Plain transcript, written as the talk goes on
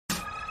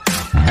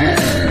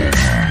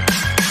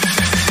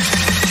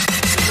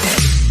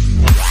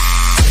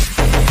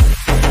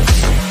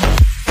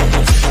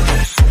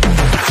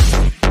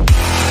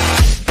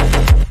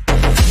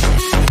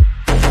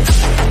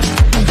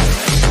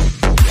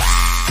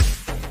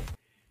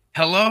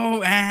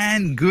Hello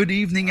and good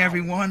evening,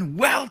 everyone.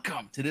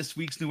 Welcome to this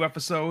week's new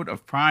episode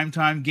of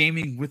Primetime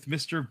Gaming with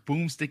Mr.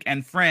 Boomstick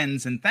and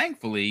friends. And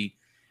thankfully,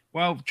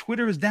 well,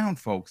 Twitter is down,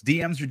 folks.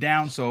 DMs are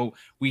down, so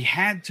we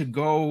had to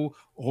go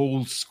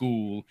old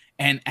school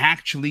and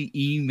actually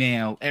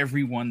email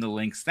everyone the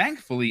links.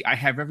 Thankfully, I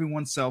have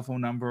everyone's cell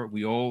phone number.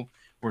 We all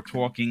were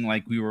talking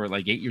like we were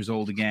like 8 years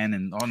old again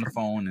and on the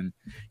phone and,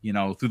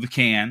 through the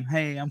can.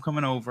 Hey, I'm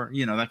coming over,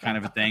 that kind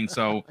of a thing.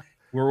 So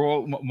we're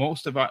all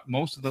most of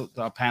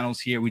the panels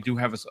here. We do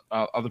have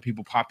other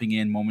people popping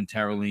in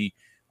momentarily.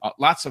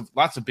 Lots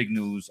of big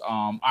news.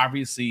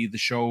 Obviously, the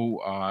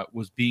show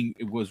was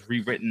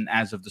rewritten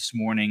as of this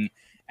morning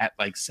at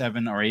like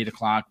 7 or 8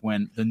 o'clock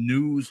when the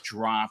news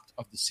dropped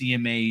of the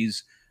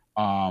CMA's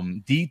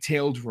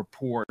detailed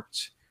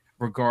report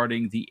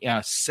regarding the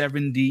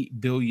 $70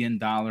 billion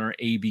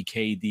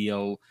ABK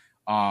deal.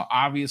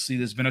 Obviously,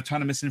 there's been a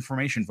ton of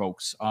misinformation,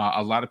 folks.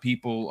 A lot of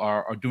people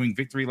are doing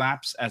victory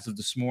laps as of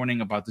this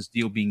morning about this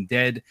deal being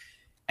dead,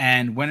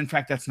 and when in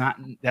fact that's not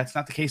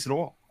the case at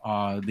all.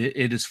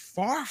 It is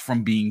far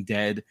from being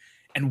dead,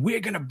 and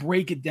we're going to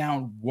break it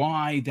down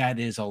why that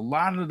is. A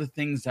lot of the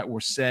things that were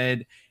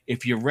said,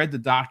 if you read the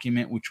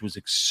document, which was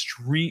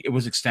it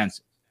was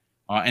extensive,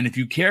 and if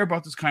you care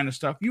about this kind of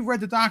stuff, you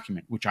read the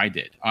document, which I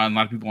did. A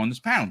lot of people on this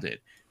panel did.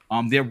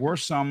 There were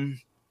some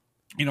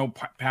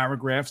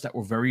paragraphs that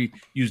were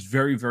used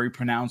very, very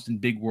pronounced and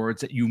big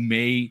words that you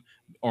may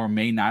or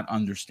may not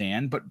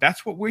understand, but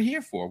that's what we're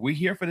here for. We're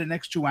here for the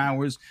next 2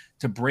 hours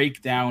to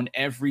break down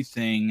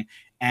everything.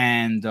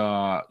 And,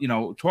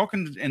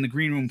 talking in the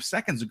green room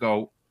seconds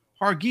ago,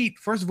 Hargeet,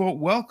 first of all,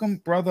 welcome,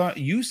 brother.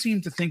 You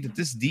seem to think that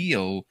this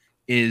deal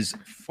is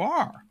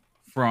far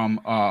from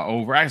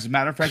over. As a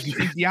matter of fact, you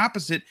think the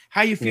opposite.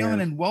 How you feeling?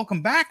 Yeah. And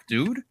welcome back,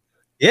 dude.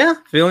 Yeah,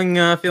 feeling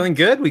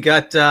good. We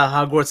got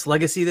Hogwarts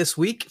Legacy this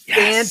week.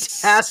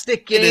 Yes!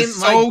 Fantastic game. It is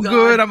so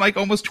good. I'm like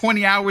almost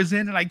 20 hours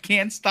in and I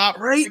can't stop.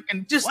 Right?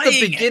 Just the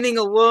beginning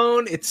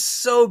alone. It's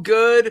so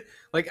good.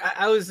 Like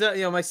I was,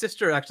 my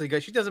sister actually,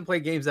 she doesn't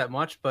play games that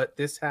much, but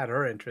this had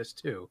her interest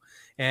too.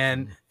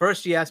 And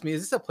first she asked me,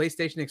 is this a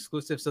PlayStation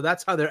exclusive? So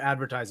that's how their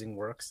advertising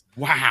works.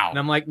 Wow. And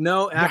I'm like,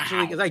 no,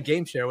 actually, because I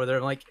game share with her.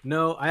 I'm like,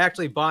 no, I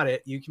actually bought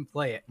it. You can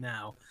play it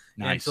now.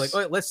 Nice. And she's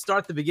like, oh, let's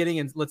start the beginning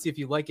and let's see if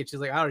you like it. She's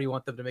like, I already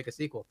want them to make a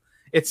sequel.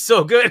 It's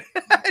so good.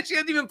 She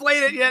hasn't even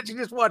played it yet. She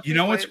just watched. You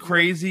know what's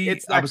crazy?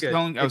 I was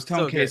telling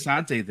Kay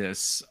Asante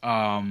this.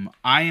 I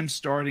am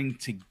starting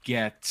to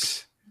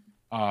get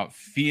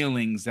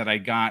feelings that I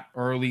got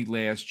early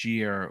last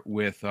year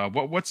with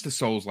what's the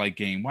Souls-like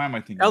game? Why am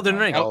I thinking Elden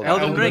Ring?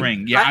 Elden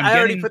Ring. Yeah, I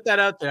already put that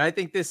out there. I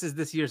think this is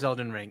this year's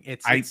Elden Ring.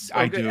 It's so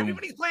I good. do.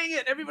 Everybody's playing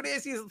it. Everybody I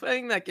see is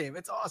playing that game.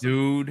 It's awesome,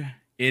 dude.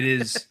 It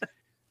is.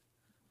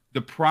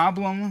 The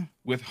problem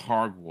with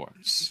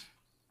Hogwarts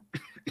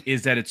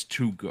is that it's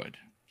too good.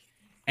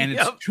 And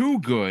it's too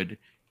good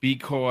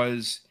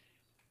because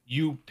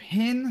you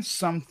pin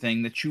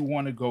something that you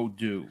want to go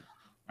do,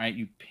 right?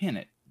 You pin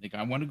it. Like,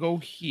 I want to go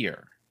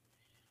here.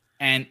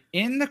 And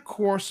in the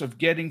course of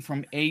getting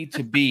from A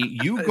to B,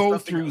 you go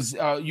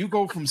you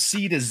go from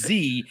C to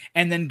Z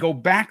and then go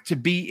back to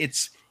B.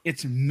 It's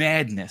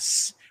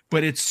madness,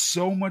 but it's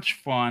so much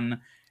fun.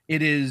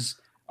 It is.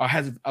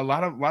 Has a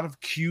lot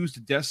of cues to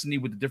Destiny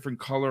with the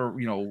different color.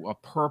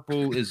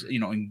 Purple is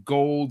in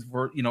gold.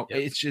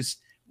 It's just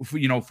for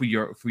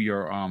your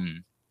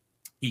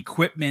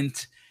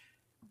equipment.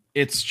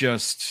 It's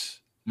just,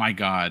 my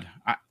God.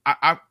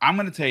 I'm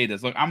gonna tell you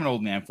this. Look, I'm an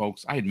old man,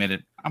 folks. I admit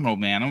it. I'm an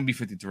old man. I'm gonna be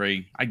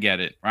 53. I get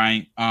it,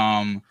 right?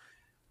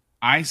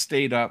 I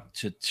stayed up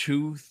to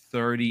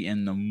 2:30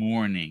 in the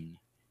morning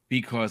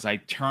because I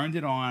turned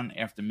it on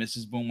after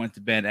Mrs. Boom went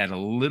to bed at a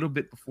little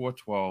bit before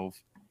 12.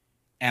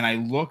 And I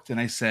looked and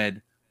I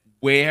said,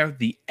 where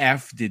the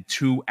F did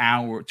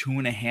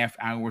 2.5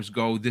 hours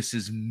go? This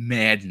is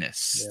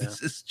madness. Yeah.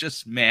 This is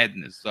just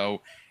madness.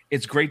 So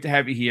it's great to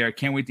have you here.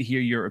 Can't wait to hear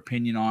your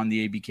opinion on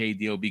the ABK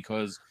deal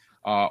because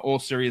all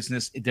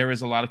seriousness, there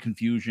is a lot of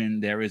confusion.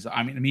 There is,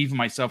 I mean, even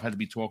myself had to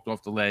be talked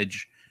off the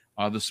ledge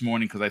this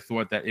morning because I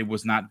thought that it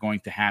was not going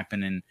to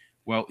happen. And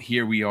well,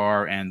 here we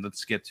are. And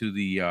let's get to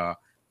the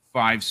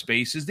 5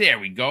 spaces. There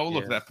we go.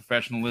 Look at that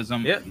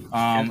professionalism. Yep.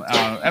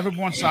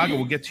 Everborn Saga,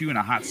 we'll get to you in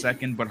a hot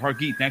second. But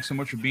Hargeet, thanks so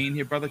much for being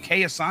here, brother.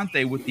 Kay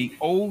Asante with the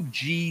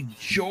OG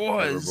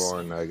Jaws.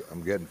 Everborn,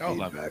 I'm getting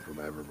feedback from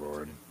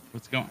Everborn.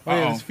 What's going on? Oh,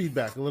 yeah, there's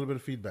feedback. A little bit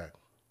of feedback.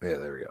 Yeah,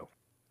 there we go.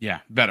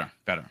 Yeah, better.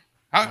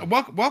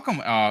 Welcome,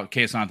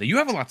 Kay Asante. You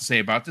have a lot to say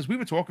about this. We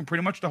were talking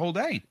pretty much the whole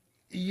day.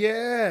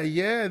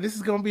 Yeah. This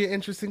is gonna be an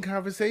interesting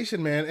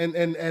conversation, man.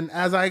 And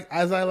as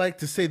I like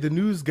to say, the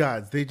news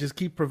gods, they just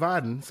keep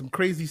providing some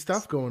crazy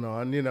stuff going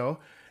on,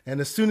 And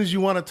as soon as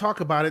you want to talk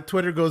about it,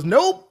 Twitter goes,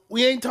 "Nope,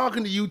 we ain't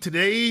talking to you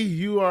today.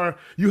 You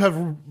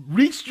have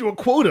reached your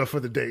quota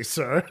for the day,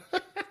 sir."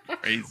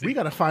 Crazy. We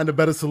gotta find a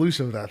better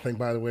solution to that thing,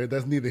 by the way.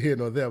 That's neither here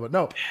nor there. But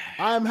no,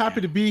 I'm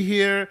happy to be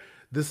here.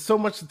 There's so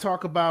much to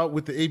talk about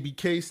with the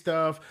ABK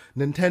stuff.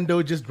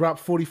 Nintendo just dropped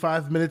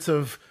 45 minutes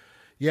of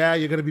yeah,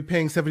 you're going to be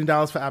paying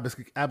 $70 for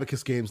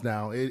Abacus games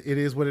now. It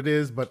is what it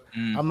is, but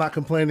I'm not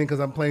complaining because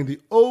I'm playing the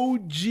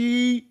OG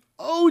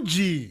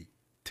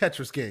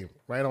Tetris game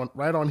right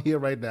on here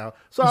right now.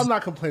 So I'm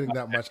not complaining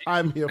that much.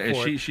 I'm here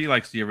for it. She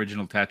likes the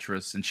original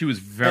Tetris, and she was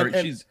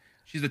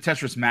she's the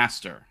Tetris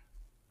master.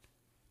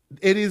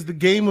 It is the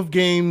game of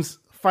games.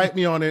 Fight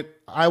me on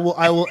it. I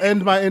will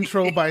end my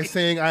intro by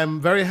saying I'm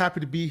very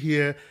happy to be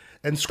here.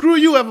 And screw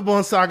you,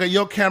 Everborn Saga.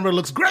 Your camera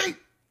looks great.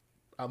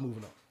 I'm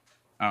moving on.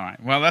 All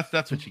right. Well,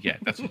 that's what you get.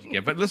 That's what you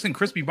get. But listen,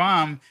 Crispy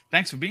Bomb,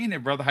 thanks for being here,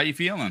 brother. How you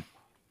feeling?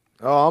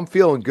 Oh, I'm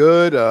feeling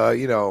good.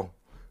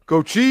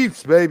 Go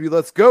Chiefs, baby.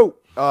 Let's go.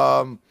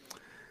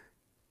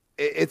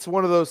 It's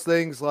one of those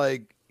things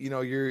like,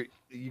 you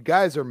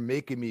guys are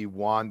making me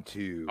want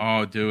to.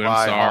 Oh, dude,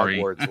 I'm sorry.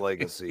 Hogwarts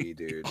Legacy,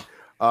 dude.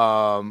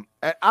 I'm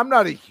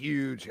not a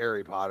huge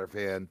Harry Potter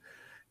fan,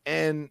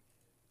 and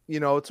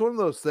it's one of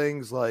those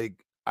things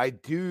like I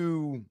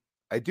do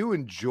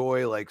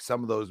enjoy like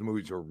some of those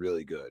movies are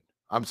really good.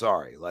 I'm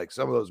sorry, like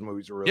some of those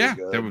movies are really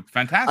good. They were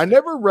fantastic. I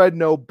never read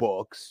no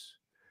books,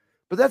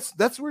 but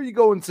that's where you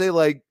go and say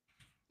like,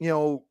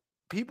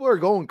 people are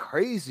going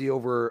crazy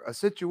over a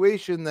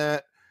situation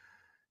that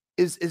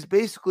is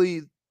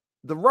basically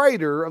the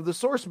writer of the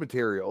source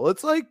material.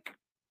 It's like,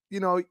 you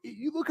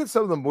look at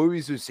some of the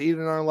movies we've seen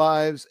in our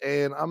lives,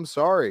 and I'm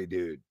sorry,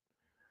 dude.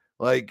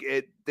 Like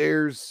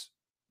there's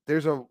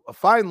a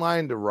fine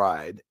line to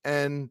ride.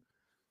 And,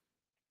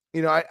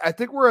 I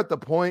think we're at the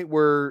point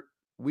where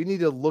we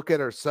need to look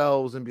at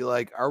ourselves and be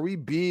like, are we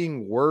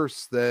being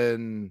worse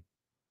than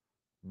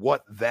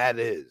what that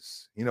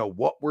is?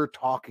 What we're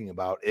talking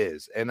about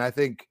is. And I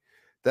think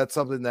that's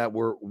something that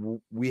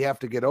we have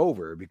to get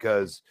over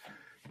because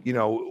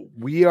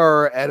we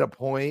are at a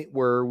point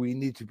where we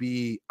need to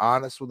be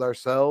honest with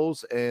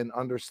ourselves and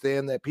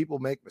understand that people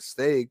make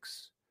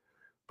mistakes,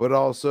 but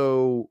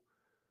also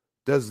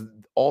does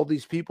all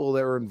these people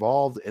that are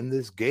involved in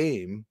this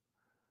game,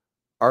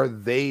 are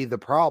they the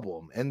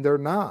problem? And they're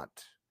not.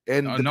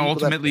 And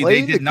ultimately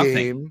they did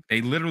nothing.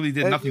 They literally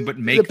did nothing but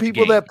make the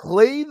people that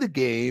play the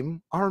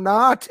game are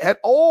not at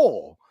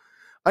all.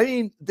 I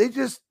mean, they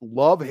just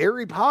love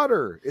Harry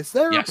Potter. Is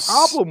there a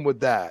problem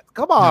with that?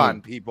 Come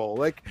on, people.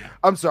 Like,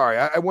 I'm sorry,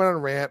 I went on a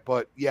rant,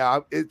 but yeah,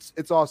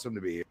 it's awesome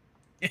to be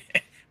here.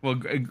 Well,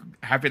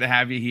 happy to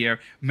have you here.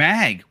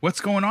 Mag,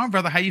 what's going on,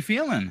 brother? How you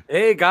feeling?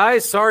 Hey,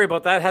 guys. Sorry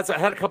about that. Had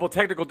a couple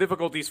technical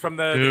difficulties from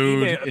the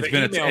email.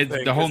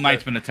 The whole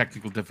night's been a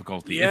technical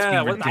difficulty.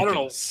 Yeah, I don't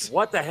know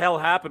what the hell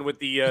happened with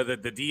the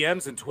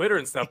DMs and Twitter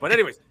and stuff. But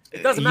anyways,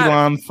 it doesn't matter.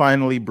 Elon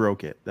finally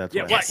broke it. That's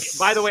why.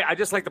 By the way, I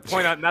just like to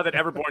point out now that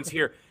Everborn's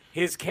here,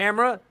 his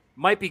camera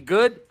might be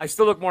good. I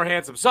still look more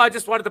handsome. So I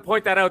just wanted to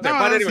point that out there.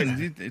 But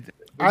anyways.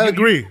 I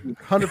agree.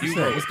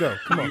 100%. Let's go.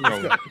 Come on.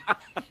 Let's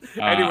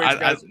go. Anyways,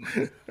 guys,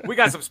 we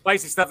got some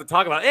spicy stuff to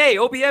talk about. Hey,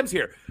 OBM's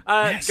here.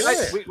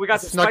 Guys, we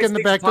got some spicy in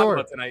the back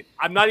door tonight.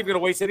 I'm not even going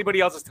to waste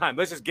anybody else's time.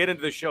 Let's just get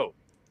into the show.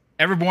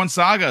 Everborn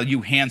Saga,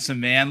 you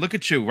handsome man. Look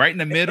at you, right in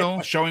the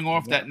middle, showing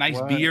off that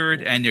nice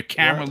beard and your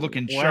camera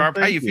looking sharp.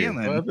 How you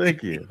feeling? Well,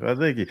 thank you.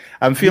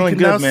 I'm feeling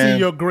good, man. See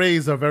your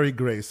grays are very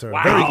gray, sir.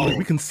 Wow. Very good.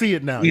 We can see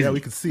it now. Yeah, we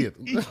can see it.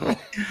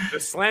 The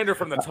slander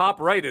from the top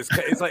right is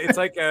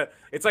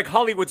it's like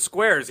Hollywood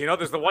Squares.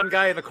 There's the one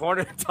guy in the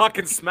corner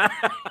talking smack.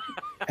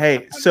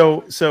 Hey,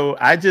 so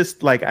I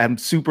just I'm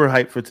super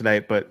hyped for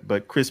tonight,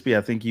 but Crispy,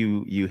 I think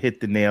you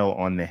hit the nail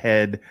on the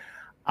head.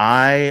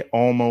 I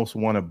almost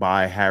want to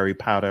buy Harry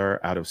Potter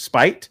out of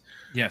spite.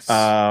 Yes.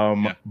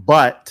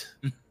 But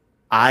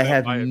I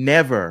have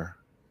never,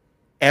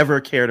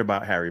 ever cared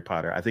about Harry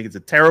Potter. I think it's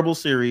a terrible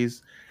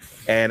series,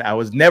 and I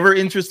was never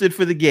interested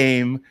for the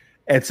game.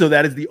 And so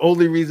that is the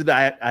only reason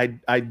I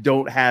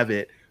don't have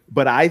it.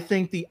 But I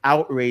think the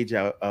outrage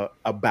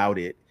about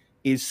it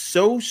is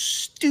so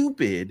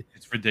stupid.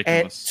 It's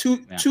ridiculous.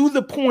 And to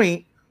the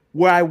point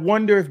where I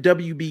wonder if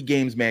WB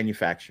Games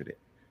manufactured it.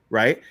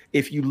 Right?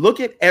 If you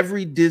look at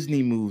every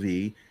Disney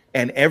movie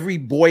and every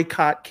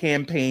boycott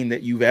campaign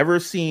that you've ever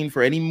seen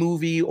for any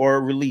movie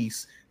or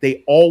release,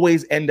 they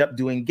always end up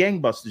doing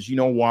gangbusters. You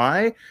know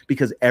why?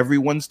 Because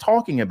everyone's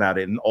talking about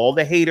it, and all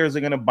the haters are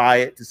going to buy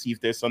it to see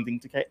if there's something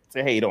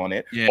to hate on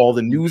it. Yeah. All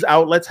the news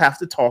outlets have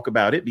to talk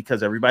about it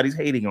because everybody's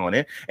hating on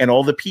it, and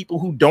all the people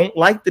who don't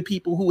like the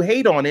people who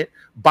hate on it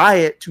buy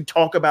it to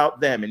talk about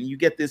them. And you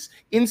get this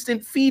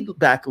instant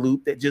feedback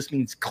loop that just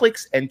means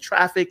clicks and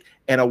traffic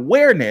and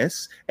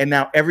awareness, and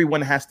now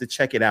everyone has to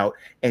check it out,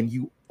 and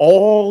you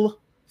all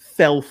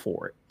fell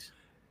for it.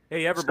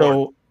 Hey,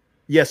 Everborn.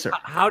 Yes, sir.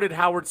 How did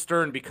Howard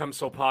Stern become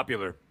so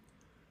popular?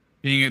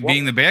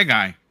 Being the bad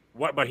guy.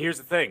 But here's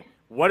the thing.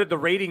 What did the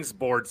ratings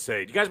board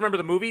say? Do you guys remember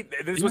the movie?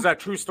 This was a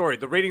true story.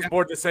 The ratings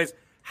board that says,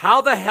 how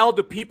the hell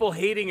do people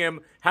hating him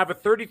have a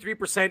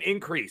 33%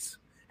 increase?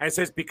 And it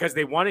says, because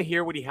they want to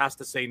hear what he has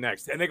to say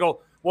next. And they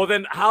go, well,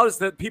 then how does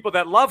the people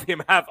that love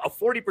him have a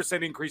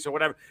 40% increase or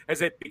whatever? I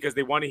said, because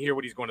they want to hear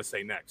what he's going to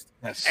say next.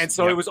 Yes. And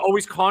so it was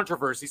always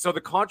controversy. So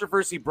the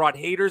controversy brought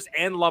haters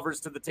and lovers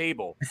to the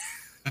table.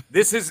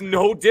 This is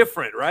no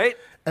different, right?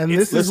 And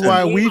this is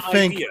why we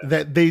think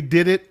that they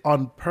did it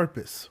on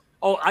purpose.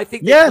 Oh, I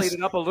think they played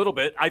it up a little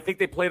bit.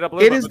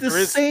 It is the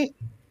same.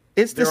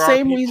 It's the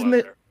same reason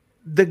that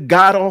the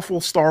god-awful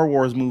Star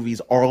Wars movies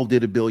all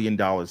did $1 billion.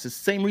 It's the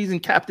same reason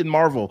Captain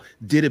Marvel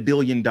did $1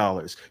 billion.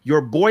 Your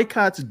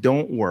boycotts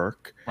don't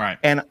work. Right.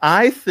 And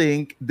I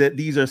think that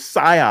these are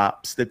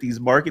psyops that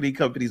these marketing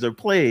companies are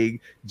playing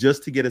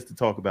just to get us to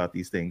talk about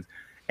these things.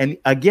 And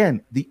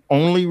again, the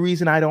only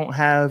reason I don't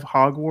have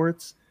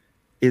Hogwarts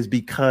is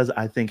because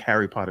I think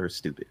Harry Potter is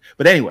stupid.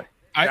 But anyway.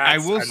 I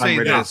will say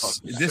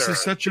this. This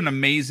is such an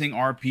amazing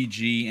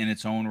RPG in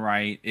its own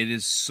right. It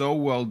is so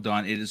well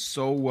done. It is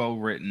so well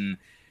written.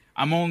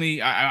 I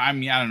mean, I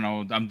don't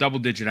know. I'm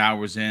double-digit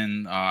hours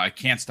in. I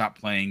can't stop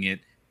playing it.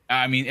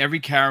 I mean, every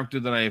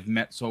character that I have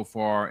met so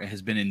far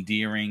has been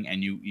endearing,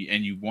 and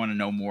you want to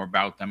know more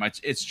about them.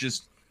 It's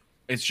just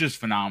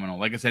phenomenal.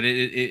 Like I said,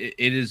 it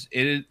is.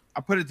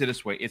 I'll put it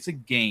this way: it's a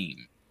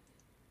game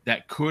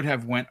that could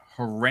have went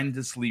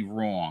horrendously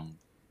wrong,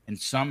 and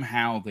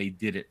somehow they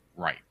did it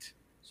right.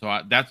 So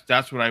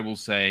that's what I will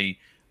say.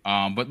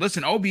 But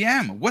listen,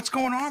 OBM, what's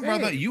going on,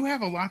 brother? You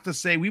have a lot to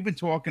say. We've been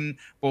talking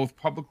both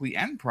publicly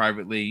and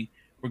privately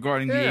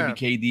regarding the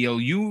ABK deal.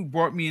 You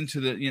brought me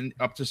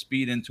up to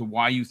speed into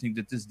why you think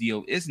that this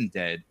deal isn't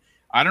dead.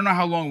 I don't know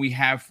how long we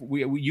have.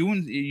 You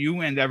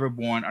and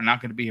Everborn are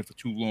not going to be here for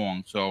too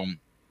long, so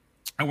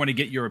I want to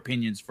get your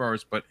opinions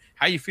first. But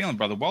how you feeling,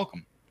 brother?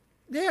 Welcome.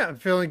 Yeah, I'm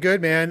feeling good,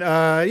 man.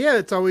 Yeah,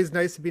 it's always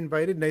nice to be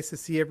invited. Nice to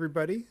see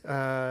everybody.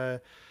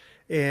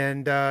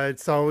 And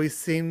it always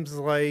seems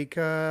like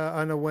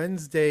on a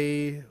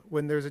Wednesday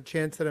when there's a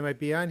chance that I might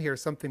be on here,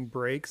 something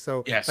breaks.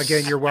 So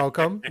again, you're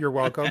welcome. You're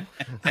welcome.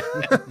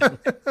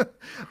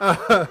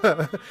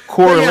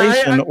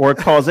 Correlation or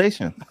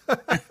causation?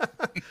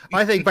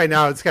 I think by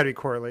now it's got to be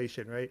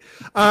correlation, right?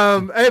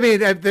 I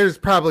mean, there's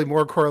probably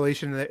more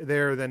correlation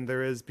there than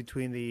there is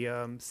between the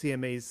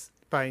CMA's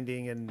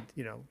finding and,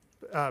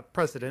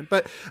 precedent,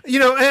 but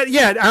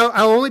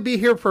I'll only be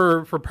here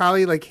for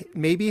probably like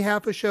maybe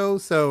half a show,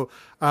 so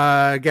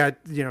got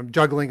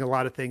juggling a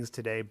lot of things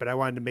today, but I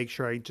wanted to make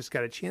sure I just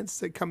got a chance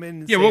to come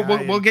in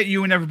and we'll get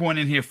you and everyone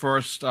in here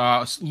first.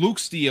 Luke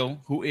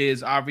Steele, who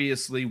is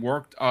obviously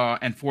worked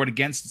and fought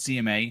against the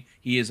CMA.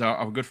 He is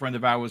a good friend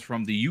of ours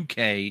from the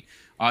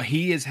UK.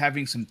 He is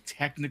having some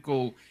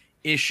technical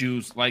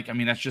issues,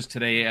 that's just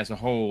today as a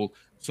whole,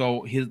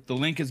 so the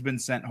link has been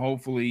sent.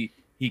 Hopefully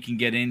he can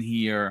get in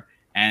here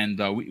and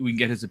we can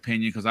get his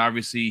opinion, because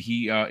obviously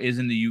he is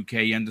in the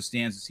UK. He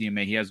understands the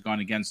CMA. He has gone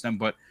against them.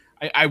 But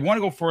I want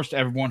to go first to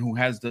everyone who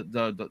has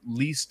the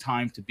least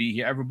time to be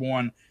here.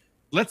 Everyone,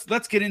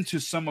 let's get into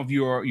some of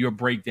your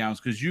breakdowns,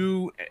 because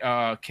you,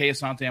 Kay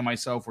Asante, and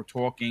myself were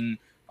talking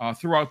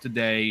throughout the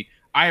day.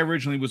 I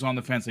originally was on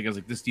the fence. I was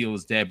like, this deal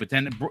is dead. But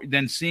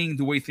then seeing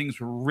the way things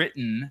were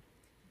written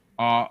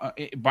by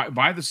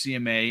the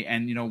CMA,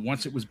 and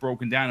once it was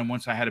broken down, and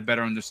once I had a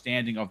better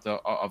understanding of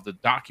the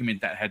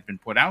document that had been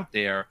put out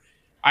there,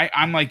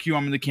 I'm like you.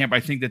 I'm in the camp. I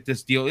think that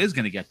this deal is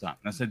going to get done.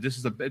 And I said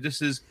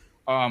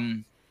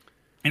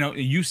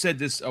you said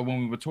this when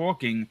we were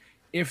talking.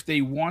 If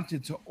they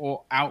wanted to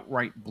all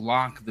outright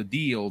block the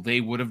deal,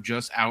 they would have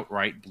just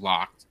outright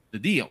blocked the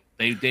deal.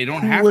 They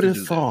don't have to do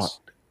this.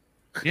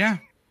 Yeah,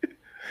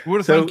 who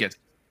would have thought it?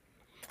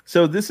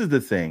 So this is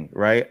the thing,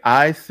 right?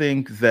 I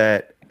think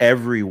that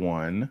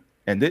everyone,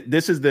 and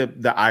this is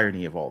the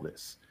irony of all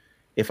this.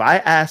 If I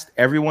asked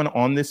everyone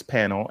on this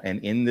panel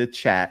and in the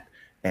chat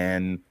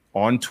and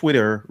on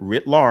Twitter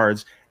writ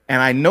large,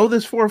 and I know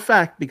this for a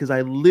fact because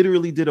I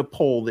literally did a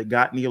poll that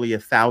got nearly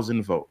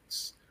 1,000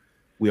 votes.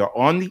 We are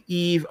on the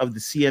eve of the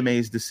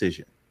CMA's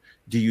decision.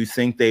 Do you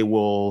think they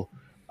will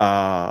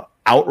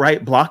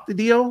outright block the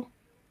deal,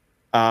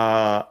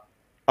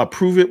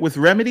 approve it with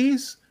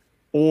remedies,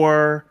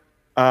 or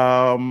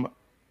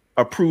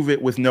approve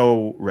it with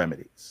no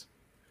remedies?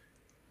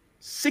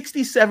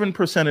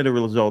 67% of the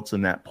results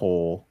in that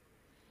poll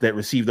that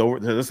received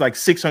that's like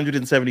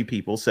 670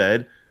 people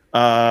said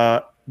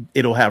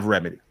it'll have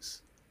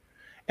remedies.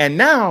 And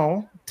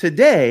now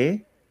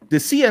today the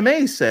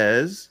CMA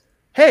says,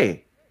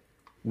 hey,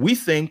 we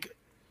think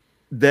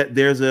that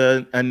there's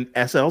an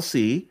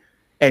SLC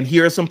and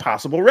here are some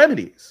possible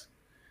remedies.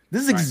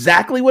 This is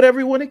exactly what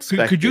everyone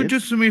expected. Could you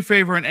just do me a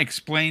favor and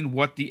explain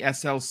what the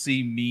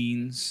SLC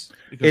means?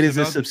 Because it is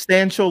a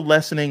substantial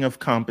lessening of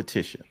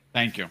competition.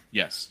 Thank you.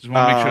 Yes. Just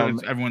want to make sure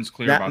that everyone's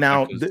clear about that.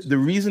 Now, the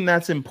reason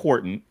that's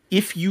important,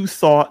 if you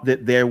thought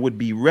that there would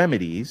be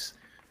remedies,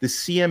 the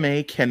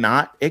CMA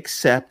cannot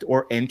accept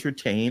or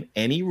entertain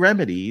any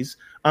remedies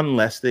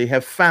unless they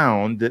have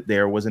found that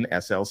there was an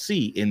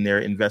SLC in their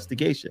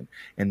investigation.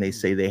 And they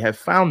say they have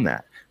found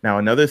that. Now,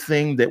 another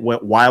thing that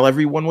while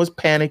everyone was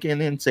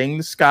panicking and saying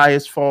the sky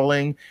is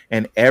falling,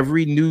 and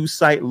every news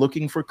site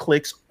looking for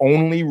clicks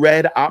only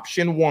read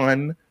option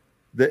one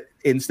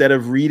instead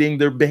of reading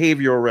their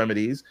behavioral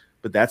remedies,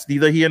 but that's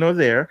neither here nor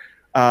there.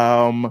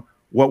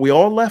 What we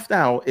all left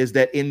out is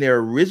that in their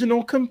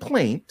original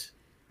complaint,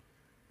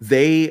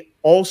 they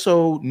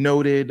also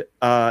noted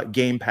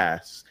Game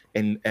Pass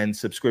and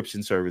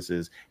subscription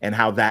services and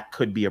how that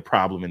could be a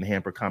problem and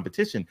hamper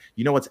competition.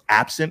 You know what's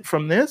absent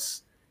from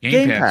this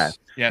Game Pass.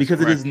 Yes, because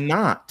correct. it is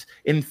not.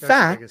 In That's the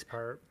fact, biggest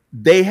part.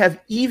 they have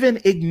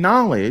even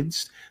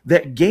acknowledged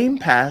that Game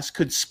Pass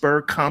could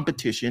spur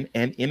competition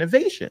and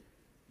innovation.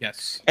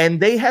 Yes.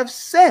 And they have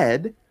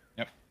said,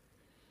 Yep.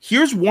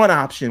 Here's one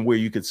option where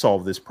you could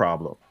solve this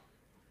problem.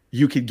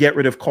 You could get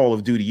rid of Call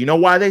of Duty. You know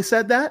why they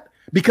said that?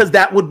 Because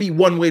that would be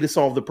one way to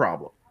solve the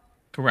problem.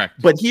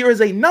 Correct. But here is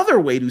another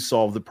way to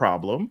solve the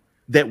problem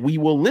that we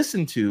will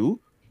listen to,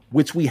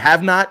 which we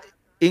have not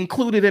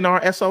included in our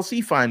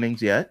SLC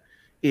findings yet,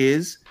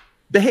 is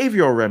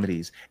behavioral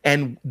remedies.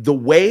 And the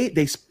way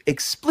they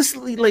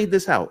explicitly laid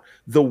this out,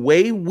 the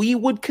way we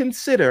would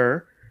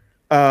consider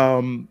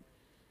behavioral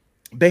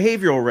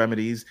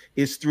remedies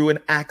is through an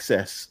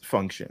access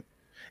function.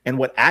 And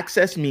what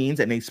access means,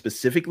 and they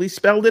specifically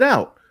spelled it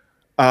out,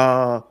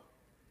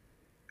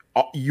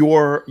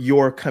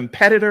 your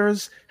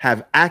competitors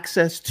have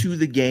access to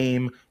the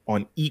game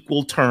on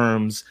equal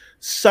terms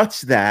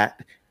such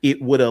that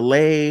it would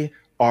allay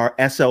our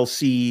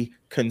SLC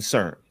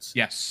concerns.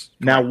 Yes.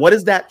 Now, what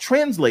does that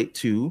translate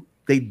to?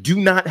 They do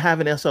not have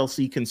an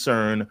SLC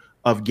concern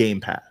of Game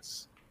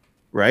Pass,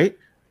 right?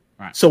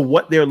 Right. So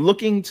what they're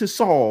looking to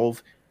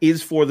solve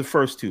is for the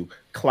first two,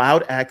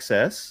 cloud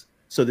access.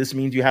 So this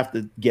means you have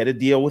to get a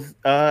deal with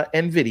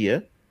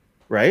NVIDIA,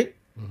 right?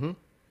 Mm-hmm.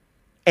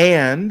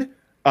 And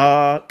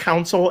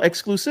console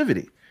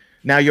exclusivity.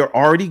 Now you're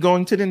already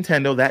going to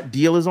Nintendo. That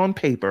deal is on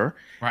paper.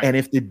 Right. And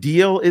if the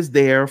deal is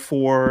there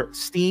for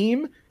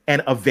Steam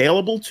and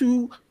available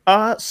to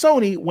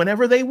Sony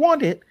whenever they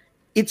want it,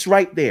 it's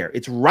right there.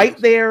 It's right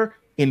there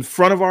in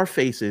front of our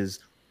faces.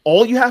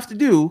 All you have to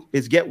do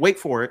is wait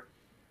for it,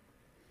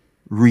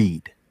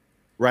 read,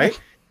 right?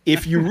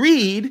 If you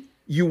read,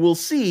 you will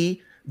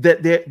see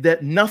that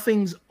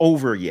nothing's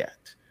over yet.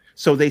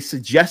 So they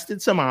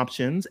suggested some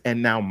options,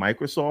 and now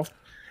Microsoft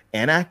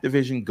and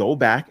Activision go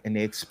back and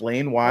they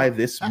explain why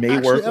this may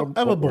work.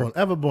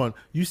 Everborn,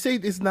 you say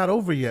it's not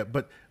over yet,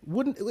 but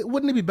wouldn't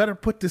it be better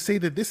put to say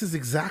that this is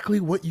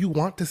exactly what you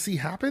want to see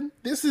happen?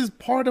 This is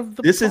part of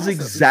the This process. is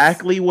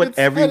exactly what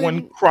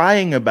everyone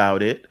crying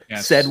about it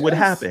said would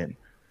happen.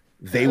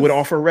 They would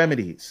offer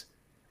remedies,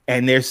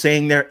 and they're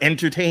saying they're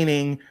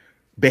entertaining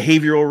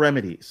behavioral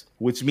remedies,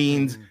 which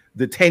means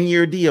the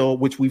 10-year deal,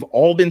 which we've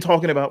all been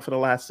talking about for the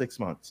last 6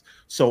 months.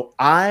 So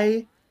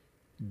I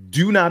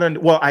do not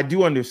I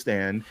do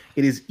understand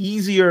it is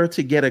easier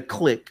to get a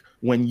click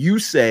when you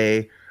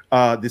say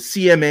the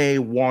CMA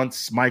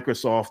wants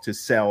Microsoft to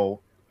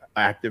sell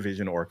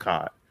Activision or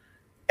COD.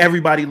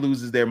 Everybody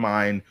loses their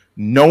mind.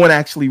 No one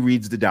actually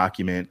reads the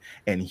document,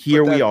 and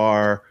here we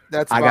are.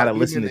 I gotta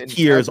listen to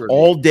tears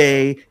all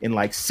day in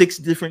like 6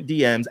 different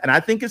DMs, and I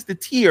think it's the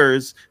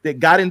tears that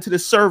got into the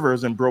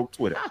servers and broke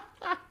Twitter.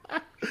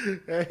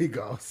 There he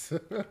goes.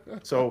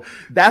 So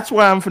that's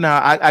where I'm for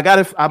now. I'm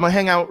gonna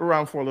hang out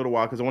around for a little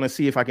while because I want to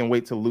see if I can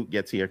wait till Luke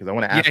gets here because I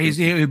want to ask.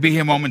 Yeah, he'll be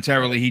here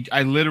momentarily.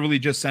 I literally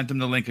just sent him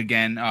the link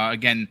again.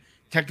 Again,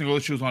 technical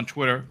issues on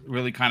Twitter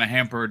really kind of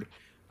hampered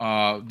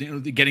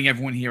getting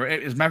everyone here.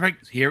 As a matter of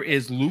fact, here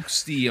is Luke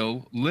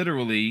Steele,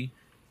 literally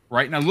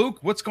right now. Luke,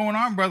 what's going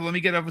on, brother? Let me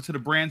get over to the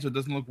brand so it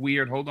doesn't look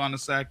weird. Hold on a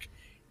sec.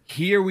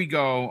 Here we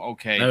go.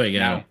 Okay, there we go.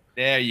 Now,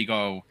 there you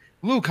go.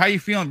 Luke, how you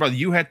feeling, brother?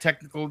 You had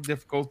technical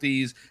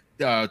difficulties.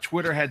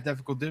 Twitter had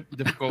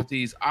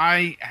difficulties.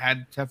 I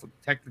had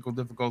technical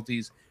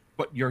difficulties,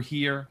 but you're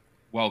here.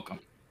 Welcome.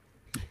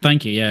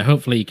 Thank you. Yeah,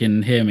 hopefully you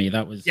can hear me.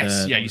 That was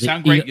you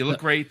sound great. You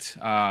look great.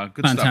 Good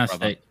fantastic. Stuff,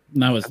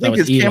 brother. I think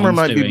his camera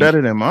might be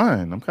better than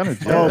mine. I'm kind of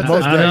jealous.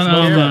 I don't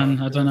know,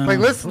 man. I don't know. Like,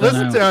 let's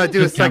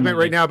do a segment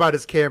right now about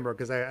his camera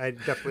because I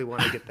definitely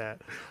want to get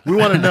that. We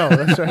want to know.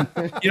 That's right.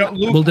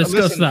 Luke, we'll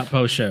discuss that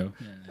post show.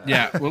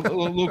 Yeah.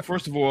 Well, Luke,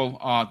 first of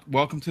all,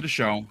 welcome to the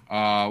show.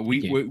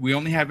 We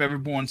only have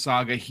Everborn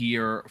Saga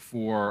here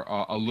for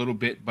a little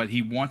bit, but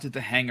he wanted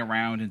to hang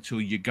around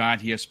until you got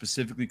here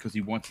specifically because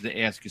he wanted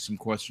to ask you some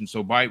questions.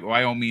 So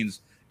by all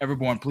means,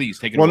 Everborn, please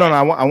take it away. No,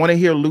 I want to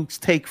hear Luke's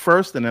take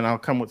first, and then I'll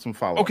come with some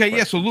follow-up. Okay,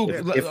 yeah. So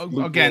Luke,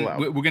 Luke again,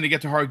 we're going to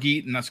get to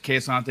Hargeet, and that's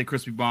Kayasante,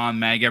 Crispy Bond,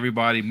 Mag,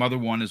 everybody, Mother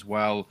One as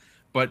well.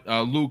 But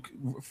Luke,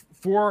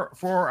 for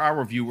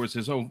our viewers,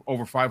 there's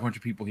over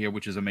 500 people here,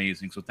 which is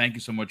amazing. So thank you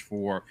so much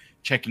for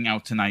checking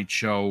out tonight's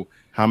show.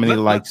 How many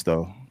likes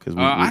though? Because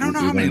I don't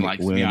know how many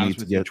likes. To be honest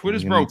with you,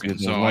 Twitter's broken,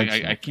 so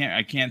I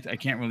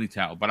can't really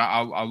tell. But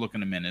I'll look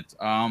in a minute.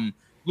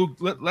 Luke,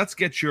 let's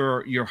get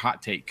your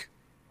hot take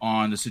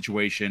on the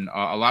situation.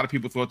 A lot of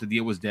people thought the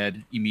deal was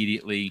dead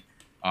immediately.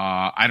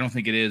 I don't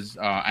think it is,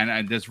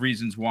 and there's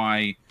reasons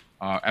why.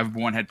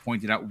 Everyone had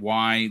pointed out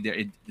why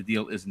the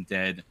deal isn't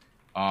dead.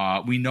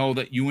 We know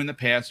that you in the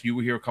past, you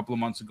were here a couple of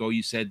months ago,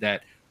 you said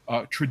that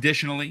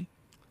traditionally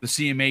the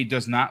CMA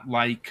does not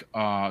like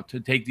to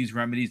take these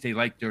remedies. They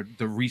like to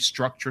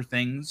restructure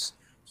things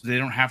so they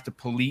don't have to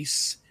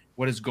police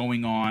what is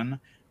going on.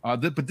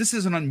 But this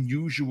is an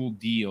unusual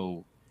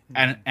deal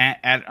at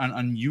an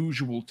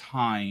unusual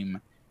time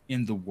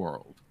in the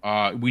world.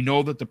 We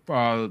know that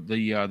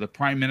the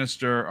Prime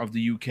Minister of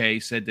the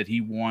UK said that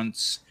he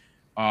wants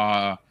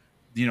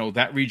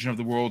that region of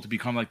the world to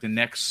become like the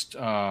next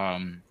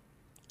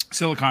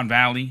Silicon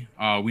Valley.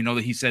 We know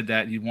that he said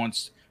that he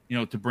wants,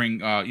 to bring,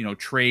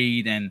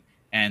 trade and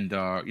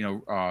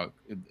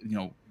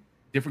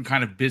different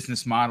kind of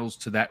business models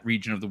to that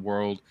region of the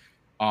world.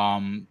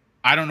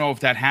 I don't know if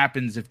that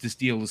happens if this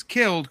deal is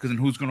killed, because then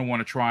who's going to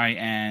want to try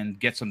and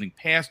get something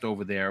passed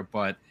over there?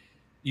 But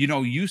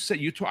you said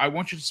I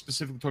want you to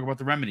specifically talk about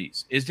the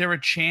remedies. Is there a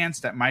chance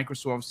that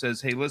Microsoft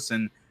says, "Hey,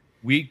 listen,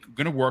 we're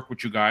going to work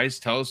with you guys.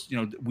 Tell us,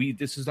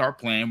 this is our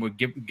plan. We're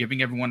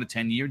giving everyone a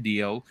 10-year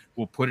deal.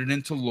 We'll put it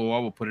into law.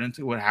 We'll put it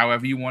into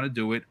however you want to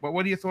do it." But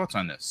what are your thoughts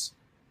on this?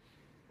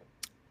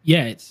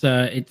 Yeah, it's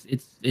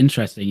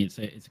interesting. It's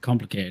a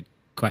complicated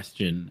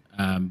question,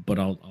 but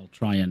I'll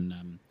try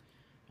and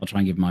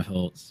give my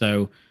thoughts.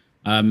 So,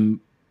 first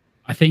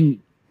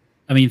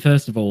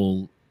of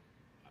all,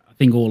 I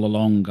think all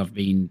along I've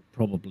been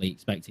probably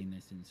expecting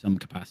this in some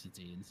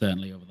capacity, and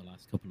certainly over the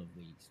last couple of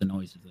weeks, the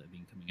noises that have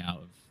been coming out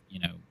of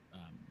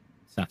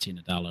Satya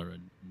Nadella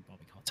and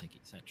Bobby Kotick,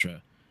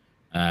 etc.,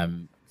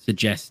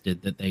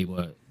 suggested that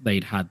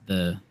they'd had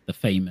the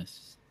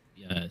famous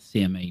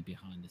CMA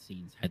behind the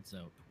scenes heads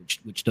up,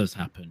 which does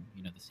happen.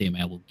 The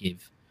CMA will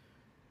give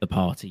the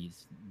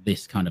parties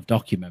this kind of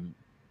document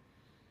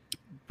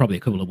probably a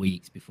couple of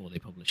weeks before they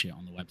publish it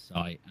on the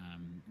website,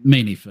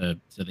 mainly so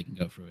they can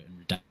go through it and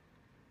redact.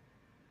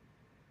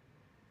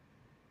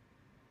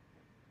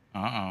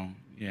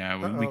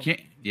 We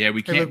can't. Yeah,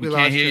 we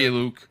can't hear you,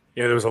 Luke.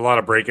 Yeah, there was a lot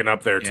of breaking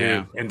up there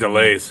too, and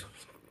delays.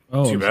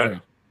 Oh, too bad.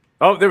 sorry.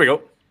 Oh, there we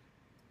go.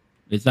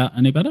 Is that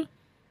any better?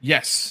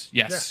 Yes,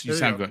 you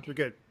sound good. You're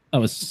good. That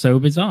was so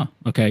bizarre.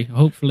 Okay,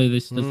 hopefully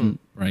this doesn't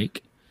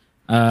break.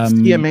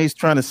 CMA's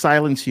trying to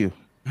silence you.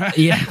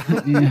 Yeah.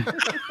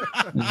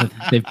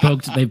 They've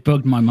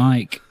bugged my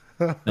mic.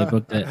 They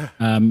bugged it.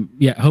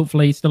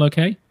 Hopefully it's still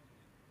okay.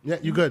 Yeah,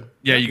 you good.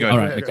 Yeah, you good. All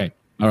right, okay.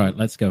 All right,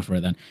 let's go for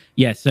it then.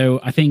 Yeah, so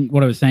I think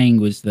what I was saying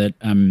was that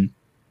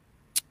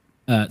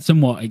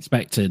somewhat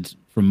expected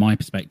from my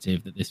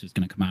perspective that this was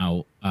going to come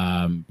out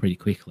pretty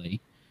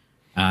quickly.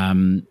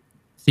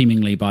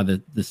 Seemingly by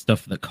the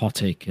stuff that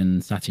Kotick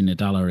and Satya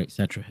Nadella,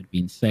 etc., had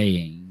been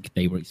saying,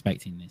 they were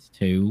expecting this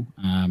too.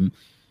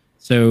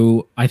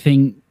 So I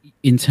think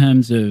in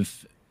terms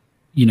of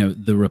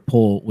the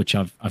report, which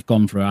I've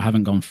gone through, I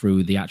haven't gone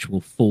through the actual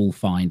full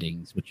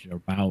findings, which are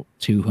about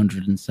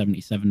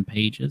 277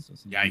 pages or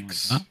something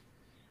Yikes. like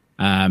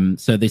that.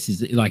 So this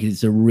is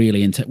it's a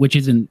really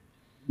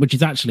which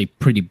is actually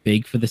pretty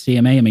big for the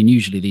CMA. I mean,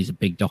 usually these are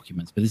big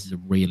documents, but this is a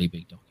really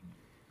big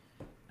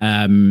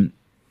document.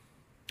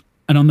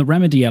 And on the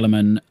remedy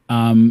element,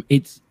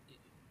 it's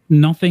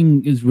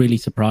nothing is really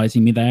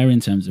surprising me there in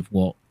terms of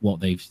what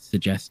they've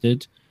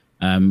suggested.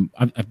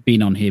 I've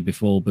been on here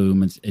before,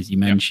 Boom, as you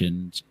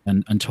mentioned,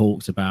 and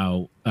talked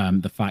about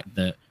the fact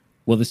that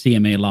the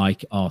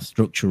CMA are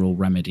structural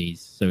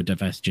remedies, so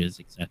divestitures,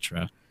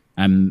 etc.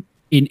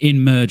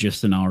 In merger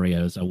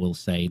scenarios, I will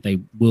say they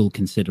will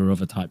consider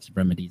other types of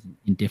remedies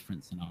in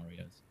different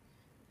scenarios.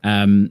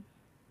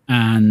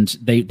 And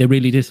they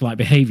really dislike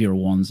behavioral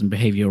ones, and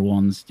behavioral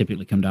ones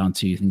typically come down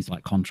to things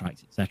like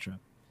contracts, etc.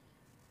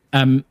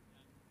 I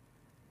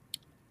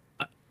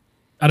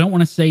don't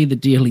want to say the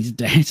deal is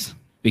dead,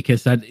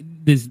 because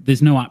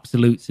there's no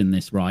absolutes in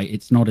this, right?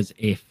 It's not as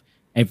if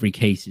every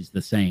case is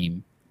the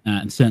same.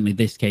 And certainly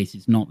this case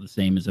is not the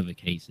same as other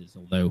cases,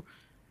 although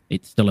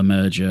it's still a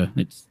merger.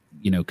 It's,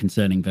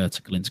 concerning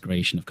vertical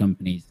integration of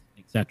companies,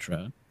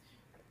 etc.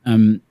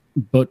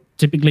 But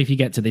typically if you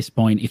get to this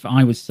point, if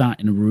I was sat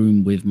in a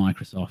room with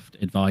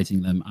Microsoft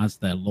advising them as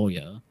their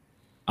lawyer,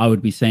 I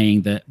would be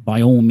saying that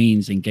by all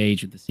means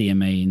engage with the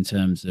CMA in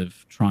terms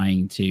of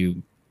trying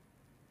to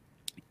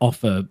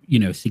offer,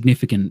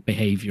 significant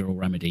behavioral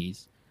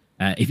remedies.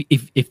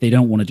 If they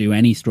don't want to do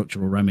any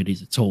structural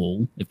remedies at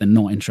all, if they're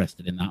not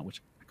interested in that,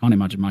 which I can't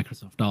imagine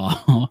Microsoft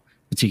are,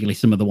 particularly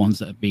some of the ones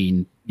that have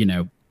been,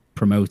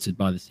 promoted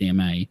by the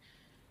CMA.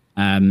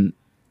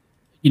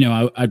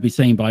 I'd be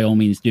saying by all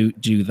means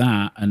do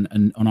that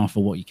and offer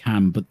what you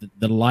can, but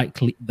the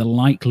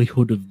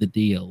likelihood of the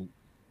deal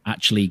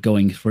actually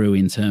going through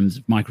in terms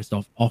of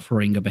Microsoft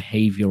offering a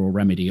behavioral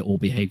remedy or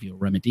behavioral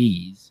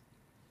remedies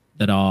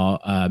that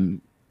are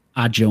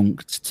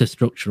adjunct to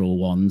structural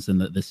ones and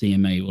that the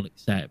CMA will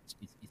accept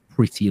is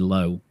pretty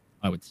low,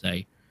 I would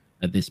say,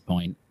 at this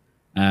point.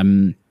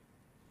 And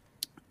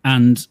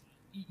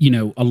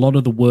a lot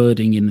of the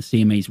wording in the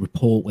CMA's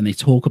report when they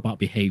talk about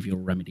behavioral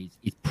remedies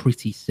is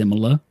pretty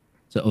similar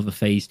to other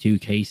phase 2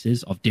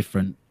 cases of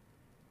different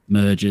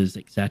mergers,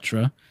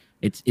 etc.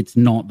 It's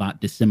not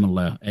that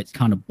dissimilar. It's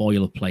kind of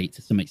boilerplate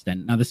to some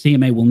extent. Now, the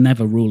CMA will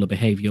never rule a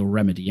behavioral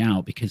remedy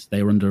out because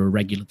they're under a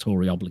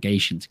regulatory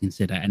obligation to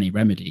consider any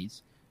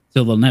remedies.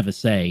 So they'll never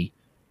say,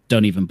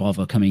 don't even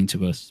bother coming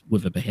to us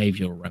with a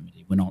behavioral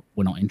remedy. We're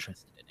not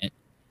interested in it.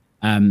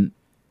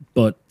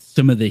 But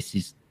some of this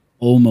is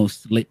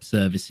almost lip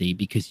servicey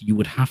because you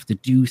would have to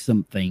do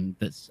something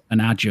that's an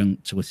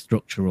adjunct to a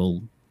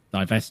structural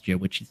divestiture,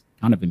 which is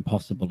kind of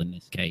impossible in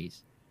this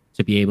case,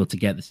 to be able to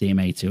get the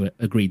CMA to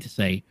agree to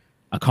say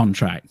a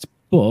contract.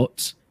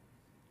 But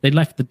they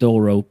left the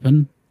door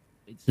open.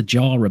 it's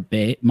ajar a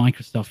bit.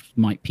 Microsoft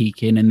might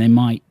peek in and they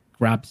might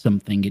grab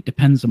something. It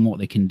depends on what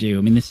they can do.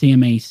 I mean, the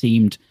CMA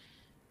seemed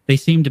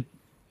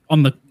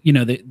on the,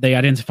 they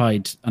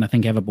identified, and I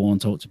think Everborn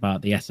talked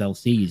about the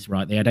SLCs,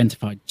 right? They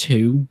identified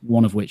two,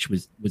 one of which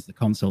was the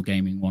console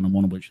gaming one and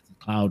one of which was the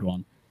cloud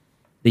one.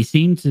 They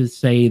seem to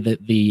say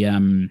that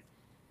the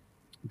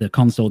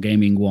console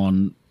gaming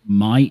one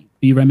might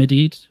be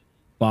remedied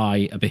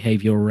by a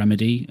behavioral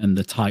remedy and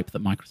the type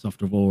that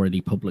Microsoft have already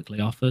publicly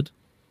offered.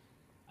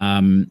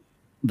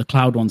 The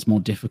cloud one's more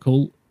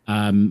difficult.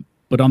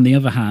 But on the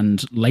other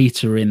hand,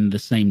 later in the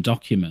same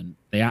document,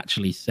 they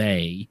actually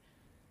say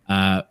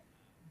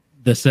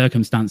the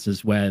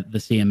circumstances where the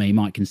CMA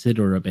might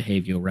consider a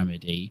behavioral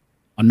remedy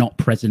are not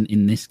present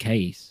in this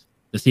case.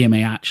 The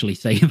CMA actually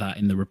say that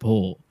in the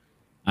report.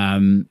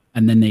 And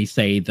then they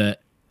say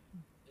that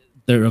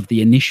they're of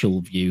the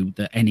initial view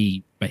that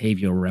any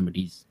behavioral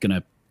remedy is going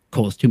to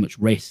cause too much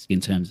risk in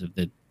terms of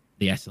the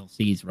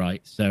SLCs,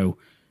 right? So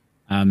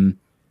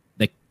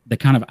they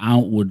kind of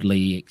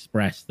outwardly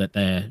express that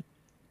they're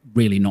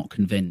really not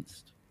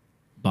convinced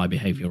by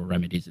behavioral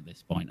remedies at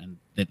this point, and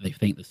that they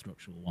think the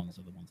structural ones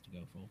are the ones to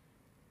go for.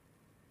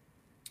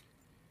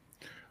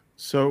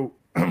 So,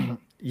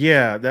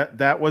 yeah,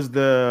 that was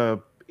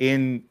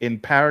in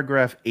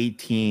paragraph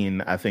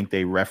 18. I think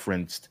they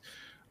referenced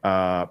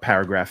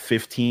paragraph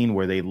 15,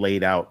 where they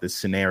laid out the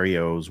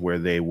scenarios where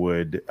they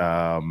would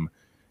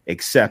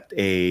accept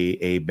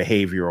a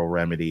behavioral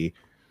remedy.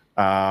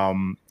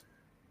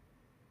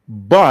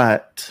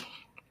 But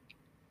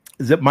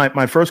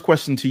my first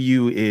question to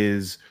you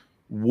is,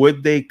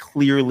 would they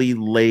clearly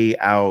lay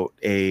out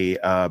a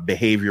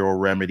behavioral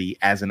remedy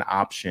as an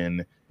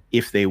option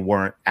if they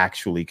weren't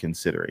actually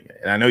considering it?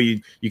 And I know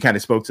you kind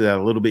of spoke to that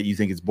a little bit. You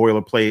think it's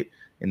boilerplate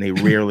and they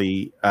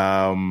rarely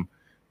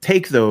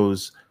take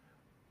those.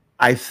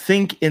 I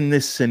think in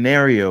this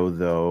scenario,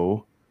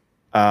 though,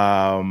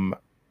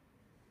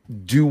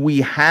 do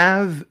we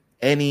have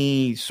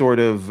any sort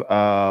of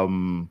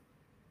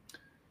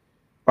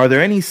are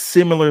there any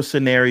similar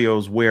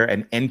scenarios where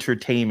an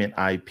entertainment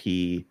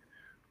IP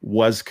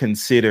was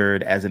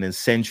considered as an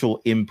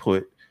essential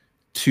input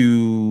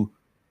to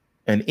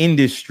an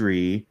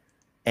industry,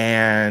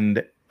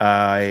 and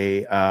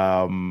a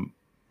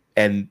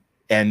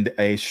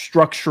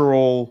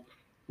structural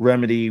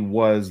remedy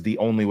was the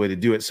only way to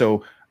do it?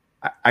 So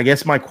I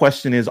guess my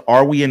question is,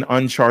 are we in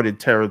uncharted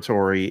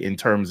territory in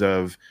terms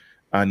of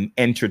an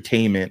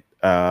entertainment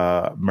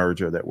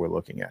merger that we're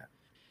looking at?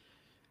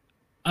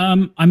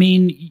 I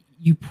mean,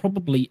 you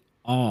probably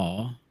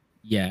are,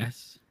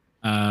 yes.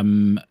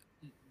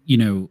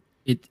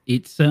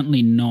 It's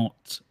certainly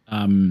not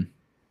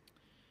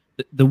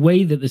the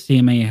way that the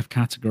CMA have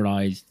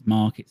categorized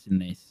markets in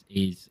this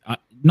is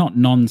not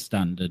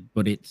non-standard,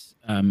 but it's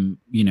a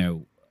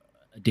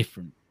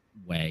different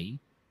way.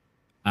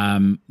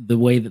 The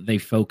way that they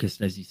focused,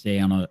 as you say,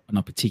 on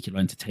a particular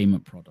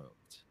entertainment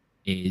product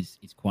is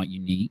quite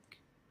unique.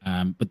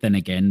 But then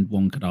again,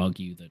 one could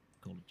argue that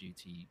Call of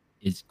Duty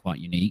is quite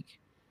unique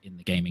in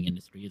the gaming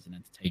industry as an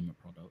entertainment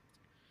product.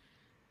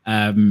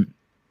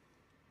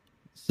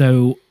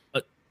 So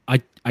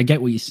I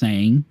get what you're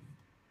saying,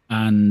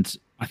 and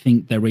I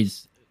think there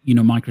is,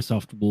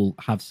 Microsoft will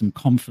have some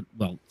confidence,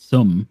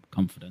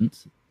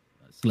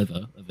 a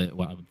sliver of it,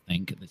 what I would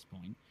think at this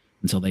point,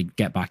 until they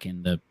get back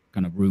in the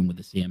kind of room with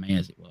the CMA,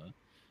 as it were,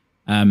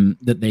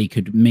 that they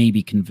could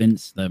maybe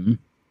convince them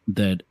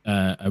that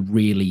a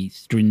really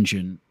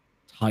stringent,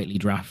 tightly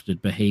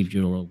drafted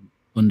behavioral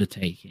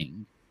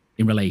undertaking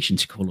in relation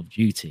to Call of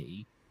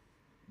Duty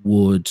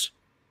would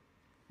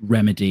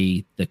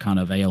remedy the kind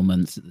of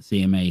ailments that the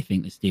CMA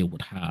think this deal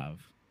would have.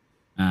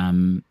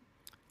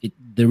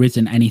 There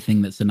isn't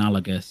anything that's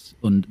analogous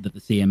that the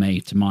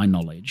CMA, to my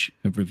knowledge,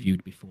 have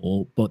reviewed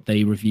before, but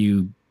they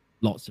review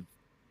lots of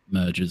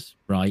mergers,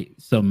 right?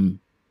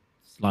 Some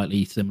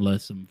slightly similar,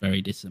 some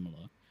very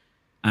dissimilar.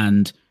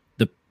 And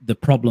the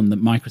problem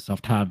that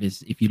Microsoft have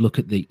is, if you look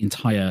at the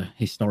entire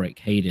historic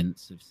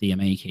cadence of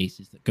CMA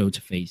cases that go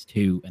to phase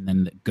 2 and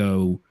then that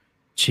go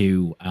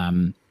to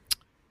a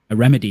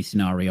remedy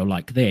scenario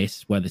like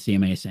this, where the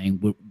CMA is saying,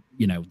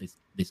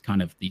 this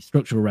kind of these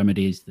structural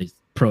remedies, there's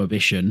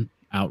prohibition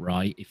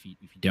outright if you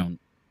don't,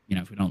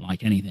 if we don't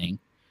like anything,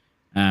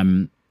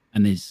 and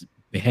there's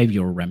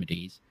behavioral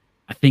remedies.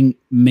 I think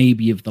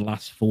maybe of the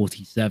last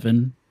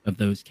 47 of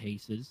those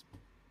cases,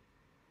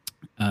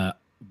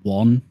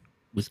 one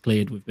was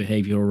cleared with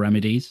behavioral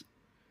remedies.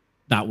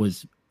 That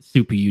was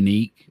super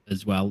unique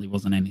as well. It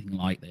wasn't anything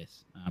like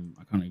this.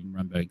 I can't even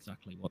remember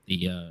exactly what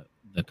the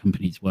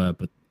companies were,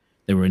 but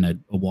they were in a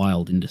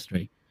wild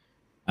industry.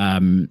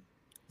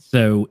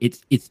 So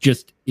it's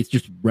just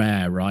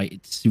rare, right?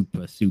 It's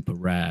super, super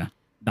rare.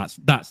 That's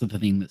the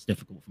thing that's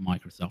difficult for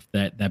Microsoft.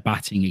 They're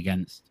batting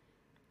against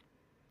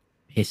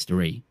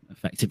history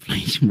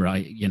effectively,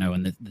 right?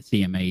 And the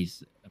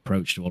CMA's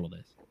approach to all of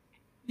this.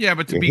 Yeah,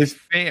 but to be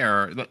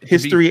fair,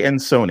 history and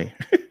Sony.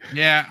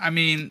 Yeah, I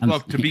mean,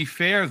 look, to be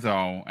fair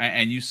though,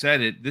 and you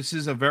said it, this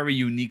is a very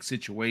unique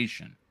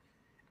situation,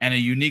 and a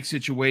unique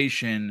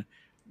situation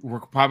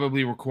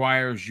probably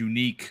requires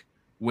unique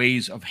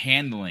ways of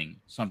handling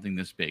something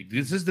this big.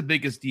 This is the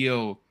biggest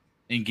deal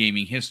in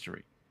gaming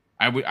history.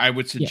 I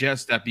would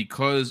suggest that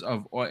because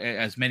of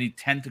as many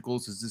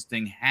tentacles as this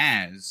thing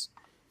has,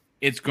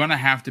 it's going to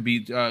have to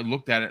be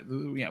looked at,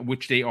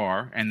 which they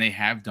are, and they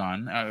have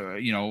done,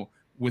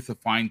 with a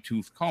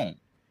fine-tooth comb.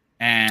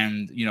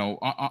 And,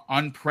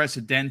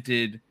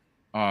 unprecedented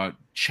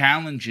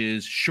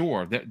challenges,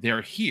 sure,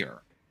 they're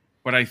here.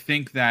 But I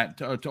think that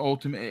to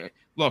ultimately,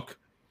 look,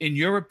 in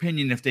your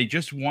opinion, if they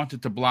just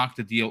wanted to block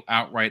the deal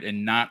outright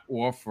and not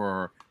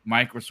offer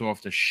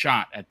Microsoft a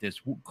shot at this,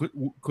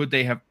 could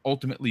they have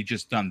ultimately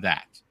just done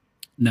that?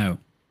 No,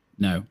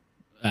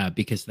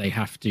 because they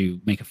have to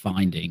make a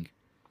finding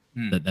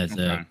that there's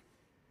a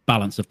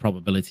balance of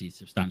probability,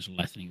 substantial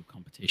lessening of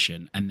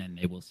competition, and then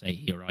they will say,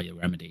 here are your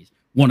remedies.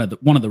 One of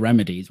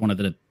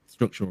the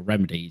structural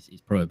remedies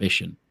is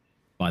prohibition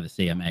by the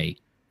CMA.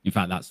 In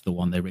fact, that's the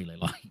one they really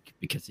like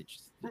because it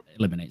just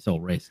eliminates all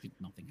risk.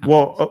 Nothing happens.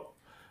 Well,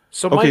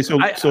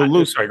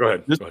 Luke, sorry, go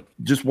ahead.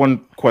 Just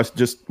one question,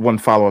 just one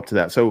follow up to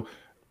that. So,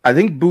 I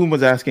think Boom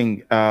was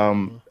asking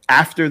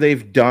after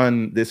they've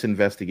done this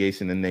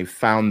investigation and they've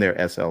found their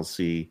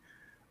SLC.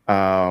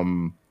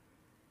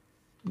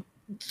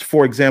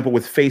 For example,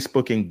 with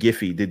Facebook and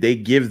Giphy, did they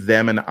give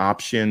them an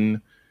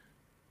option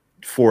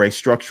for a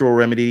structural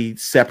remedy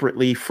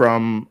separately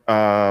from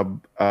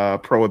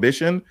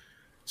prohibition?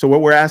 So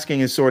what we're asking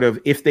is sort of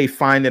if they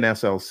find an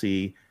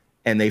SLC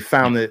and they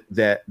found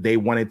that they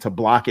wanted to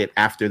block it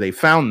after they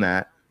found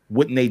that,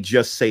 wouldn't they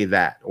just say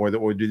that? Or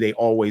do they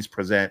always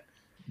present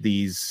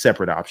these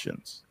separate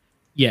options?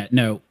 Yeah,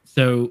 no.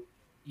 So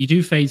you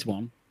do phase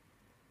 1,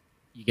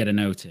 you get a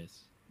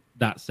notice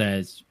that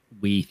says,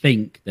 we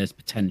think there's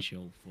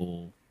potential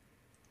for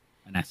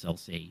an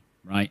SLC,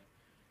 right?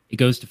 It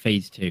goes to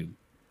phase 2.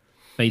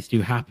 Phase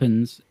 2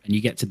 happens, and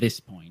you get to this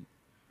point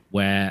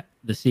where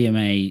the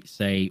CMA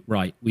say,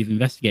 right, we've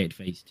investigated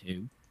phase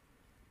 2.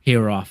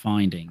 Here are our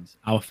findings.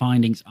 Our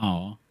findings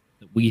are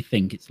that we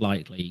think it's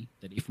likely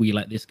that if we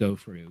let this go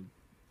through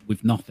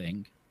with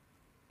nothing,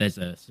 there's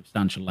a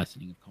substantial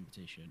lessening of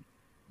competition.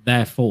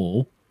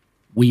 Therefore,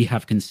 we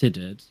have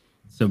considered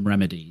some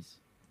remedies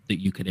that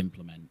you could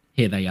implement.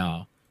 Here they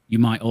are. You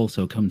might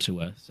also come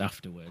to us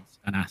afterwards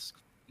and ask,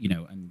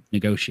 and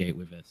negotiate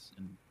with us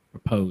and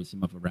propose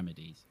some other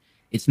remedies.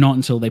 It's not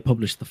until they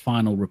publish the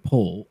final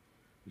report,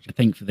 which I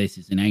think for this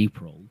is in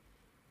April,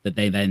 that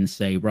they then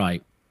say,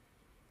 right,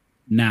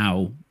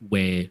 now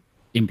we're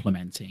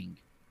implementing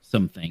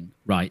something,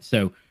 right?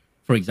 So,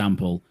 for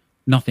example,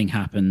 nothing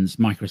happens.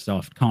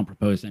 Microsoft can't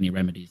propose any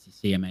remedies the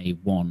CMA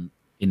want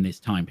in this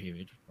time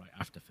period, right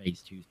after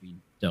phase 2 has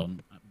been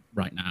done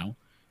right now,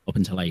 up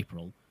until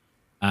April.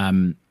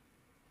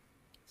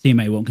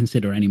 CMA won't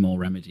consider any more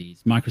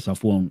remedies.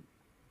 Microsoft won't,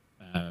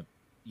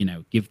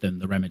 give them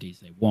the remedies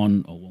they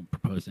want or won't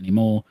propose any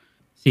more.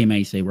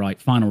 CMA say, right,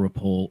 final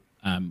report,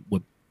 we're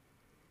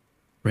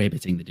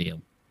prohibiting the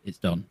deal. It's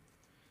done.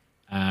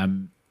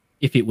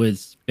 If it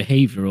was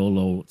behavioral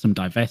or some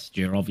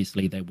divestiture,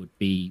 obviously there would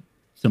be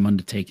some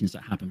undertakings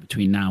that happen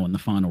between now and the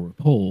final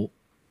report.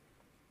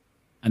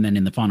 And then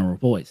in the final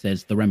report, it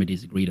says the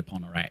remedies agreed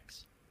upon are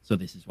X. So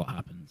this is what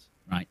happens,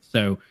 right?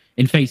 So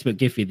in Facebook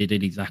Giphy, they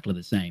did exactly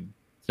the same.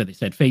 So they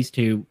said phase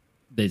 2,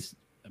 it was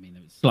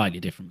slightly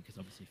different because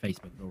obviously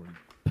Facebook had already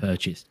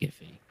purchased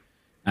Giphy.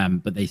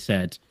 But they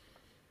said,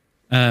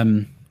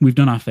 we've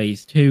done our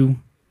phase 2.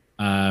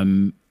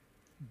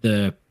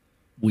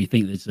 We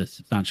think there's a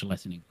substantial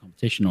lessening of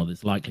competition, or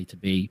there's likely to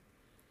be.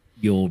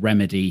 Your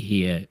remedy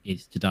here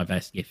is to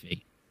divest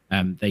Giphy.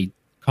 They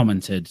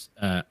commented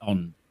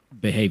on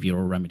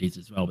behavioral remedies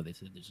as well, but they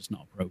said they're just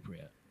not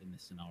appropriate in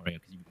this scenario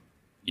because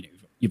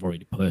you've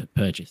already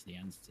purchased the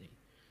entity.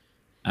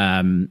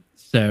 The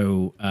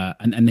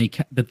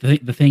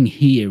thing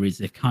here is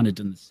they've kind of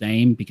done the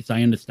same, because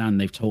I understand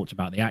they've talked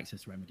about the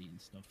access remedy and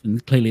stuff,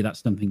 and clearly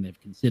that's something they've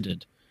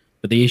considered.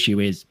 But the issue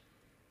is,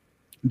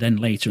 then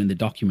later in the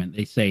document,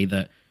 they say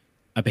that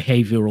a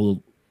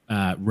behavioral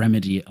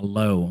remedy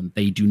alone,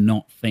 they do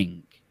not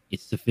think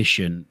is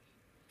sufficient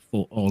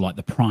for, or like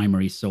the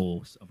primary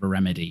source of a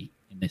remedy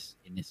in this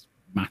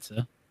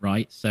matter,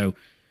 right? So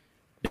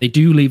they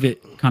do leave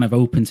it kind of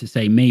open to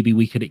say maybe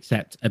we could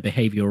accept a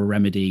behavioral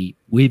remedy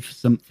with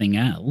something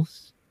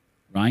else,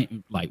 right?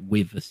 Like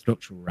with a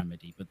structural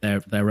remedy, but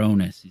their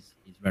onus is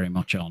very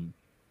much on,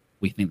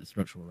 we think the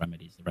structural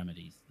remedies, the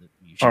remedies that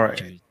you should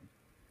choose.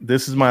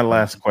 This is my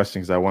last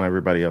question because I want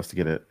everybody else to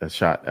get a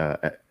shot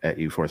at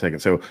you for a second.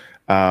 So,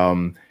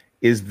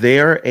 is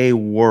there a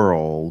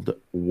world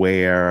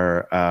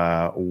where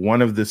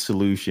one of the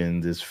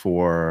solutions is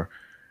for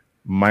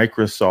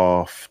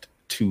Microsoft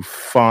to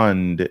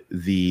fund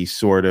the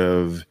sort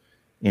of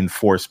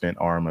enforcement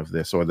arm of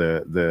this, or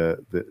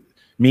the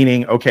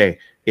meaning, okay,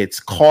 it's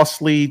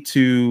costly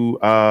to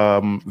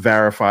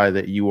verify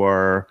that you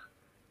are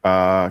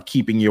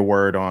keeping your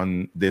word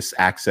on this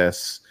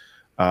access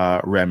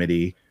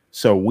remedy.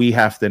 So we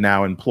have to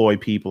now employ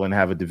people and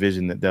have a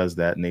division that does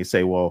that. And they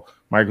say, well,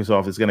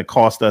 Microsoft is going to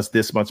cost us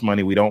this much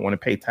money. We don't want to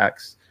pay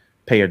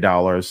pay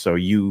 $1, so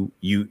you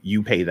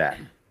pay that,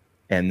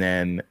 and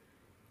then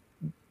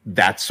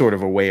that's sort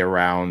of a way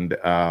around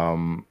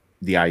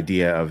the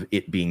idea of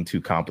it being too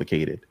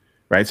complicated,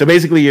 right? So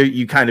basically,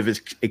 you kind of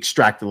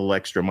extract a little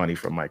extra money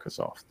from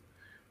Microsoft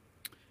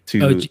to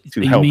help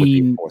with the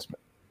enforcement.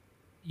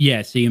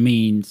 Yeah, so you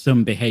mean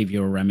some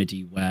behavioral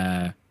remedy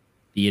where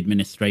the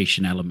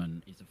administration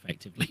element is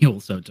effectively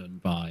also done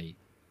by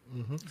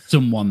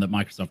someone that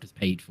Microsoft has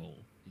paid for?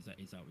 Is that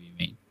what you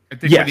mean? I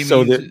think what he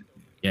means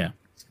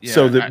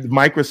so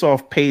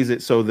Microsoft pays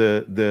it, so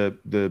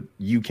the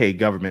UK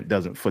government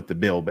doesn't foot the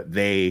bill, but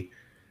they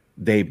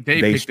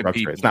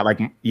structure it. It's not like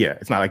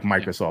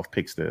Microsoft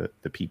picks the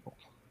people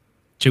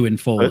to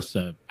enforce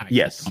a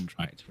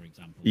contract, for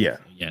example. Yeah,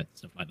 so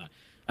stuff like that.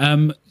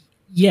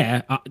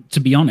 To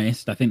be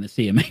honest, I think the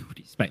CMA would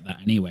expect that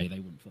anyway. They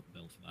wouldn't foot the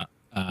bill for that.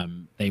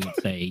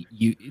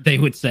 They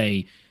would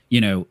say,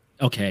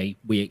 okay,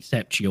 we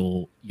accept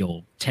your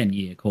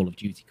 10-year Call of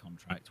Duty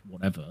contract,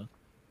 whatever.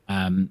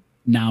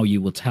 Now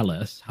you will tell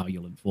us how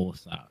you'll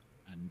enforce that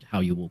and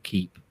how you will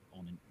keep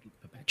on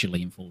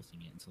perpetually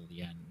enforcing it until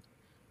the end.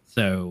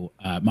 So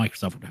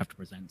Microsoft would have to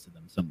present to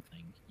them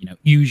something.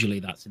 Usually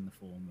that's in the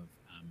form of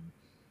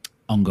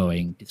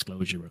ongoing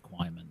disclosure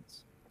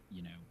requirements,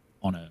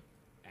 on a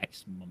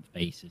X month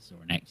basis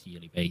or an X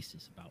yearly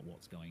basis about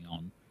what's going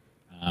on,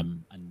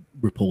 and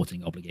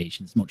reporting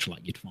obligations, much like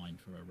you'd find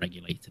for a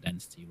regulated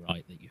entity,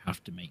 right? That you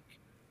have to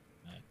make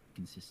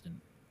consistent.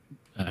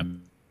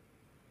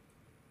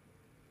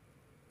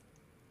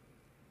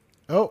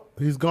 Oh,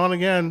 he's gone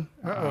again.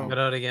 Got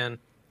out again.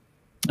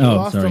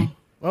 Oh, sorry.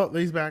 Oh,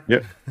 he's back.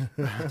 Yep.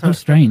 So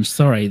strange.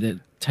 Sorry, the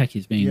tech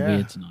is being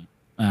weird tonight.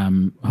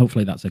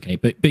 Hopefully that's okay.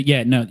 But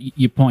yeah, no,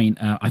 your point.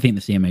 I think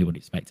the CMA would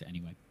expect it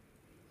anyway.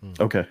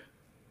 Okay.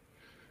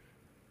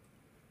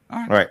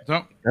 All right.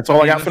 So that's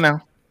all I got for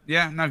now.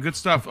 Yeah, no, good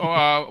stuff.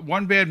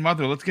 One Bad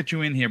Mother. Let's get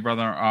you in here,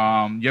 brother.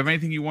 You have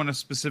anything you want to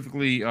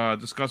specifically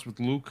discuss with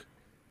Luke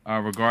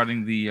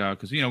regarding the?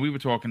 Because we were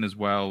talking as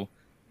well.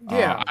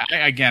 Yeah.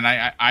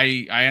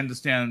 I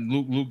understand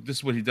Luke. This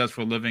is what he does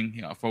for a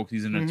living, folks.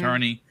 He's an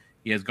attorney.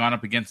 He has gone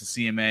up against the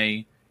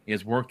CMA. He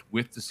has worked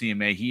with the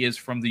CMA. He is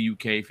from the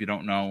UK, if you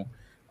don't know,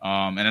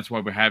 and that's why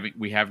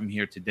we have him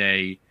here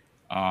today.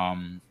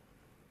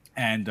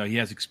 And he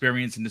has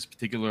experience in this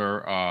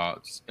particular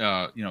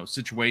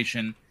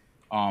situation.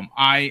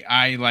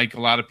 I like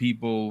a lot of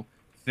people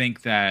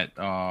think that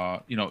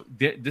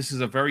this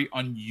is a very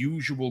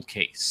unusual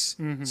case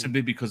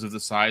simply because of the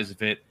size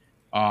of it.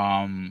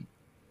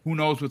 Who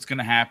knows what's going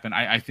to happen?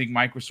 I think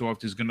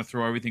Microsoft is going to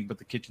throw everything but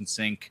the kitchen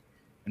sink,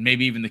 and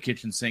maybe even the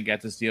kitchen sink at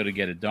this deal to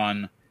get it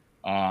done.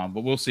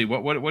 But we'll see.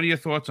 What are your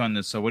thoughts on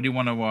this? So, what do you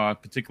want to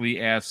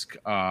particularly ask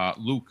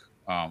Luke,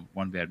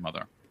 One Bad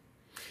Mother?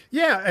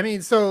 Yeah, I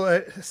mean,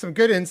 so some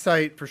good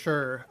insight for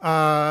sure.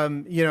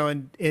 And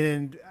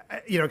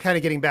kind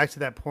of getting back to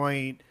that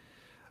point,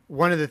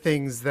 one of the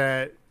things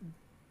that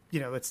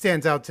that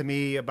stands out to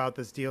me about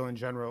this deal in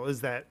general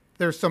is that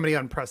there's so many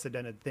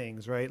unprecedented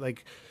things, right?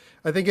 Like,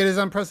 I think it is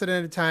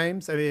unprecedented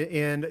times. I mean,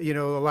 and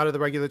a lot of the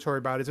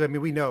regulatory bodies. I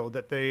mean, we know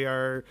that they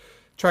are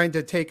trying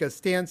to take a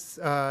stance,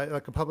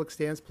 like a public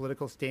stance,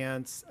 political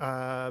stance.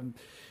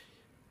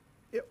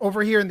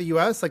 Over here in the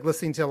U.S., like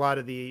listening to a lot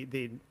of the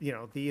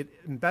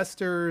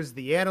investors,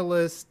 the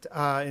analysts,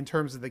 in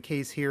terms of the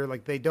case here,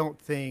 like they don't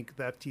think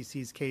the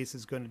FTC's case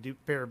is going to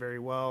fare very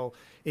well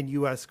in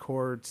U.S.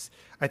 courts.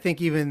 I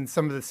think even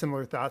some of the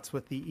similar thoughts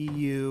with the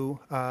EU,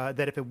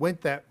 that if it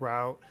went that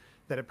route,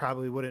 that it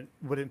probably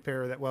wouldn't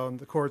fare that well in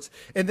the courts.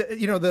 And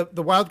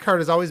the wild card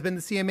has always been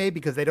the CMA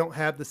because they don't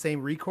have the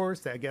same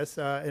recourse, I guess.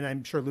 And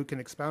I'm sure Luke can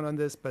expound on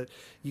this, but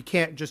you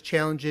can't just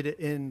challenge it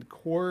in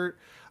court.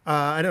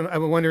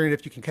 I'm wondering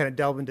if you can kind of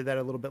delve into that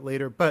a little bit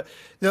later. But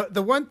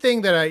the one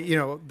thing that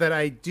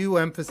I do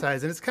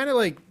emphasize, and it's kind of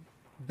like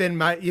been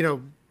my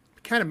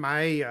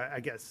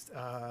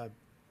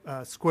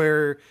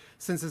square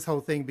since this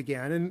whole thing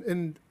began,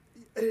 and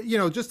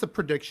just a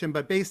prediction,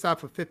 but based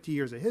off of 50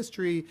 years of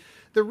history,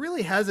 there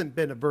really hasn't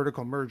been a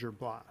vertical merger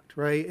blocked,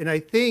 right? And I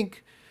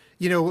think,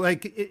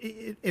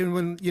 and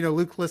when,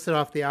 Luke listed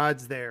off the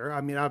odds there,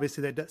 I mean,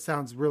 obviously that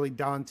sounds really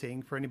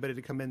daunting for anybody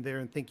to come in there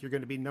and think you're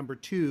going to be number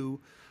two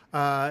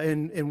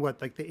in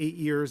what, like the 8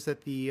 years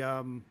that the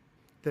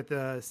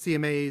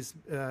CMA's,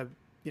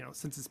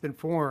 since it's been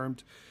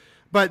formed.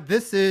 But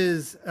this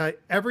is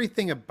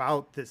everything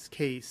about this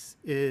case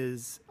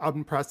is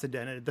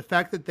unprecedented. The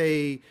fact that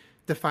they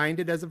defined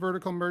it as a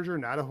vertical merger,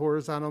 not a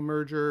horizontal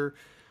merger.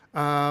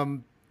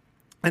 And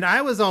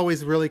I was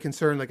always really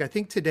concerned. Like, I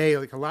think today,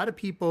 like a lot of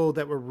people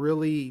that were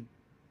really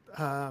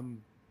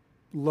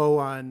low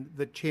on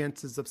the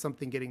chances of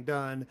something getting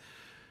done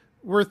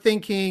were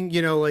thinking,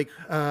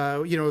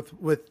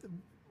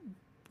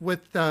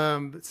 with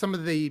some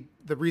of the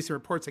recent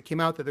reports that came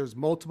out that there's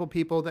multiple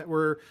people that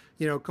were,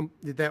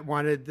 that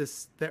wanted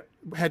this, that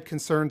had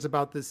concerns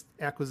about this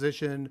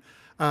acquisition.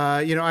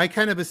 I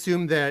kind of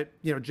assumed that,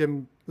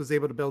 Jim was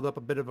able to build up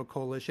a bit of a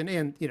coalition,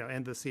 and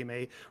and the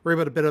CMA were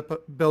able to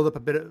build up a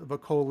bit of a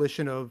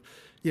coalition of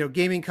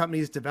gaming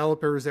companies,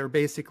 developers that are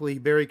basically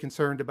very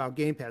concerned about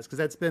Game Pass, because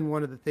that's been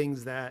one of the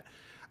things that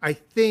I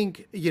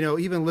think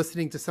even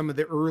listening to some of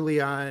the early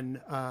on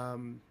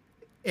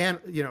and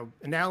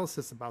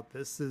analysis about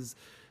this is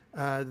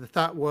the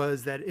thought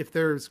was that if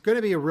there's going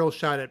to be a real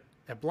shot at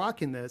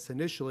blocking this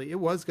initially, it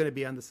was going to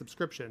be on the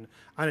subscription,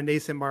 on a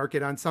nascent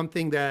market, on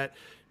something that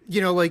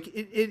like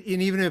it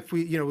and even if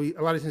we a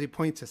lot of times we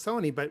point to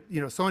Sony, but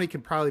Sony can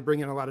probably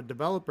bring in a lot of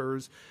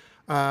developers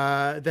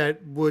that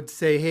would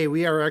say, hey,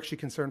 we are actually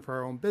concerned for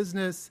our own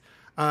business.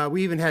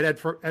 We even had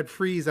Ed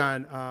Freeze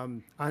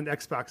on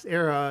Xbox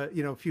Era,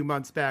 a few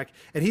months back,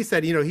 and he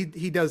said,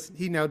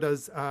 he now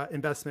does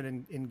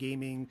investment in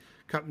gaming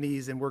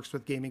companies and works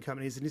with gaming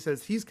companies, and he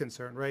says he's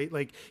concerned, right?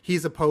 Like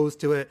he's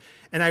opposed to it,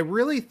 and I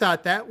really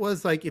thought that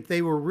was like if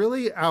they were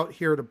really out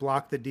here to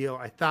block the deal,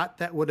 I thought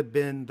that would have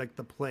been like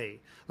the play,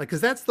 like because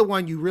that's the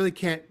one you really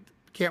can't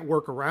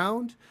work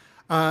around.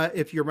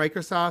 If you're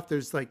Microsoft,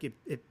 there's like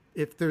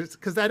if there's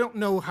because I don't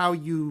know how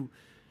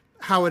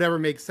it ever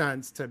makes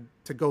sense to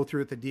go through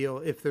with the deal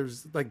if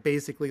there's like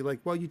basically like,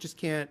 well, you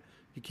can't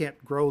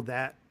grow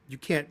that, you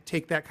can't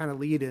take that kind of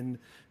lead in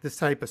this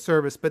type of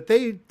service. But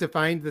they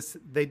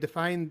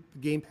defined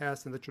Game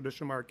Pass in the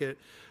traditional market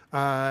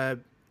kind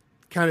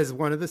of as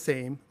one of the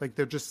same, like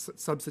they're just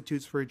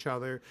substitutes for each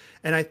other.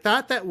 And I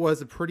thought that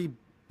was a pretty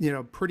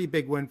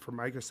big win for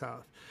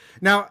Microsoft.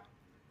 Now,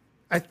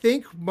 I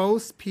think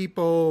most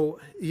people,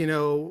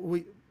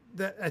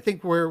 I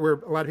think where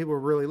a lot of people are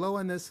really low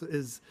on this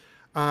is,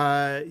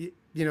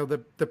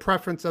 the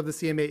preference of the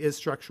CMA is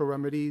structural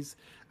remedies.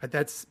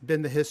 That's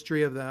been the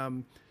history of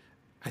them.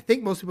 I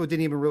think most people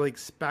didn't even really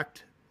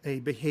expect a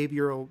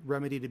behavioral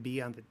remedy to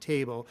be on the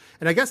table.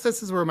 And I guess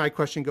this is where my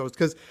question goes,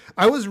 because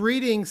I was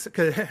reading,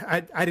 because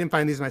I didn't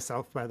find these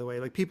myself, by the way.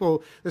 Like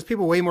there's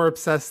people way more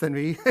obsessed than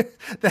me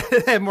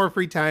that have more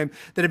free time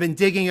that have been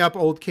digging up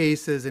old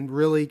cases and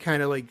really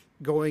kind of like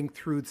going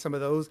through some of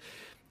those.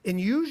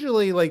 And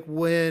usually like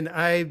when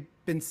I've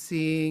been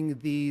seeing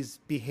these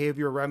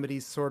behavioral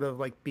remedies sort of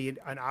like be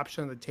an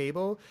option on the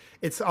table,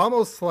 it's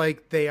almost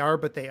like they are,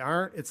 but they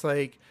aren't. It's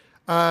like,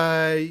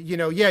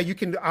 you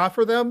can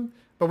offer them,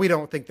 but we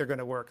don't think they're going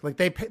to work. Like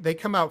they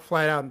come out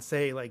flat out and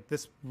say like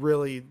this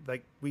really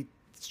like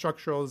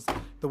structural is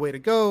the way to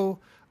go.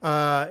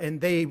 And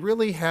they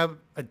really have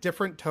a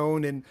different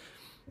tone. And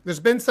there's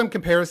been some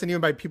comparison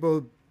even by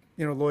people,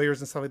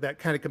 lawyers and stuff like that,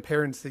 kind of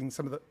comparing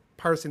some of the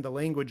parsing the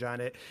language on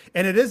it.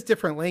 And it is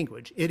different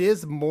language. It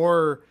is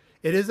more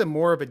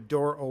of a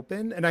door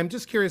open. And I'm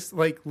just curious,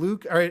 like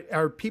Luke,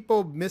 are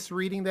people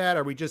misreading that?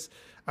 Are we just,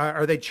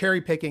 are they cherry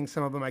picking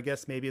some of them, I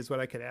guess maybe is what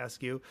I could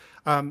ask you.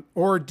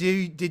 Or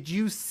did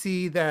you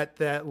see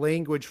that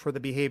language for the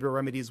behavioral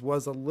remedies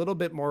was a little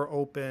bit more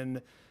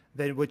open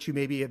than what you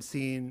maybe have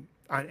seen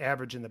on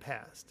average in the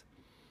past?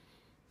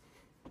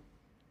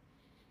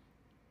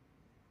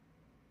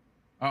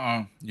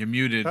 You're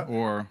muted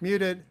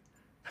Muted.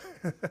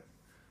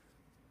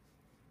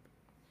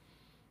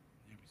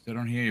 I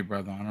don't hear you,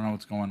 brother. I don't know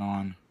what's going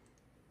on.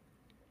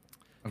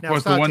 Of now,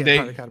 course, the one day,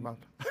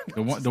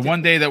 the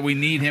one day that we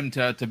need him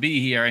to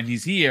be here, and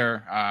he's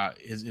here,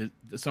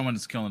 someone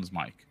is killing his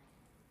mic.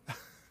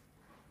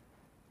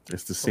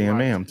 It's the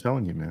CMA. I'm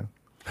telling you, man.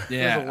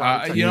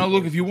 Yeah,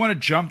 look, if you want to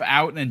jump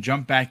out and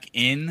jump back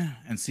in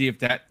and see if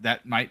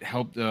that might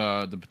help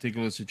the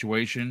particular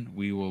situation,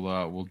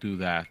 we'll do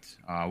that.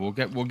 We'll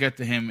get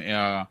to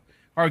him.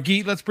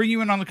 Geet, let's bring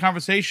you in on the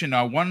conversation.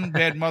 One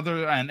Bad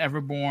Mother and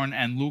Everborn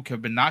and Luke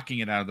have been knocking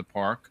it out of the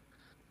park.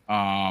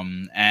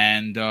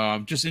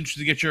 Just interested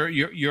to get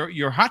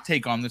your hot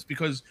take on this,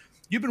 because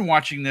you've been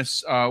watching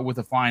this with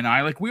a fine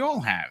eye, like we all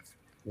have.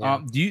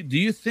 Yeah. Do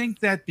you think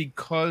that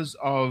because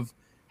of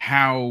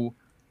how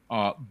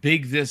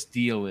big this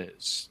deal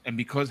is, and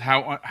because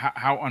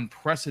how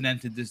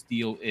unprecedented this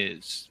deal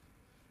is,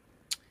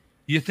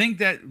 do you think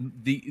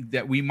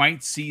that we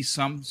might see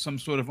some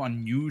sort of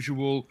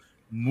unusual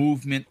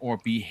movement or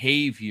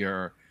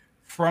behavior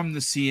from the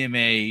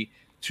CMA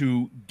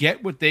to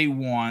get what they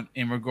want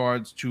in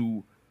regards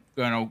to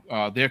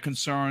their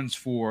concerns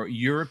for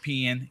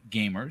European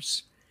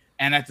gamers,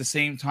 and at the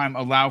same time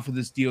allow for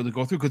this deal to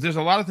go through? Because there's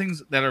a lot of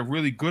things that are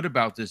really good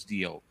about this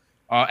deal.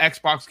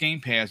 Xbox Game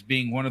Pass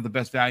being one of the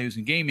best values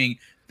in gaming,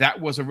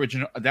 that was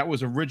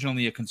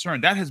originally a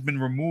concern. That has been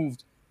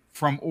removed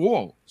from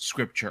all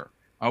scripture,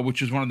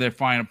 which is one of their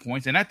finer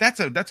points, and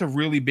that's a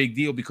really big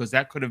deal, because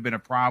that could have been a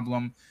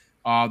problem.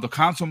 The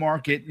console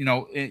market,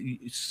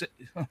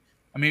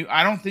 I mean,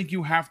 I don't think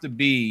you have to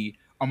be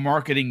a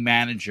marketing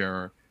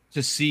manager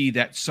to see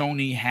that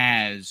Sony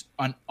has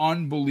an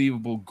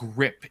unbelievable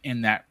grip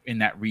in that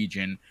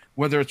region,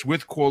 whether it's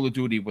with Call of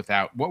Duty,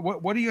 without.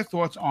 What are your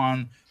thoughts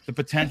on the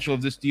potential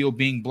of this deal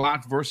being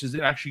blocked versus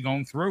it actually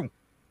going through?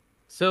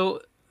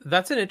 So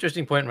that's an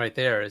interesting point right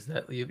there, is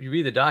that you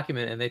read the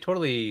document and they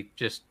totally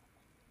just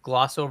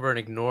gloss over and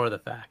ignore the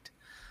fact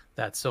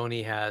that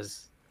Sony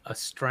has a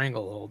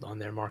stranglehold on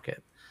their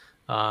market.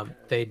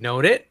 They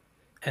note it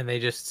and they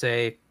just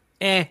say,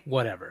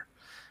 whatever.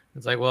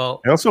 It's like,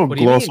 well, They also what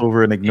do you gloss mean?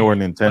 over and ignore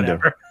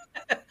Nintendo.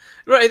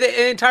 Right,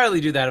 they entirely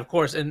do that, of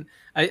course, and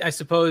I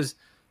suppose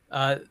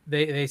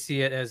they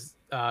see it as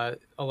a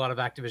lot of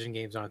Activision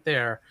games aren't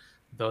there,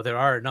 though there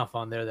are enough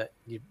on there that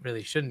you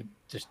really shouldn't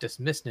just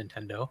dismiss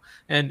Nintendo.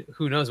 And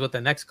who knows what the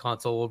next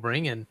console will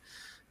bring, and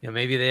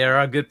maybe they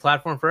are a good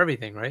platform for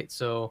everything, right?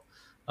 So,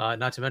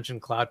 not to mention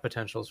cloud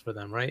potentials for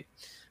them, right?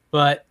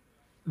 But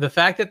the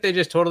fact that they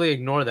just totally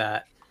ignore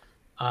that,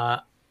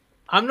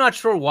 I'm not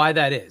sure why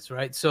that is,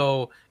 right?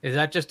 So, is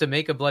that just to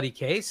make a bloody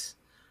case,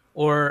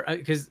 or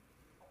because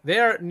they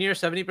are near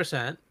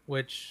 70%,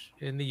 which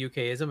in the UK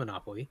is a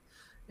monopoly.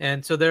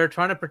 And so they're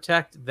trying to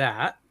protect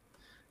that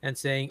and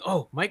saying,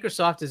 oh,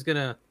 Microsoft is going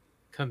to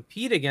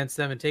compete against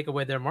them and take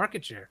away their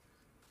market share.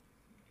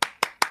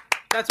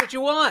 That's what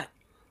you want.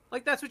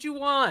 Like, that's what you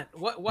want.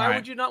 Why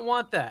would you not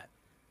want that?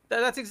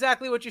 That's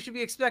exactly what you should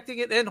be expecting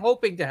it and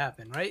hoping to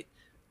happen, right?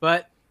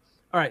 But,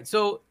 all right,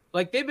 so,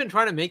 like, they've been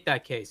trying to make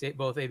that case,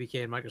 both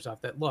ABK and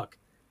Microsoft, that, look,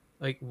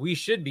 like, we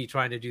should be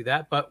trying to do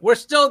that, but we're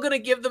still going to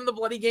give them the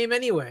bloody game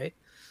anyway.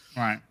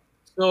 Right.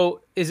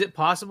 So is it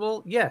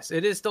possible? Yes,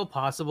 it is still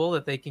possible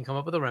that they can come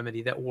up with a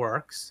remedy that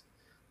works,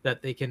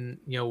 that they can,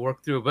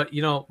 work through. But,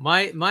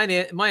 my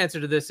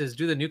answer to this is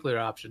do the nuclear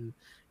option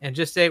and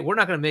just say, we're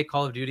not going to make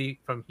Call of Duty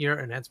from here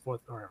and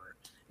henceforth forever,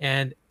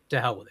 and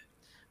to hell with it.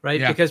 Right.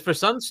 Yeah. Because for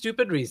some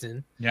stupid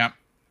reason,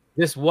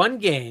 this one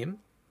game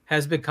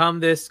has become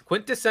this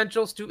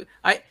quintessential stupid.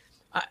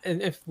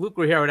 And if Luke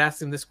were here, I would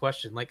ask him this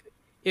question. Like,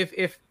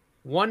 if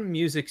one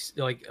music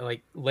like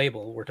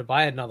label were to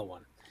buy another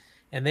one,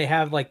 and they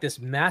have like this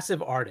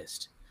massive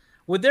artist,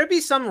 would there be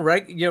some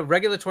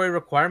regulatory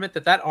requirement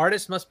that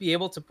artist must be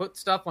able to put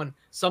stuff on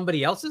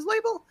somebody else's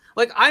label?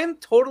 Like, I'm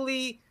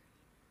totally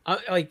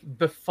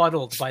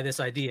befuddled by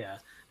this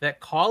idea that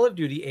Call of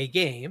Duty, a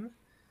game,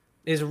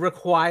 is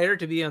required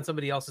to be on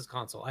somebody else's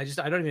console. I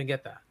don't even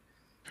get that.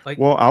 Like,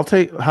 well,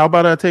 how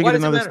about I take it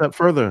another step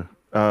further,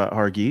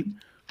 Hargeet?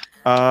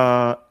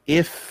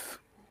 If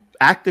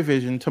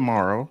Activision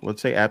tomorrow,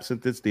 let's say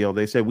absent this deal,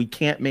 they said we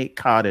can't make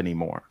COD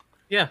anymore.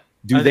 Yeah.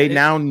 Do they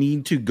now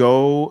need to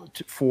go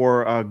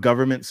for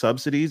government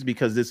subsidies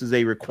because this is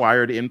a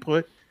required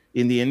input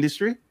in the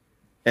industry,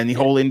 and the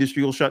whole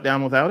industry will shut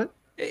down without it?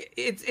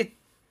 It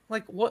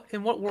like, what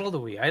in what world are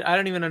we? I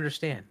don't even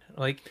understand.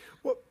 Like,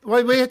 well,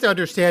 we have to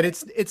understand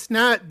it's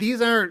not.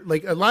 These aren't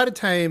like a lot of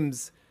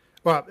times.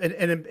 Well,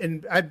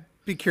 and I'd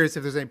be curious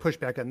if there's any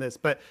pushback on this,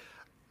 but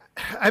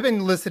I've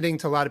been listening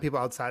to a lot of people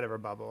outside of our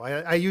bubble.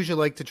 I usually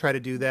like to try to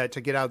do that,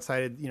 to get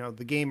outside,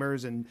 the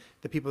gamers and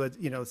the people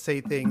that,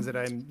 say things that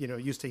I'm,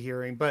 used to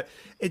hearing. But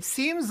it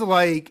seems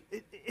like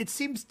it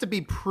seems to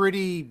be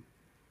pretty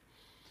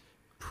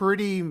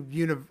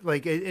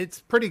it's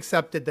pretty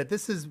accepted that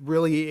this is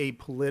really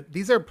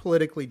these are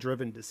politically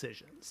driven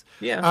decisions.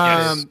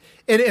 Yeah.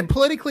 And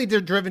politically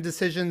driven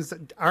decisions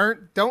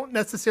don't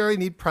necessarily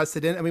need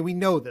precedent. I mean, we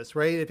know this,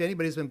 right? If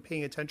anybody's been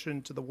paying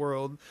attention to the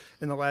world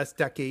in the last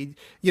decade,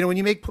 when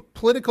you make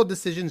political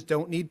decisions,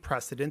 don't need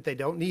precedent. They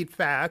don't need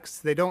facts.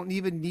 They don't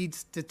even need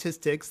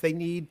statistics. They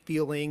need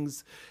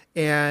feelings.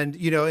 And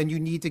and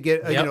you need to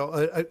get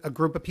a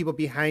group of people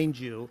behind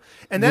you,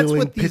 and that's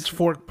what these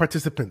pitchfork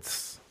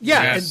participants.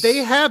 Yeah, yes. And they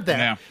have that.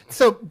 Yeah.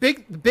 So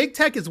big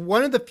tech is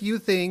one of the few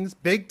things.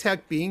 Big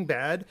tech being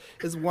bad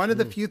is one of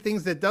the few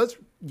things that does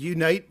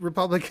unite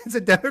Republicans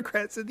and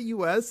Democrats in the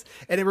U.S.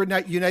 and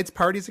it unites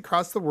parties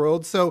across the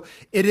world. So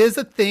it is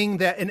a thing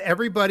that, and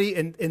everybody,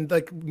 and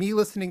like me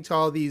listening to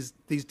all these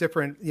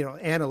different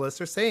analysts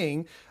are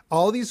saying,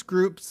 all these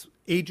groups,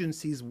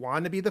 agencies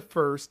want to be the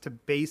first to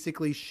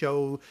basically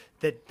show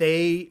that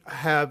they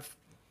have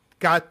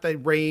got the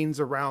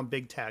reins around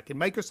big tech. And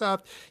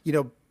Microsoft,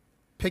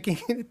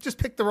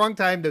 picked the wrong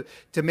time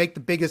to make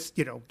the biggest,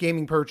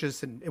 gaming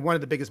purchase and one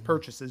of the biggest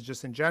purchases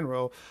just in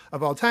general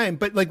of all time.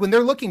 But like when they're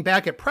looking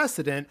back at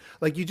precedent,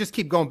 like you just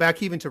keep going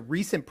back even to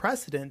recent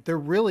precedent, there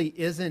really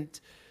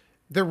isn't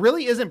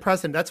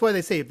precedent. That's why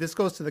they say if this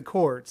goes to the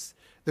courts,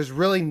 there's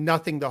really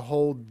nothing to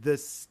hold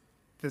this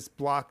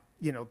block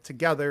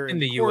together in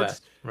the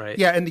U.S., right?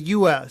 Yeah, in the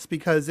U.S.,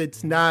 because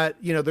it's not,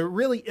 there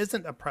really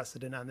isn't a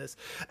precedent on this.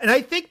 And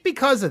I think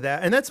because of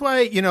that, and that's why,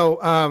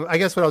 I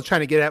guess what I was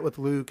trying to get at with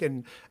Luke,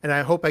 and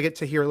I hope I get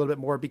to hear a little bit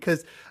more,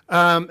 because,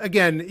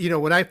 again,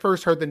 when I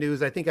first heard the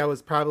news, I think I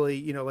was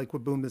probably, like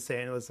what Boom was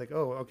saying, it was like,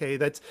 oh, okay,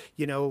 that's,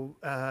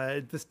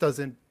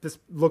 this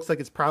looks like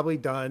it's probably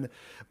done.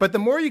 But the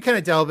more you kind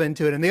of delve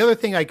into it, and the other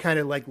thing I kind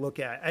of look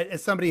at,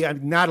 as somebody,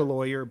 I'm not a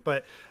lawyer,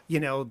 but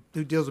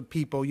who deals with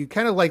people, you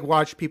kind of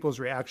watch people's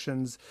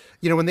reactions.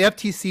 When the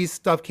FTC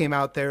stuff came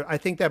out there, I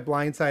think that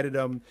blindsided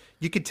them.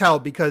 You could tell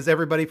because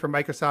everybody from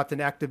Microsoft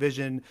and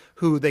Activision,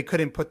 who they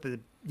couldn't put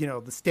the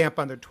stamp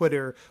on their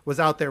Twitter,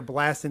 was out there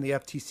blasting the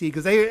FTC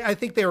because I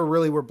think they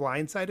were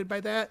blindsided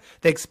by that.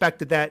 They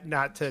expected that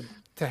not to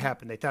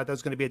happen. They thought that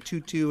was going to be a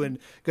 2-2 and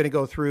going to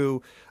go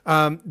through.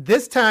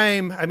 This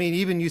time, I mean,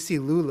 even you see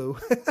Lulu,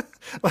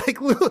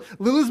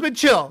 Lulu's been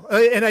chill,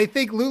 and I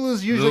think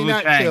Lulu's usually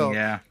chill.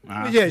 Yeah,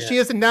 She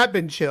has not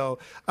been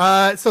chill.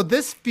 So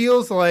this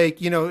feels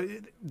like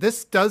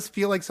this does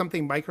feel like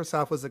something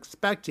Microsoft was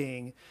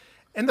expecting.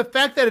 And the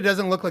fact that it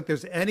doesn't look like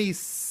there's any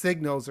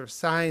signals or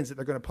signs that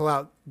they're going to pull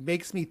out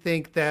makes me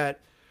think that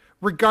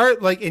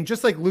and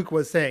just like Luke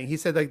was saying, he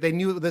said like they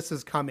knew this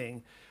is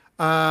coming.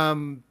 I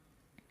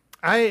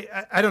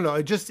don't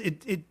know.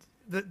 The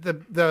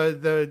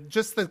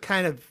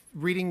kind of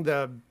reading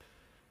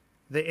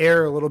the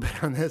air a little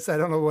bit on this. I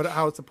don't know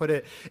how else to put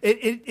it.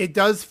 It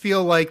does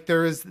feel like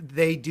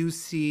they do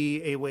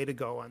see a way to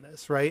go on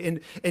this, right?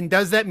 And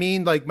does that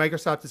mean like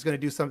Microsoft is going to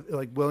do something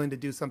like willing to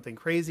do something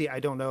crazy? I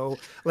don't know.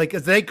 Like,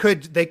 'cause they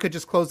could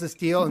just close this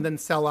deal and then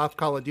sell off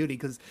Call of Duty.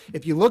 Because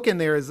if you look in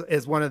there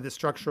as one of the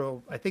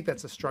structural, I think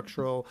that's a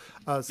structural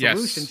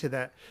solution to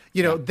that.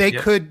 You know, they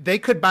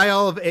could buy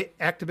all of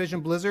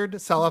Activision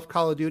Blizzard, sell off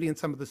Call of Duty and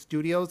some of the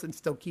studios, and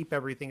still keep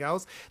everything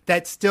else.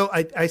 That's still,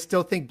 I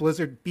still think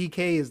Blizzard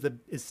BK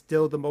is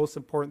still the most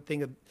important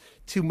thing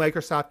to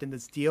Microsoft in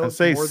this deal. I'd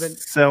say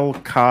sell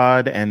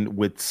COD and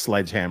with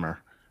Sledgehammer,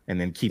 and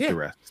then keep the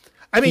rest.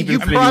 I mean, you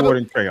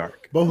probably Treyarch.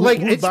 But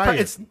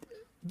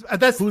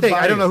that's the thing.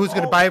 I don't know who's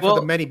going to buy it for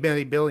the many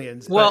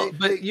billions. Well,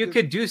 but you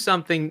could do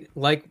something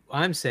like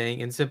I'm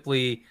saying and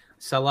simply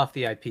sell off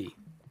the IP.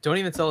 Don't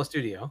even sell a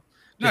studio.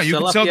 No, you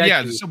can sell.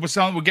 Yeah,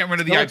 we're getting rid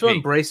of the IP. To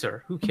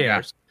Embracer. Who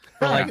cares?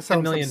 For like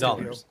 $10 million.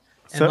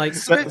 And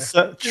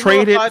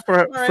trade it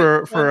for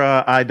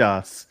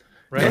IDOS.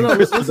 Right. No,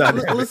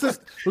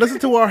 listen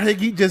to what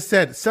Higgy just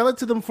said. Sell it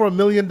to them for $1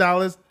 million.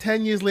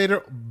 10 years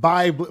later,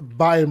 buy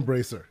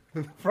Embracer.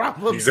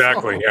 Problem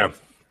exactly. solved.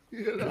 Yeah.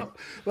 You know,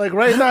 like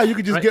right now, you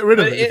could just get rid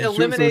of it. It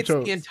eliminates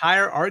the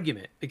entire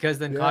argument because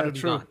then COD would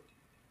be gone.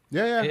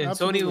 Yeah. And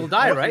Sony will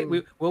die, right?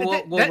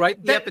 We'll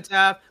write the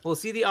epitaph. We'll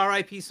see the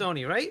RIP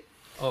Sony, right?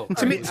 Oh,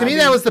 to me,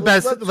 that was the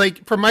best.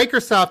 Like for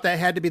Microsoft, that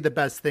had to be the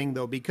best thing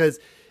though, because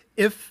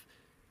if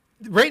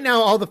right now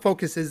all the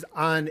focus is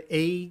on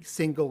a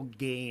single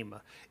game.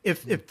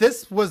 If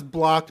this was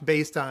blocked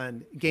based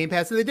on Game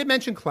Pass, and they did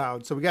mention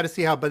cloud, so we got to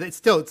see how, but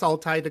it's all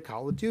tied to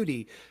Call of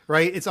Duty,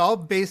 right? It's all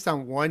based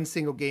on one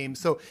single game.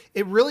 So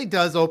it really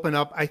does open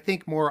up, I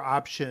think, more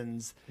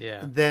options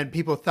than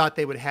people thought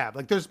they would have.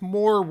 Like there's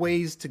more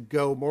ways to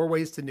go, more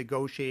ways to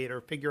negotiate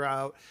or figure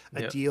out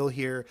a deal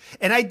here.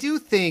 And I do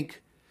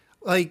think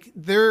like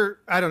when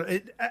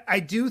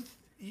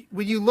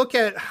you look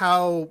at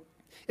how,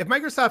 if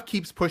Microsoft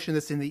keeps pushing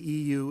this in the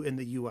EU and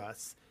the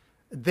US,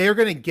 they're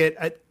going to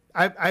get.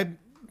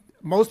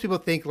 Most people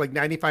think like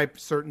 95%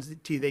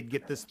 certainty they'd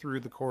get this through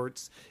the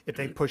courts if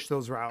they push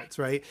those routes,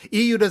 right?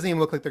 EU doesn't even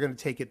look like they're going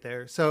to take it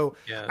there. So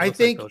I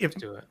think if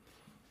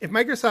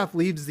Microsoft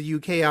leaves the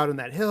UK out on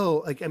that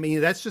hill, like I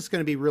mean, that's just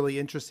going to be really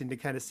interesting to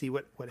kind of see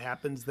what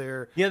happens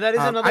there. Yeah, that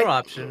is another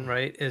option,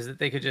 right? Is that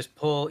they could just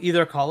pull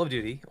either Call of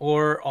Duty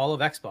or all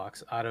of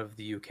Xbox out of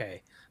the UK.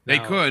 They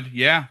could,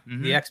 yeah.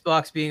 Mm-hmm. The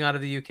Xbox being out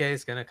of the UK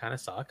is going to kind of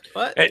suck.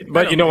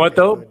 But you know what,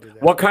 though?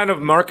 What kind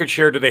of market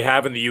share do they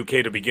have in the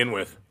UK to begin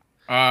with?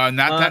 Not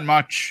that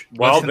much.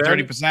 Less than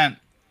 30%.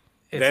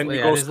 Then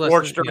you go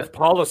scorched earth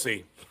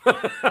policy.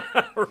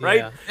 Right?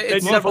 Yeah.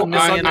 It's several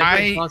million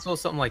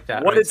consoles, something like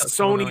that. What did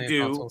Sony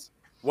do?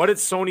 What did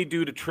Sony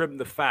do to trim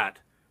the fat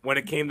when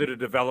it came to the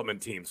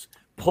development teams?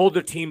 Pulled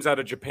their teams out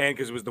of Japan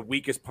because it was the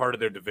weakest part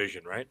of their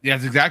division, right? Yeah,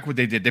 that's exactly what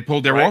they did. They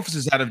pulled their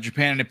offices out of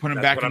Japan and they put them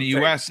back in the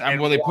U.S.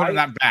 And they put them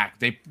not back.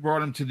 They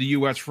brought them to the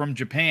U.S. from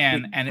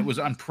Japan, and it was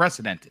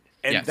unprecedented.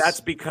 And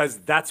that's because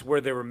that's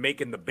where they were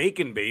making the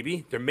bacon,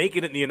 baby. They're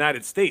making it in the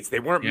United States. They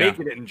weren't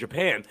making it in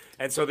Japan.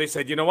 And so they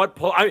said, you know what?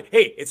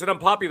 Hey, it's an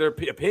unpopular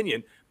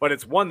opinion, but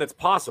it's one that's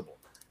possible.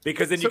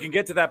 Because then you can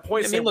get to that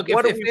point. I mean, look,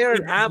 what do we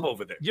have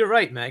over there? You're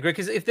right, man.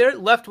 Because if they're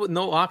left with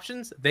no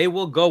options, they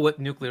will go with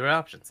nuclear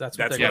options. That's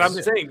what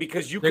I'm saying.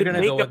 Because you can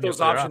make up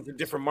those options in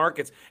different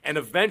markets, and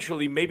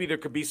eventually, maybe there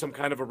could be some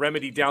kind of a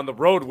remedy down the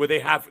road where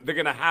they're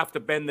going to have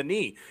to bend the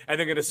knee, and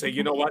they're going to say,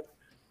 you know what?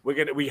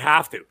 We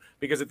have to,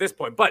 because at this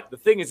point. But the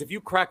thing is, if you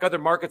crack other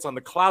markets on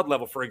the cloud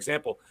level, for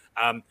example,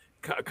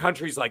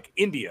 countries like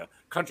India,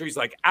 countries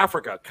like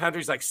Africa,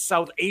 countries like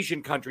South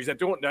Asian countries that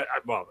don't,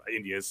 well,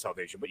 India is South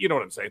Asian, but you know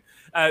what I'm saying.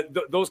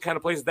 Those kind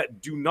of places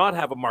that do not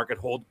have a market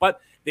hold, but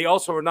they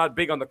also are not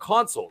big on the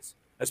consoles,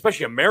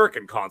 especially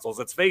American consoles,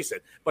 let's face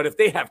it. But if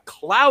they have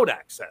cloud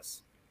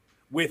access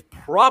with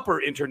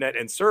proper internet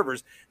and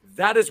servers,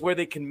 that is where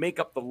they can make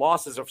up the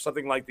losses of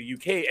something like the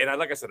UK. And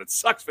like I said, it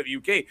sucks for the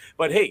UK,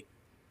 but hey,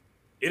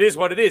 it is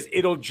what it is.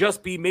 It'll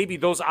just be maybe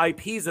those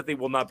IPs that they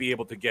will not be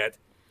able to get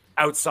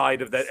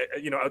outside of that,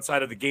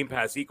 outside of the Game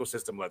Pass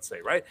ecosystem, let's say,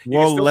 right?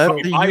 Well, let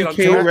the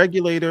UK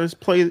regulators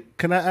play.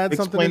 Can I add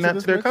something explain that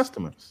to their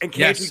customers? And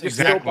can't you just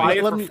still buy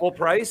it for full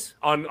price?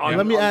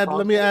 Let me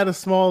add a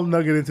small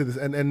nugget into this,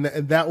 and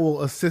that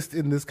will assist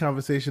in this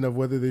conversation of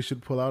whether they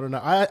should pull out or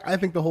not. I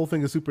think the whole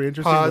thing is super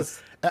interesting.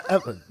 Pause.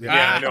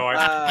 I know.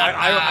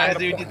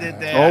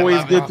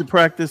 Always good to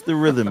practice the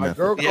rhythm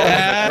method.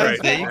 Yeah,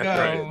 there you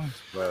go.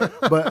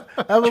 But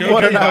Evan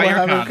and I were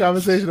having a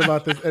conversation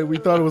about this, and we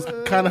thought it was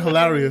kind of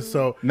hilarious.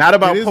 So not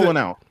about pulling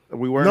out.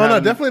 We weren't. No,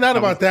 definitely not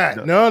about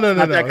that. No.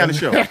 Not that kind of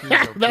show.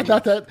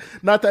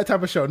 not that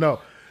type of show.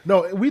 No.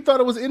 No, we thought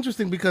it was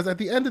interesting because at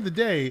the end of the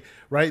day,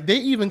 right, they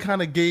even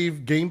kind of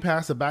gave Game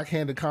Pass a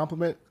backhanded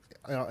compliment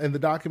in the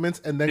documents,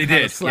 and then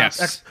kind of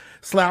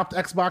slapped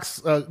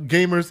Xbox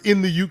gamers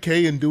in the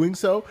UK in doing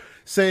so,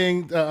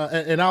 saying,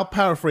 and I'll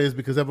paraphrase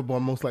because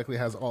Everborn most likely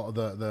has all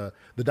the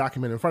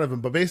document in front of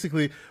him, but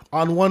basically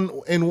in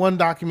one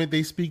document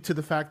they speak to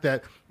the fact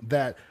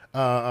that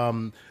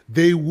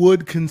they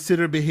would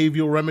consider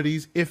behavioral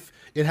remedies if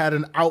it had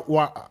an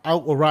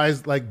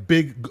outright like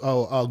big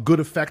good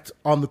effect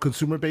on the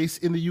consumer base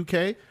in the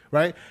UK,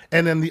 right?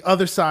 And then the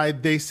other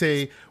side they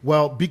say,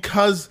 well,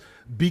 because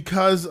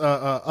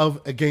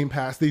of a Game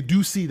Pass, they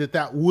do see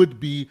that would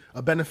be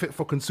a benefit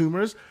for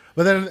consumers.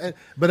 But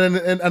then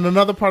in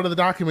another part of the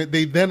document,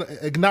 they then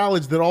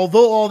acknowledge that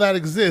although all that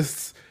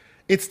exists,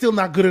 it's still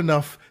not good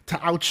enough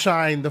to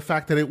outshine the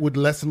fact that it would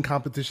lessen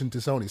competition to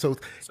Sony. So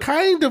it's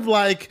kind of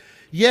like,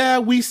 yeah,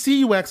 we see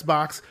you,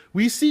 Xbox.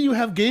 We see you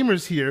have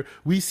gamers here.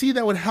 We see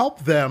that would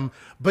help them,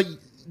 but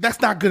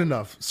that's not good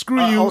enough.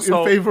 Screw you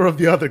in favor of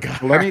the other guy.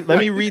 Let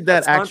me read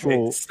that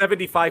actual.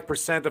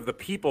 75% of the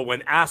people,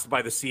 when asked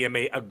by the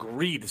CMA,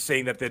 agreed,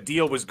 saying that the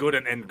deal was good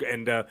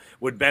and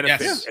would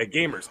benefit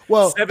gamers.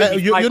 Well,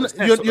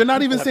 you're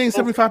not even saying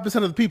 75%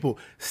 of the people.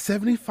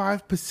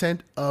 75%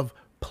 of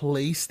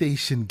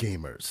PlayStation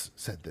gamers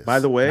said this. By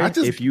the way,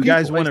 if you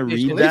guys want to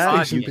read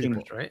that,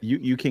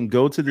 you can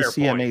go to the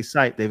CMA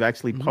site. They've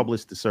actually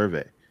published the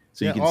survey.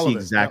 So you can see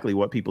exactly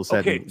what people said.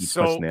 Okay,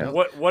 so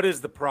what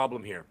is the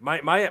problem here?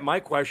 My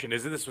question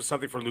is, and this was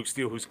something for Luke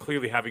Steele, who's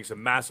clearly having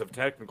some massive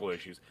technical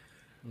issues.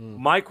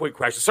 My quick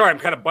question. Sorry, I'm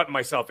kind of butting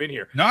myself in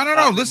here. No.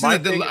 Listen,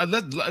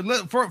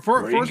 first of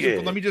all,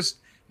 let me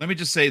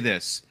just say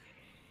this: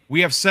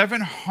 we have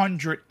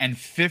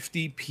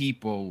 750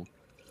 people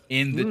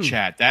in the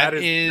chat. That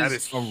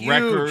is a huge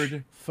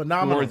record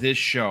for this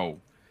show.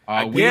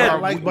 We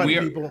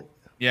are.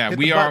 Yeah,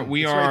 we are.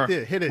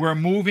 We're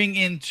moving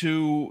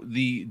into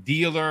the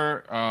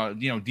dealer,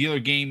 dealer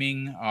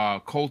gaming,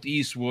 Colt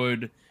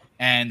Eastwood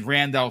and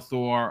Randall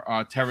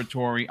Thor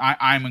territory.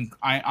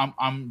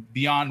 I'm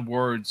beyond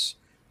words,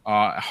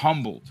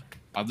 humbled.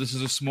 This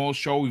is a small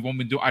show.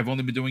 I've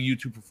only been doing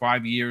YouTube for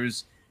 5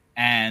 years,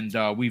 and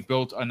we've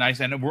built a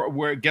nice. And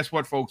we're guess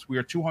what, folks? We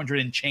are 200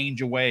 and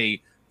change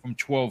away from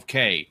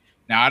 12K.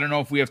 Now I don't know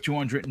if we have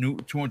 200 new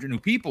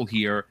people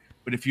here,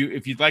 but if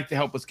you'd like to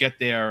help us get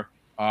there.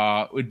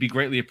 It would be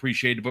greatly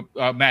appreciated.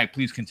 But Mag,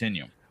 please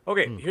continue.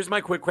 Okay, here's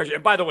my quick question.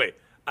 And by the way,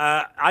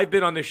 I've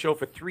been on this show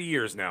for 3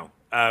 years now.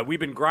 We've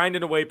been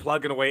grinding away,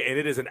 plugging away, and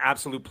it is an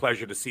absolute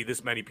pleasure to see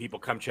this many people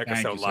come check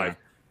us out live. Sir.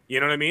 You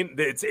know what I mean?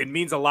 It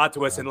means a lot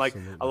to us, and like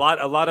a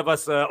lot of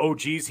us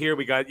OGs here.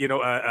 We got Kay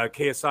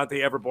Asante,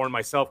 Everborn,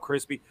 myself,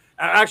 Crispy.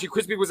 Actually,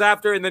 Crispy was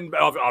after, and then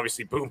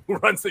obviously Boom, who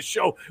runs the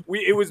show.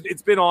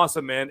 It's been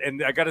awesome, man.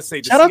 And I got to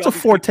say, shout out to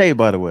Forte,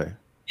 by the way.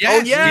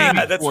 Yes,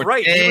 that's Forte.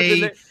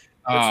 Right.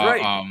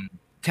 That's right.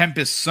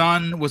 Tempest's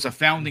son was a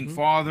founding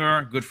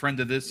father, good friend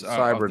of this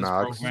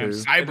Cybernox.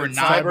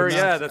 Cyber,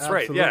 yeah, that's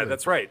right. Yeah,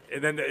 that's right.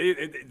 And then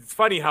it's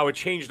funny how it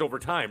changed over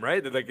time,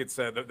 right? Like it's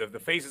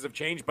the faces have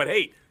changed, but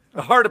hey,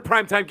 the heart of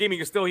primetime gaming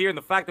is still here, and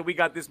the fact that we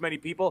got this many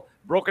people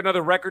broke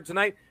another record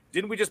tonight.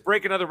 Didn't we just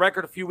break another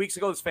record a few weeks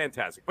ago? It's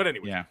fantastic. But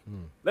anyway,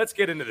 let's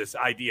get into this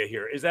idea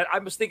here. Is that I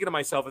was thinking to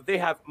myself, if they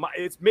have,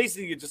 it's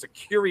basically just a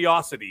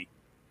curiosity,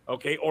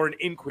 okay, or an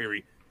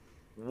inquiry.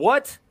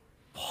 What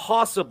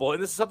possible,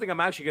 and this is something I'm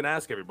actually going to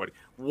ask everybody,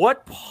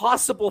 what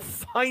possible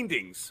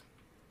findings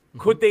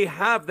could they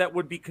have that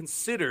would be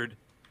considered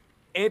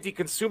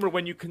anti-consumer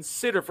when you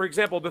consider, for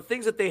example, the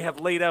things that they have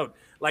laid out,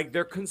 like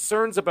their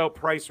concerns about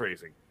price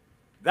raising?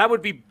 That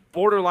would be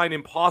borderline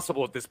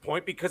impossible at this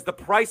point because the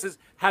prices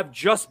have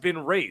just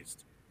been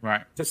raised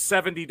to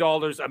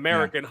 $70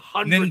 American,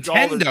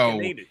 $100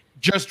 Canadian.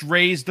 Just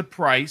raised the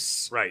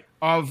price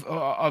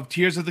of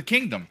Tears of the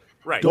Kingdom.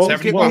 Right.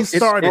 Don't get me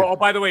started. Oh,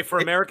 by the way, for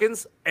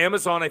Americans,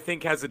 Amazon, I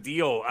think, has a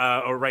deal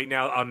right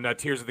now on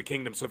Tears of the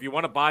Kingdom. So if you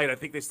want to buy it, I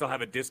think they still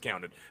have it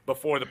discounted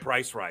before the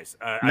price rise.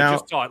 I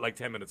just saw it like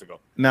 10 minutes ago.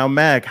 Now,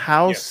 Mag,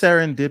 how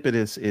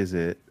serendipitous is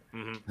it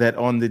that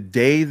on the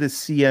day the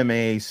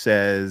CMA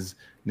says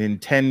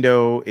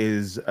Nintendo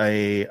is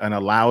an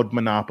allowed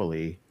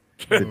monopoly,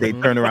 that they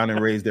turn around and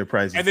raise their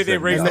prices, and then they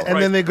raise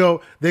and then they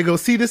go,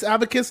 see this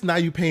Abacus? Now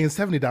you paying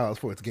 $70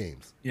 for its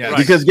games. Yeah,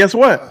 because guess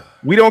what?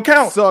 We don't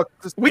count.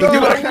 We can do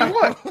whatever we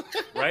want.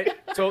 Right.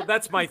 So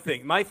that's my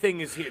thing. My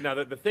thing is here now.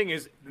 The thing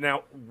is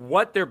now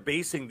what they're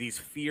basing these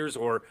fears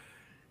or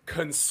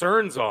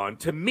concerns on,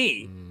 to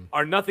me,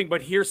 are nothing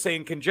but hearsay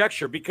and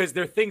conjecture because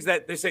they're things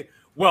that they say.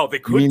 Well, they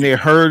could. You mean they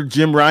heard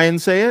Jim Ryan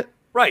say it?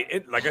 Right.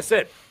 And like I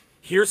said.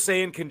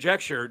 Hearsay and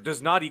conjecture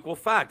does not equal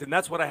fact, and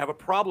that's what I have a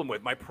problem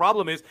with. My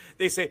problem is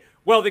they say,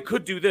 well, they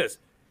could do this.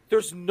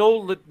 There's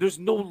no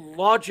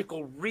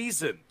logical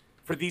reason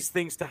for these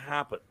things to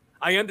happen.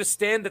 I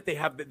understand that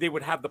they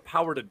would have the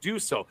power to do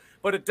so,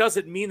 but it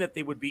doesn't mean that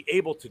they would be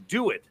able to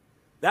do it.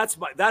 That's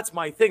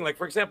my thing. Like,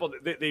 for example,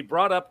 they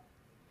brought up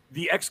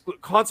the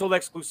console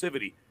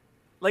exclusivity.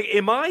 Like,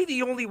 am I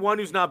the only one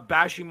who's not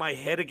bashing my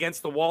head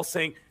against the wall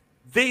saying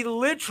they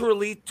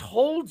literally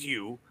told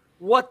you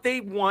what they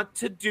want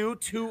to do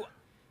to.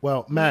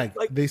 Well, Mag,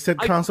 Like, they said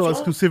I console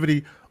don't-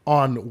 exclusivity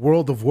on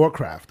World of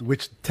Warcraft,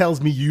 which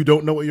tells me you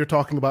don't know what you're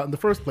talking about in the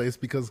first place,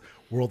 because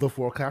World of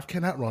Warcraft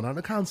cannot run on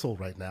a console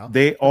right now.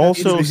 They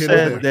also neither here nor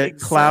said there. that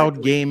Exactly.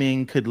 cloud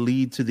gaming could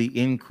lead to the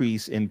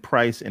increase in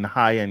price in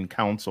high-end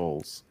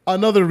consoles.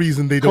 Another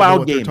reason they don't Cloud know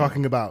what gaming. they're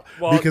talking about,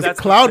 Well, because that's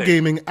the cloud thing.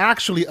 gaming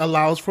actually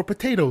allows for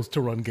potatoes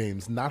to run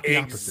games, not the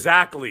opposite.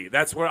 Exactly.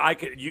 That's where I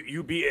could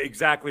you be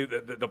exactly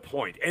the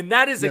point. And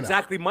that is You know.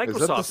 exactly Is that the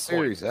Microsoft's point.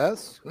 Series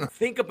S?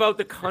 Think about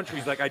the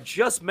countries like I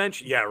just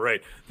mentioned. Yeah,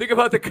 right. Think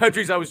about the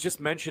countries I was just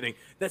mentioning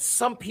that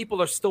some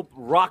people are still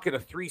rocking a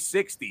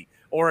 360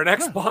 or an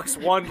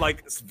Xbox One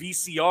like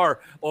VCR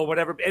or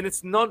whatever, and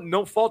it's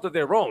no fault of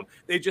their own.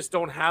 They just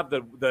don't have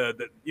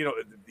the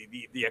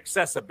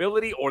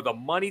accessibility or the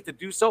money to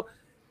do so.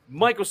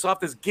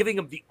 Microsoft is giving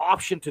them the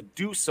option to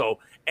do so,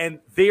 and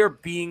they're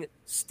being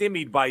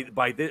stymied by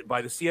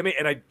the CMA,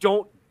 and I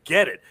don't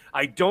get it.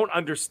 I don't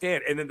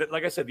understand. And then,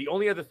 like I said, the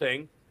only other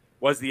thing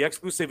was the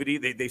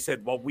exclusivity. They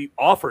said, well, we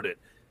offered it.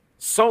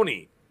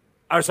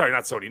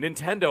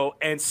 Nintendo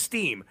and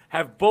Steam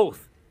have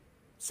both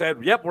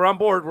said, yep, we're on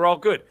board. We're all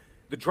good.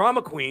 The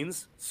drama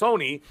queens,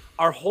 Sony,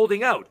 are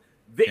holding out.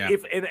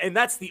 And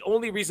that's the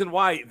only reason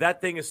why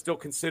that thing is still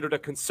considered a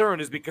concern,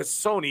 is because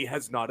Sony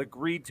has not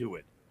agreed to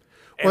it.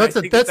 And Well, I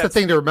think that's the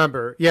thing to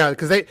remember. Yeah,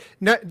 because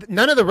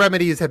none of the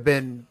remedies have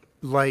been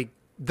like,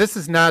 this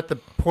is not the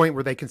point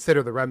where they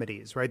consider the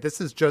remedies, right? This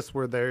is just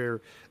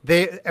where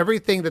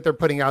everything that they're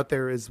putting out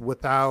there is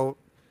without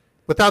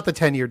the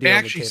 10-year deal. They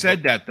on the actually table.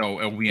 said that though,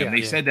 LVM. Yeah.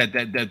 They said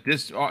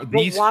that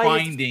these why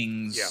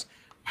findings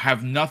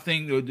have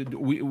nothing.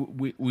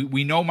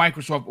 We know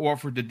Microsoft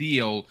offered the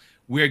deal.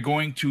 We're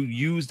going to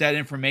use that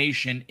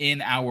information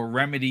in our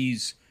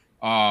remedies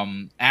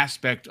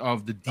aspect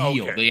of the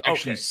deal. Okay, They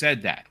actually okay.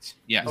 said that.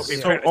 Yes. Okay,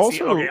 So fair-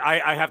 also-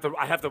 I have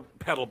to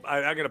pedal.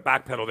 I'm going to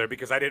backpedal there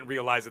because I didn't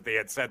realize that they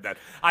had said that.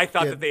 I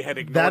thought that they had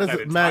ignored that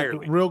entirely.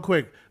 Matt, real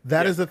quick.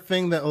 That is a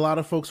thing that a lot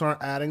of folks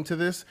aren't adding to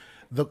this.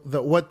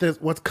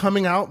 What's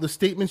coming out, the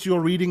statements you're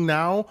reading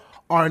now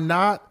are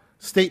not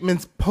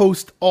statements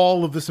post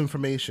all of this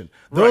information.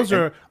 Those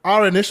are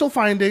our initial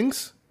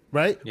findings,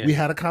 right? Yeah. We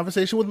had a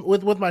conversation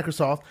with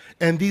Microsoft,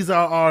 and these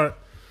are our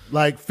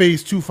like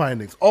phase 2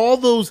 findings. All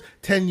those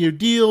 10-year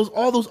deals,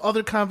 all those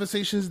other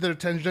conversations that are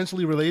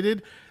tangentially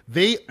related,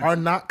 they are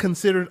not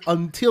considered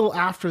until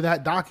after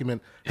that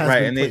document has Right,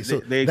 been and placed. So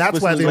they that's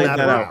why they explicitly laid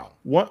matter that out. now.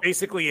 What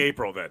Basically,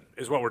 April then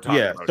is what we're talking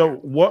yeah. about. So here.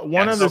 one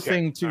Yes. other Okay.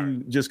 thing to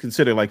All just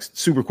consider, like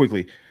super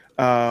quickly,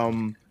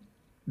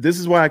 this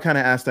is why I kind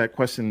of asked that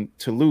question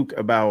to Luke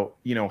about,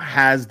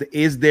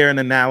 is there an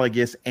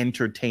analogous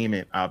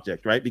entertainment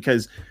object, right?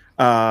 Because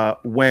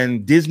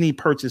when Disney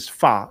purchased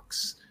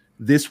Fox,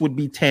 this would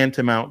be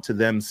tantamount to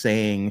them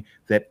saying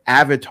that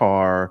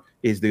Avatar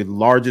is the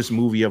largest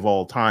movie of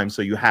all time,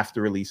 so you have to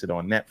release it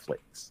on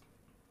Netflix.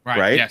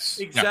 Right? Yes.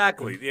 Yeah.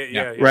 Exactly.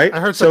 Yeah. Right? I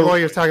heard some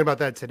lawyers talking about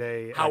that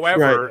today.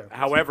 However,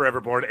 Right.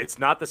 Everborn, it's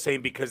not the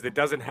same because it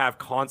doesn't have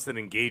constant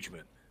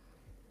engagement.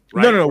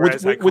 No,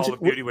 Whereas which- Call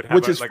of Duty would have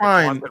which is a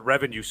fine. constant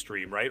revenue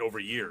stream, right, over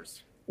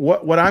years.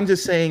 What I'm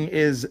just saying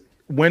is,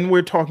 when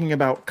we're talking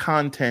about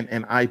content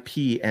and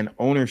IP and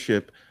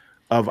ownership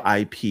of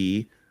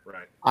IP,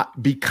 Right.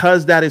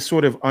 because that is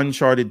sort of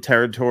uncharted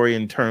territory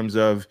in terms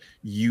of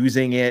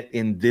using it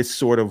in this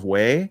sort of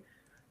way,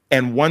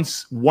 and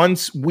once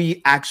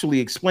we actually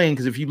explain,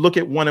 because if you look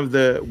at one of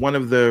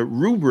the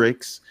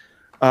rubrics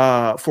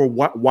for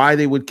why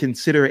they would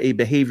consider a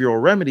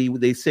behavioral remedy,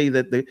 they say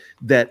that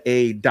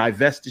a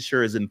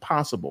divestiture is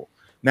impossible.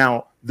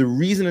 Now, the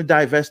reason a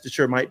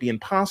divestiture might be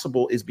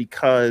impossible is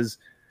because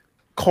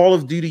Call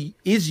of Duty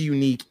is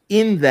unique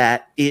in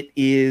that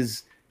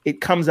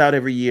it comes out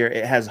every year.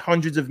 It has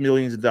hundreds of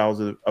millions of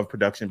dollars of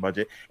production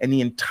budget, and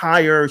the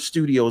entire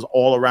studio is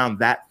all around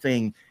that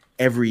thing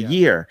every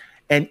year.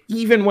 And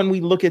even when we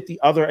look at the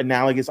other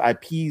analogous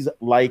IPs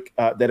like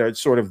that are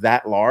sort of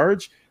that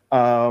large,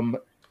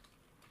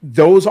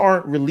 those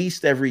aren't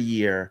released every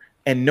year,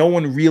 and no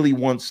one really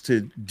wants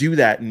to do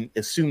that and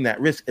assume that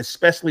risk,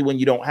 especially when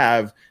you don't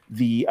have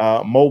the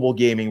mobile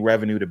gaming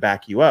revenue to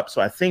back you up.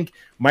 So I think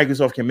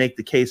Microsoft can make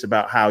the case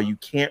about how you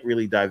can't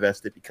really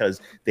divest it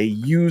because they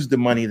use the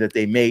money that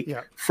they make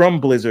from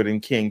Blizzard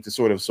and King to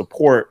sort of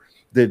support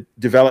the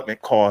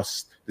development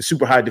costs, the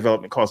super high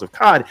development costs of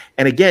COD.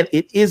 And again,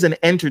 it is an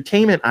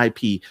entertainment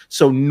IP.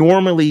 So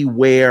normally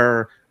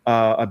where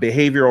a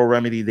behavioral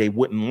remedy they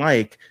wouldn't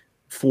like,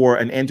 for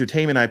an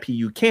entertainment IP,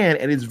 you can,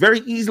 and it's very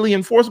easily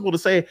enforceable to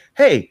say,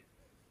 hey,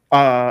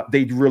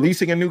 they're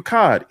releasing a new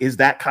COD. Is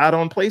that COD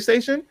on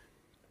PlayStation?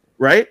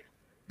 Right?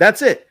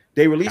 That's it.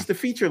 They released the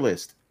feature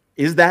list.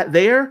 Is that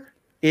there?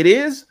 It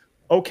is?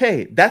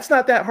 Okay. That's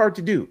not that hard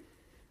to do.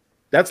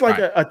 That's like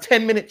a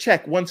 10-minute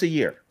check once a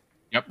year.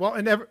 Yep. Well,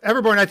 and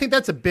Everborn, I think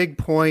that's a big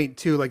point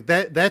too. Like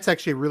that's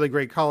actually a really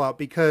great call out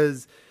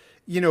because,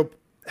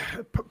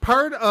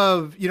 part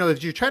of,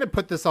 as you're trying to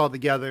put this all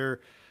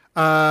together,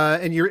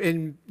 and you're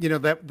in,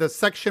 that the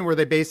section where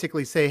they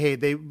basically say, hey,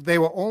 they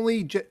will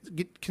only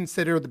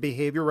consider the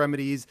behavior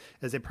remedies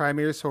as a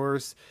primary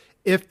source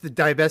if the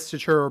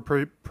divestiture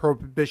or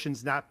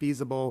prohibition's not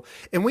feasible.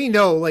 And we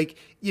know, like,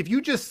 if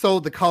you just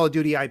sold the Call of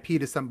Duty IP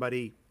to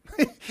somebody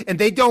and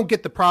they don't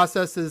get the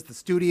processes, the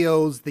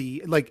studios,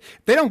 they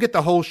don't get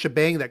the whole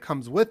shebang that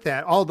comes with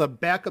that, all the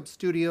backup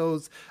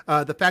studios,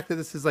 the fact that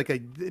this is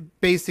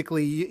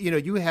basically,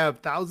 you have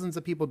thousands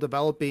of people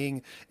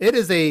developing, it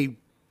is a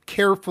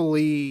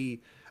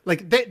carefully,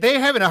 like they're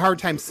having a hard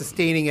time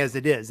sustaining as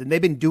it is. And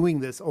they've been doing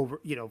this over,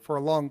 for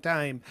a long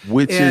time.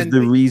 Which is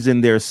the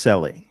reason they're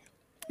selling.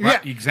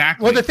 Right, yeah,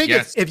 exactly. Well, the thing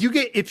is, if you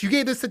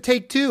gave this to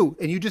Take-Two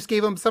and you just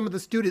gave them some of the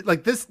students,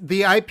 like this,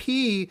 the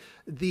IP,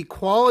 the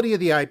quality of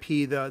the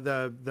IP,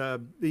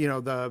 the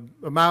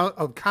amount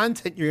of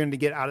content you're going to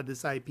get out of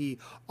this IP,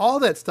 all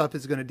that stuff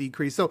is going to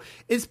decrease. So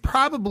it's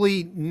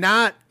probably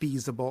not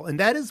feasible, and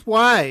that is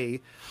why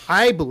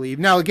I believe.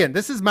 Now, again,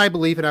 this is my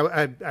belief,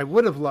 and I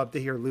would have loved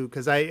to hear Luke,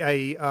 because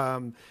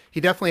he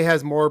definitely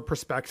has more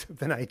perspective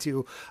than I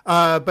do.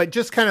 But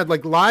just kind of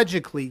like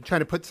logically trying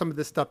to put some of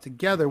this stuff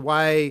together,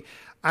 why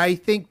I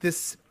think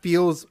this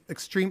feels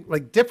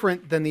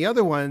different than the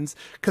other ones.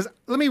 Because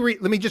let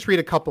me just read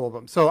a couple of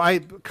them. So a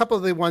couple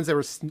of the ones that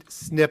were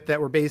snipped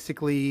that were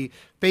basically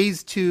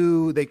phase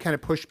 2, they kind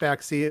of pushed back.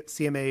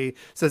 CMA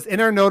says, in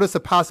our notice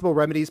of possible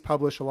remedies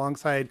published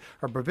alongside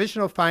our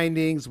provisional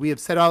findings, we have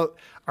set out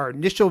our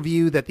initial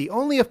view that the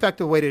only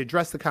effective way to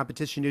address the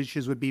competition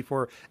issues would be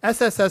for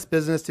SSS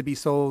business to be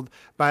sold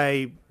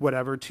by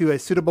to a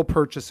suitable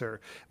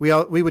purchaser.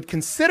 We would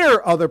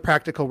consider other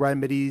practical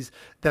remedies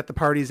that the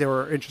parties that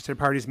were interested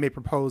parties may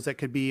propose that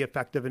could be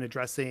effective in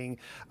addressing.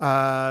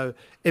 So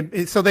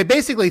they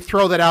basically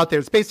throw that out there.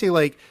 It's basically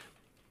like,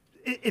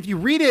 if you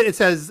read it, it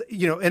says,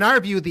 in our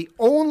view, the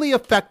only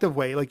effective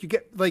way,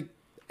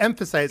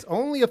 emphasize,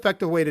 only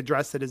effective way to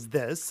address it is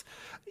this.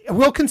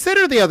 We'll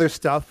consider the other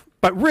stuff,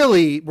 but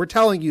really, we're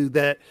telling you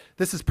that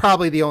this is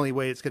probably the only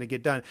way it's going to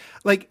get done.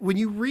 Like, when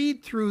you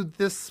read through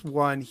this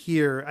one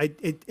here,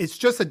 it's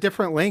just a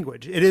different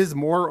language. It is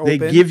more open.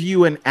 They give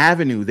you an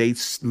avenue. They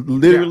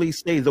literally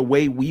say the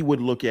way we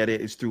would look at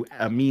it is through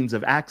a means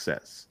of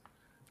access.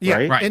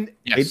 Yeah, right. And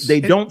they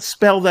don't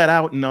spell that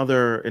out in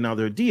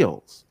other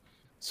deals.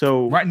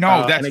 So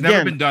no, that's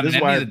never been done in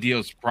any of the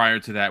deals prior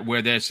to that,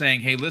 where they're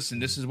saying, "Hey, listen,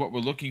 this is what we're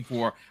looking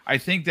for." I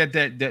think that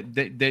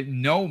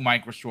no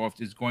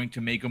Microsoft is going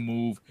to make a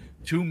move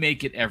to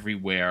make it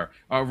everywhere.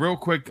 Real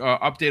quick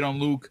update on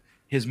Luke: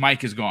 his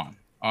mic is gone.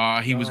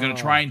 He was going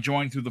to try and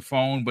join through the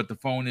phone, but the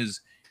phone is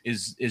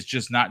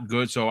just not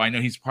good. So I know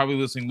he's probably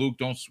listening. Luke,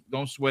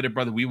 don't sweat it,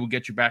 brother. We will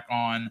get you back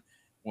on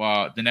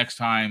the next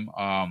time.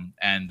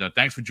 And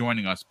thanks for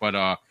joining us.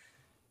 But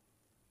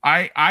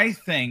I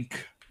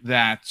think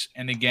that,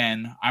 and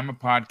again, I'm a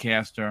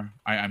podcaster.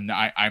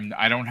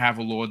 I don't have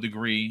a law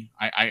degree.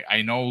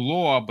 I know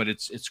law, but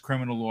it's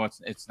criminal law.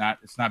 It's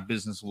not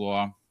business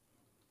law.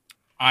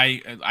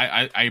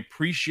 I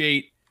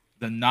appreciate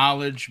the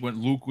knowledge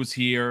when Luke was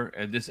here.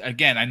 This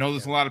again, I know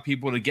there's a lot of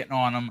people that are getting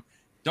on him.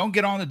 Don't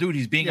get on the dude.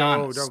 He's being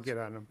honest. No, don't get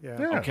on him.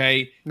 Yeah.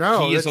 Okay.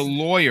 No, he is a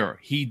lawyer.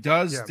 He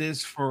does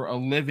this for a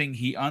living.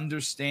 He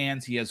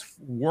understands. He has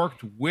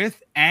worked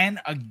with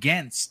and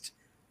against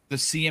the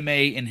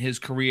CMA in his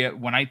career.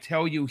 When I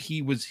tell you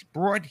he was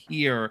brought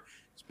here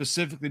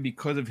specifically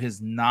because of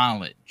his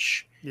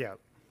knowledge. Yeah.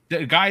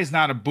 The guy is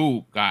not a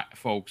boob guy,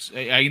 folks.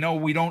 I know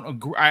we don't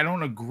agree. I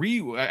don't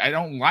agree. I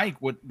don't like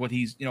what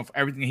he's, for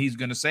everything he's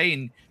going to say,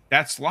 and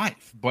that's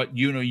life. But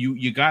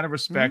you got to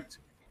respect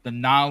the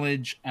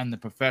knowledge and the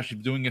profession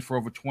of doing it for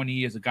over 20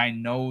 years. The guy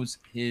knows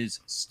his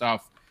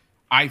stuff.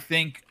 I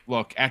think,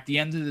 look, at the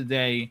end of the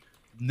day,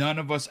 none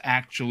of us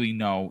actually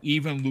know.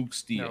 Even Luke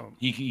Steele, no.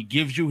 He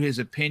gives you his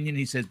opinion.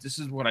 He says, this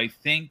is what I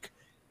think.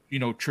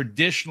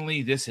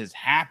 Traditionally, this has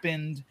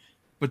happened.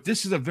 But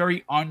this is a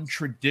very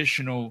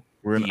untraditional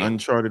We're in deal.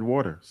 Uncharted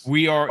waters.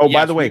 We are. Oh,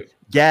 by the way,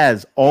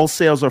 Gaz, all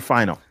sales are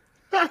final.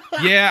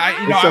 Yeah,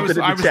 I was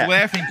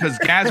laughing because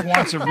Gaz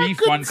wants a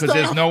refund because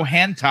there's no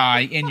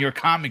hentai in your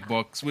comic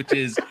books, which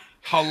is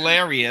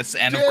hilarious,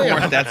 and of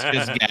course that's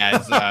just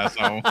Gaz.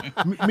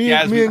 Me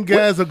and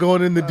Gaz are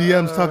going in the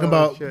DMs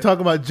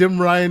talking about Jim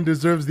Ryan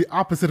deserves the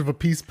opposite of a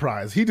peace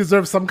prize. He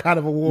deserves some kind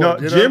of award.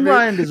 No, Jim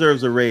Ryan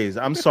deserves a raise.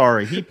 I'm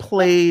sorry, he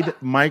played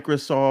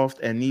Microsoft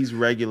and these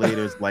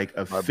regulators like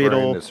a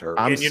fiddle.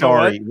 I'm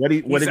sorry. What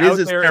it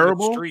is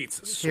terrible.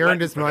 He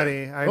earned his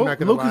money. I'm not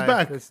gonna Luke is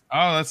back.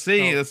 Let's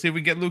see. Let's see if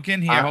we get Luke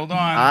in here. Hold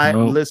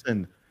on.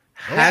 Listen.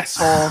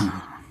 Hats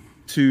off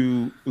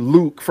to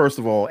Luke first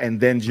of all, and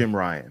then Jim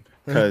Ryan.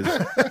 Because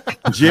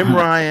Jim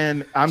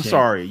Ryan, I'm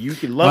sorry, you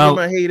can love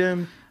him or hate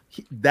him.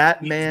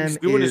 That man he's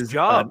doing is his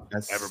job, an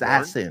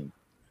assassin.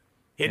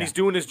 And he's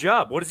doing his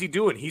job. What is he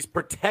doing? He's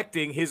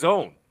protecting his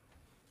own.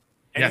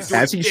 And yes,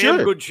 as he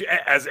should.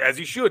 As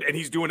he should. And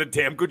he's doing a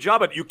damn good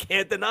job at it. You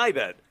can't deny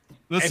that.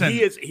 Listen, and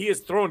he is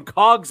throwing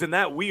cogs in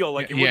that wheel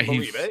like you wouldn't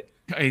believe it.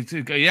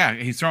 Yeah,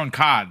 he's throwing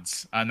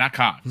cards, not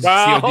cards.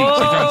 Oh!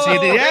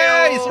 COD.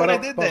 Yeah, that's what I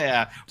Ba-dum, did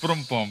there.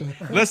 Boom, boom.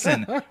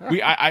 Listen,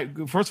 I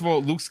first of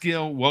all, Luke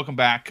Skill, welcome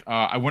back.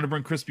 I want to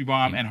bring Crispy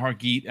Bomb and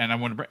Hargeet, and I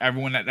want to bring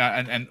everyone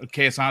and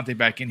Kayasante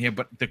back in here,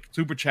 but the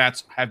super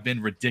chats have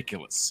been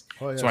ridiculous.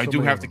 Oh, yeah, so I do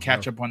many have of to them,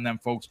 catch up on them,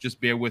 folks.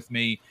 Just bear with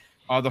me.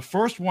 The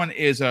first one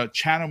is a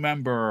channel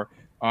member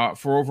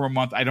for over a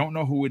month. I don't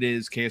know who it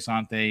is,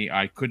 Kayasante.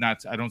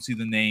 I don't see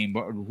the name,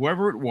 but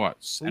whoever it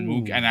was,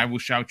 and I will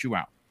shout you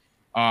out.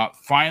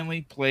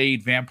 Finally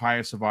played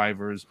Vampire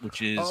Survivors,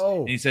 which is,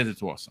 and he says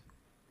it's awesome.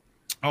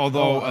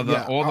 Although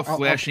all the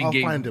flashing I'll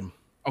gave find him.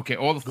 Okay,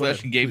 all the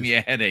flashing gave me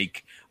a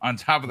headache. On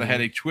top of the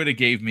headache, Twitter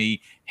gave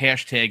me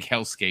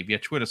 #Hellscape. Yeah,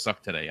 Twitter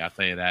sucked today, I'll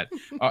tell you that.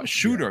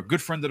 Shooter,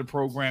 good friend of the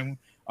program,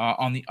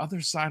 on the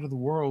other side of the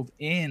world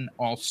in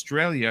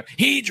Australia,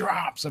 he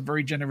drops a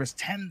very generous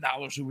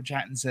 $10 super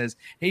chat and says,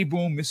 "Hey,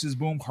 Boom, Mrs.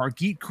 Boom,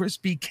 Hargeet,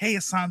 Crispy,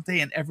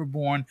 Kayasante, and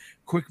Everborn.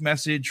 Quick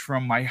message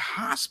from my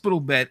hospital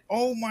bed.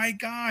 Oh, my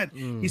God."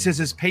 He says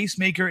his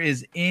pacemaker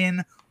is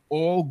in,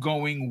 all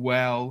going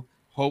well.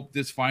 Hope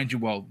this finds you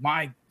well.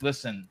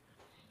 Listen,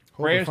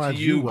 prayers to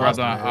you,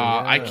 brother.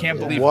 I can't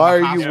believe. Why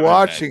are you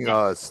watching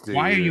us, dude?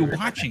 Why are you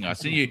watching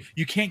us? And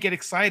you can't get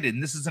excited.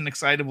 And this is an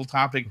excitable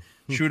topic.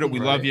 Shooter, we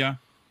love you.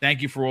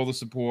 Thank you for all the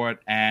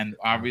support. And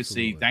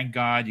obviously, thank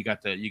God you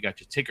got your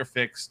ticker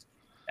fixed,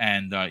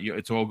 and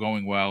it's all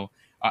going well.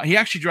 He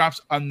actually drops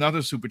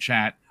another super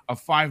chat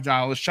of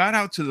 $5. Shout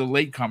out to the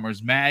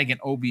latecomers, Mag and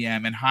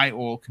OBM, and hi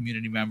all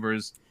community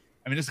members.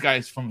 I mean, this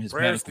guy's from his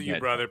prayers to you,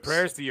 bed, brother. folks.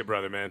 Prayers to you,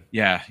 brother, man.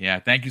 Yeah.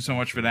 Thank you so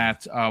much for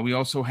that. We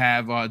also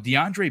have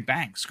DeAndre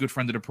Banks, good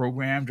friend of the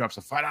program, drops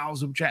a $5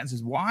 super chat and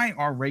says, "Why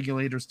are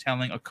regulators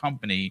telling a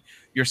company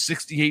your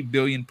 $68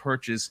 billion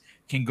purchase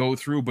can go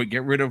through, but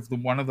get rid of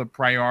one of the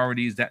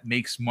priorities that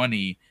makes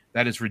money?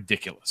 That is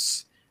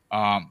ridiculous."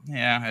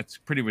 Yeah, it's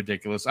pretty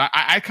ridiculous.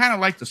 I kind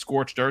of like the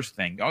scorched earth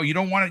thing. Oh, you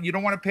don't want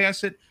to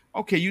pass it?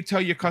 Okay, you tell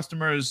your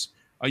customers,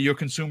 your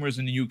consumers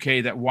in the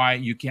UK, that why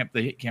you can't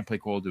play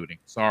Call of Duty.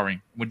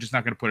 Sorry, we're just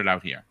not going to put it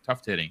out here.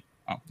 Tough titty,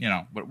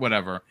 but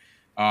whatever.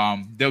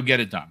 They'll get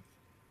it done.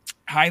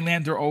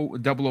 Highlander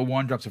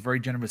 001 drops a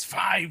very generous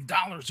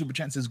 $5 super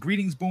chat and says,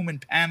 "Greetings, Boom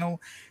and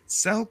panel.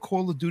 Sell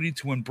Call of Duty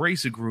to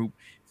Embracer Group.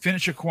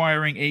 Finish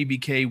acquiring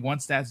ABK.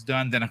 Once that's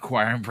done, then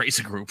acquire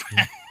Embracer Group."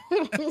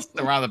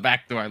 Around the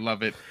back door. I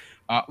love it.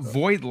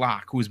 Void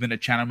Lock, who's been a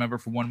channel member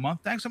for 1 month.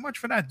 Thanks so much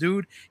for that,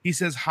 dude. He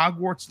says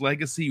Hogwarts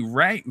Legacy,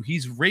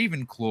 he's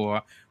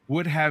Ravenclaw,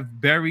 would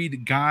have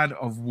buried God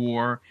of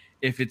War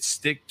if it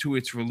stick to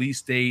its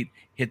release date.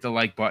 Hit the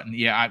like button.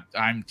 Yeah,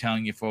 I'm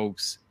telling you,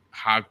 folks,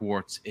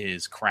 Hogwarts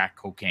is crack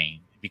cocaine,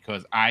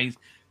 because I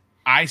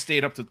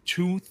stayed up to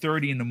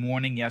 2:30 in the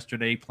morning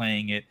yesterday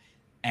playing it.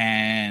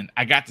 And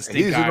I got the stink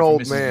He's eye. an from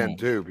old Mrs. man, Boom.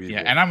 too, people. Yeah,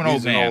 and I'm an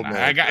old man. man.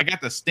 I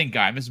got the stink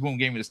eye. Mrs. Boom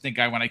gave me the stink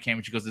eye when I came,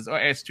 and she goes,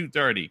 "It's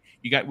 2:30.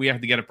 We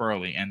have to get up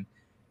early." And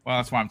well,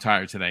 that's why I'm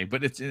tired today.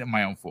 But it's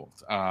my own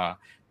fault.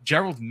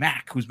 Gerald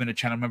Mack, who's been a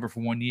channel member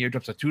for 1 year,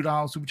 drops a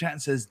 $2 super chat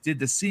and says, "Did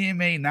the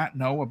CMA not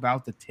know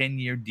about the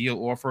 10-year deal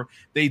offer?"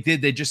 They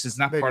did. It's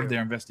not part of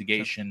their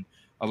investigation.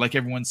 Like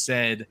everyone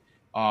said,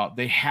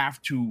 they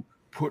have to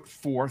put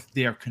forth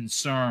their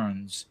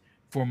concerns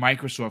for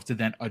Microsoft to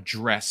then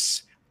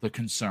address the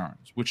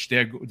concerns, which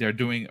they're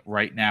doing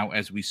right now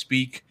as we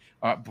speak.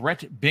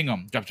 Brett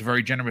Bingham dropped a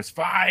very generous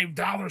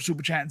 $5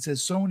 super chat and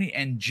says, "Sony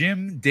and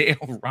Jim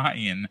Dale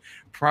Ryan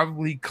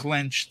probably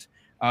clenched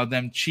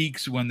them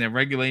cheeks when their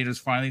regulators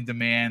finally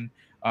demand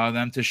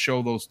them to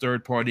show those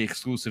third-party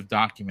exclusive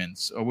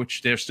documents,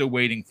 which they're still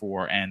waiting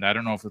for." And I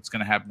don't know if it's going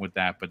to happen with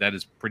that, but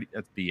that's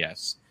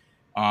BS.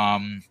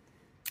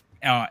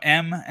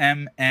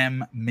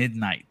 MMM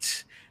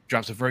Midnight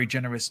drops a very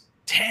generous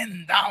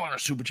 $10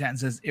 super chat and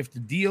says, "If the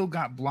deal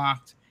got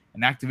blocked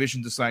and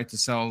Activision decided to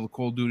sell the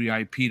Call of Duty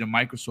IP to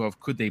Microsoft,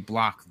 could they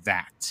block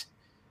that?"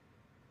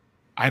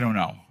 I don't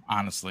know,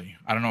 honestly.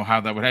 I don't know how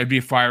that would. It'd be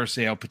a fire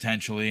sale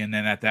potentially, and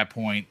then at that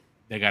point,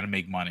 they got to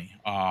make money.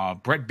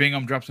 Brett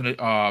Bingham drops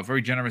a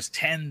very generous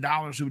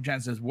 $10 super chat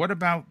and says, "What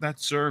about that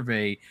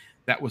survey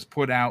that was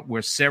put out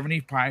where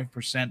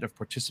 75% of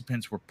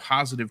participants were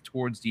positive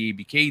towards the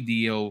ABK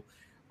deal?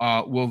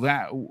 Will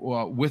that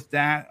or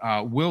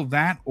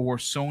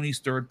Sony's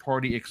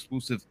third-party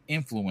exclusive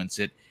influence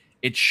it?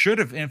 It should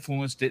have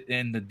influenced it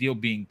in the deal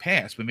being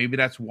passed, but maybe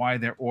that's why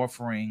they're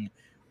offering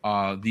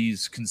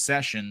these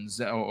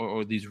concessions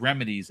or these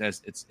remedies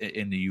as it's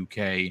in the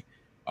UK.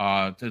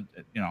 Yeah,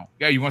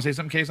 you want to say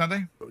something, Kay,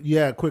 something?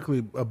 Yeah,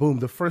 quickly, Boom.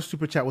 The first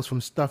super chat was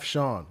from Stuff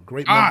Sean.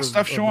 Great.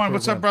 Stuff Sean,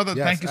 what's up, brother?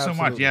 Yes, thank you so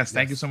much. Yes,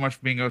 thank you so much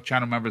for being a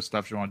channel member,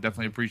 Stuff Sean.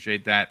 Definitely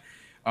appreciate that.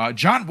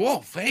 John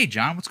Wolf, hey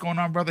John, what's going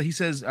on, brother? He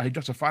says he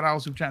drops a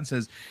 $5 super chat and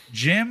says,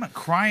 "Jim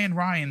Crying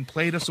Ryan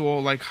played us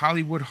all like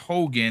Hollywood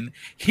Hogan.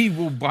 He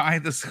will buy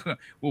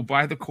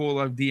the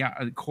Call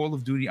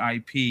of Duty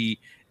IP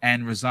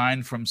and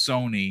resign from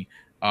Sony.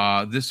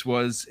 This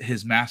was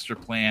his master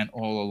plan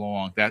all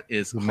along." That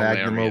is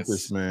hilarious. Magnum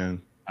opus,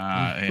 man.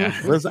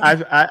 Yeah. Listen,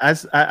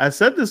 I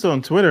said this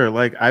on Twitter.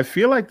 Like, I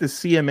feel like the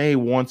CMA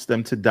wants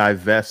them to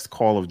divest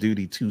Call of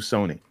Duty to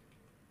Sony.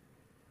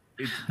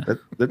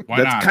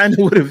 That's kind of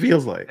what it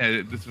feels like.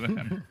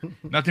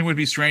 Nothing would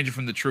be stranger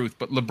from the truth.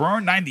 But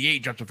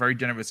LeBron98 dropped a very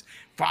generous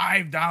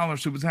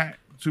 $5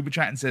 super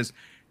chat and says,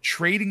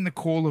 trading the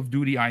Call of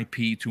Duty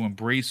IP to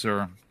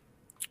Embracer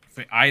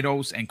for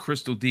Eidos and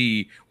Crystal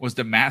D was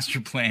the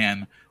master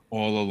plan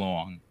all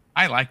along.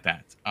 I like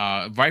that.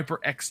 Viper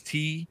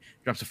XT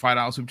drops a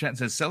 $5 super chat and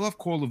says, sell off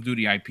Call of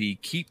Duty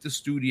IP, keep the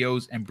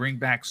studios, and bring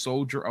back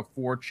Soldier of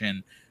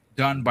Fortune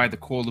done by the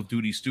Call of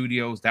Duty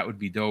studios. That would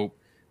be dope.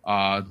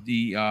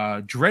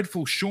 The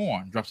Dreadful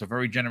Sean drops a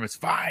very generous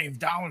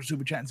 $5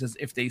 super chat and says,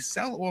 if they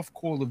sell off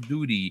Call of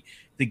Duty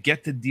to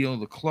get the deal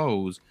to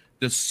close,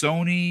 does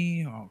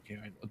Sony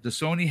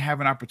have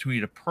an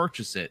opportunity to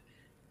purchase it?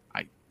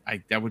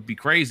 That would be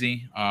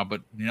crazy.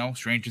 But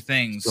stranger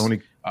things.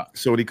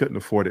 Sony couldn't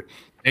afford it.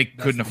 They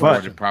couldn't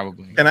afford it,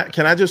 probably.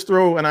 Can I just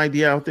throw an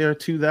idea out there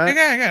to that?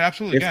 Yeah,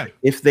 absolutely.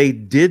 If they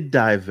did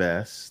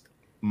divest,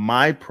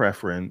 my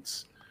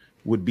preference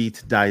would be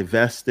to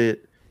divest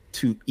it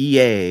to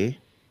EA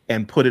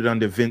and put it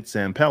under Vince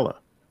Zampella.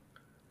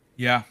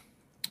 Yeah,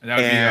 that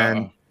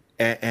would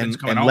and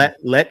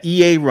let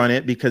EA run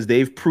it, because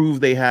they've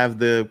proved they have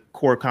the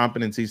core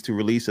competencies to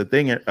release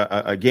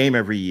a game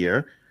every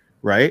year,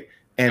 right?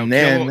 And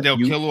they'll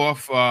kill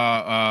off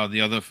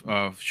the other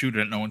shooter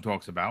that no one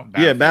talks about.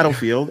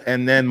 Battlefield.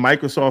 And then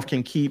Microsoft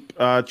can keep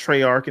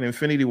Treyarch and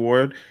Infinity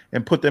Ward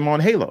and put them on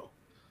Halo.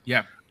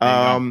 Yeah.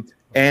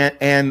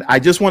 And I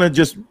just want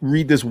to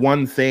read this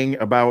one thing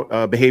about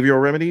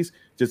behavioral remedies.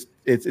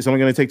 It's only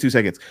going to take 2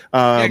 seconds.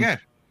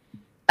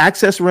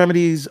 Access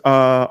remedies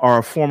are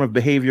a form of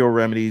behavioral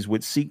remedies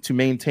which seek to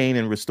maintain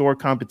and restore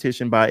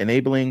competition by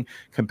enabling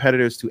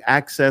competitors to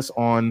access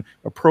on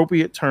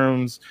appropriate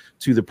terms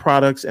to the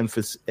products and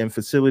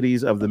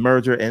facilities of the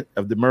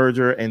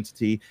merger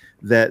entity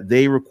that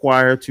they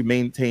require to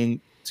maintain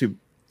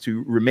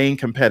to remain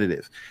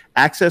competitive.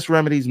 Access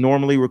remedies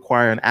normally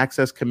require an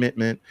access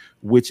commitment,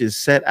 which is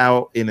set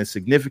out in a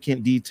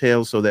significant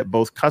detail so that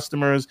both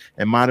customers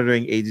and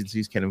monitoring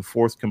agencies can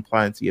enforce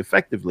compliance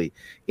effectively.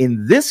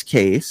 In this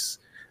case,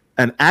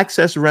 an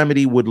access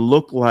remedy would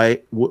look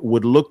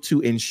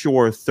to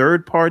ensure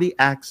third-party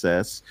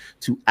access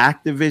to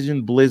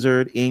Activision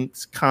Blizzard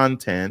Inc.'s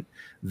content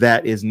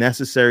that is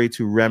necessary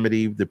to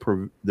remedy the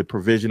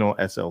provisional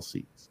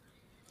SLCs.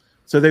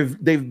 So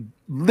they've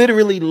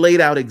literally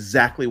laid out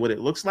exactly what it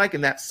looks like,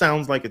 and that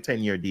sounds like a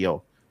 10-year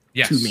deal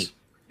to me.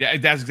 Yeah,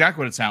 that's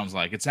exactly what it sounds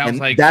like. It sounds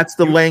like that's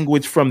the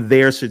language from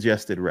their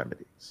suggested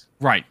remedies.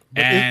 Right.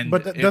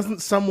 But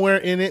doesn't somewhere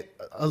in it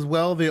as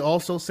well, they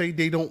also say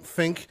they don't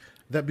think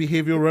that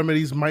behavioral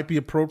remedies might be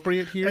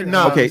appropriate here?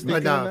 No, okay,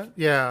 enough.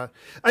 Yeah.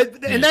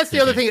 And that's the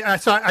other thing.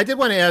 So I did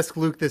want to ask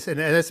Luke this, and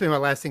that's been my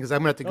last thing, because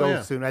I'm going to have to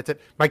go soon.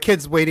 My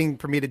kid's waiting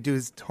for me to do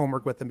his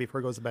homework with him before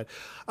he goes to bed.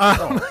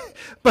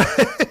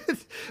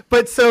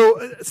 But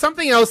so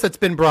something else that's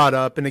been brought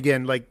up, and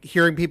again, like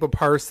hearing people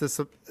parse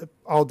this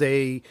all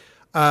day,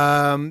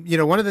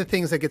 one of the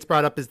things that gets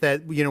brought up is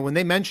that, when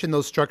they mention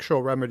those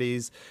structural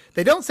remedies,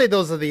 they don't say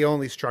those are the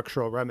only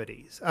structural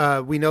remedies.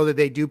 We know that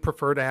they do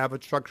prefer to have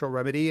a structural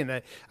remedy,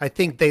 and I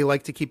think they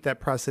like to keep that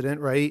precedent,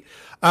 right?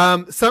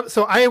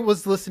 So I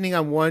was listening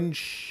on one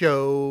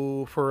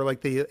show for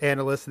like the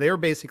analysts. They were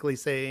basically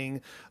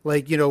saying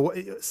like,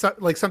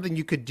 like something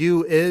you could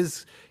do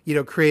is,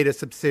 create a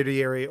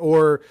subsidiary,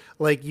 or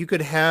like you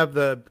could have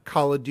the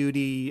Call of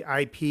Duty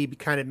IP be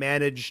kind of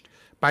managed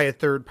by a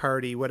third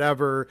party,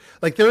 whatever.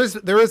 Like there is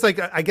like,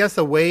 I guess,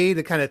 a way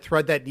to kind of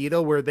thread that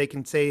needle where they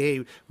can say,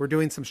 hey, we're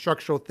doing some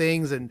structural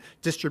things and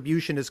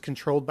distribution is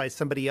controlled by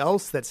somebody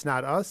else that's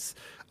not us,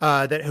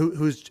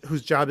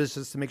 whose job is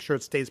just to make sure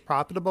it stays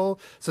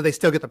profitable. So they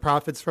still get the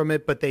profits from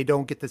it, but they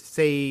don't get to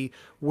say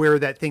where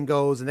that thing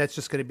goes. And that's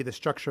just going to be the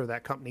structure of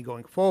that company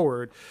going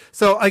forward.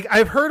 So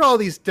I've heard all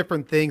these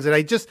different things, and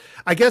I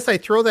guess I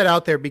throw that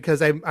out there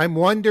because I'm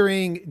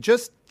wondering,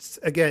 just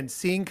again,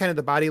 seeing kind of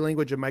the body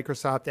language of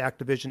Microsoft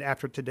Activision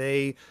after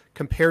today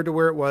compared to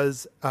where it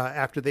was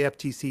after the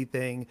FTC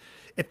thing,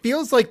 it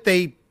feels like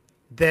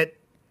that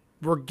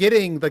we're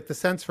getting like the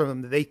sense from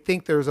them that they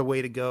think there's a way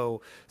to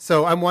go.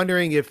 So I'm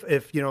wondering if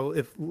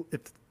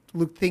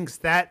Luke thinks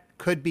that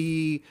could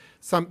be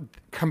some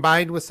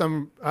combined with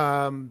some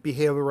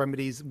behavioral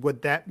remedies,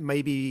 would that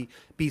maybe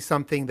be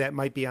something that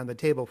might be on the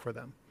table for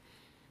them?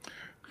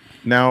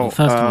 Now,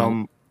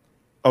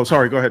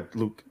 sorry, go ahead,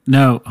 Luke.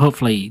 No,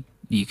 hopefully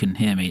you can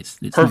hear me.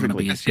 It's not going to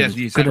be as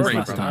good as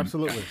last time.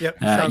 Absolutely.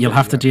 Yep. You'll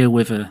have to deal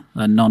with a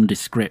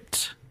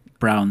nondescript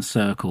brown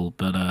circle,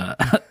 but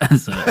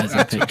as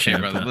a picture. Okay,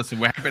 but, listen,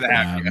 we're happy to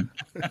have you.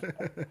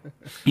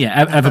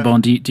 Yeah,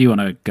 Everborn, do you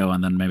want to go,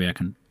 and then maybe I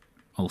can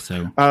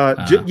also.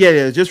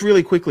 Just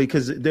really quickly,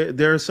 because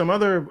there are some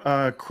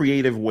other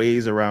creative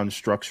ways around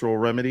structural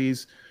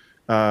remedies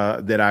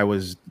that I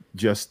was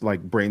just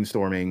like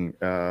brainstorming,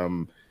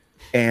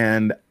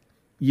 and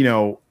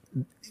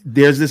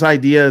there's this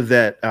idea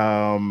that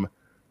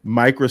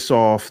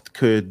Microsoft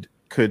could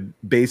could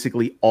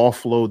basically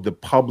offload the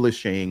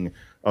publishing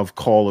of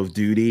Call of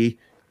Duty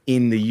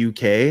in the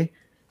UK.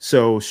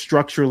 So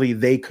structurally,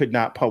 they could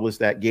not publish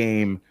that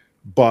game,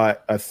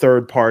 but a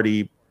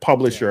third-party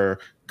publisher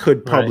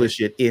could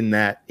publish it in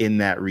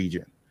that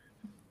region.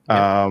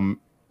 Yeah.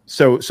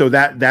 So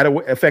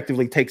that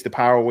effectively takes the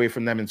power away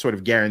from them and sort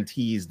of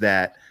guarantees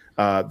that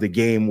the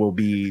game will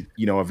be,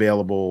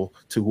 available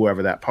to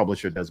whoever that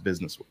publisher does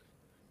business with.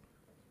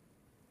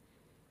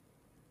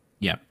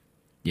 Yeah.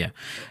 Yeah.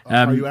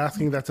 Are you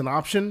asking that's an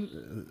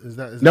option? Is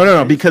that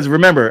no, because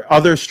remember,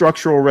 other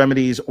structural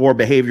remedies or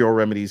behavioral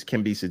remedies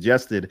can be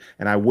suggested,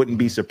 and I wouldn't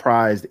be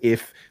surprised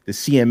if the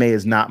CMA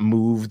is not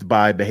moved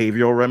by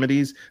behavioral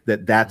remedies,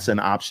 that's an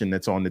option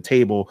that's on the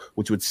table,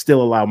 which would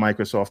still allow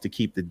Microsoft to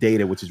keep the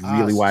data, which is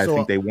really why I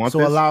think they want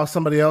this. So allow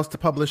somebody else to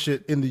publish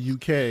it in the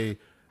UK.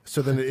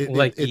 So then it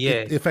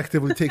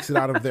effectively takes it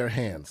out of their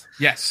hands.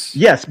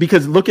 Yes,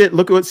 because look at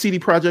what CD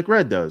Projekt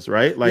Red does,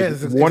 right? Like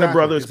Warner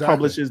Brothers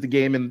publishes the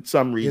game in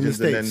some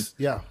regions, and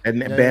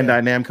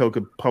Bandai Namco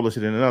could publish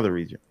it in another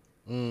region.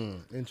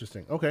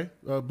 Interesting. Okay,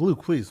 Blue,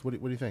 please.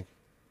 What do you think?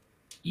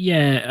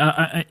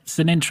 Yeah, it's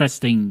an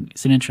interesting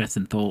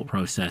thought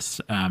process.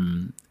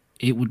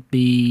 It would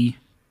be.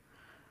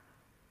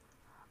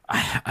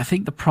 I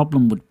think the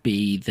problem would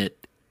be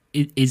that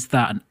is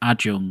that an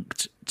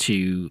adjunct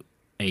to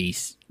a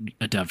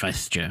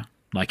divestiture?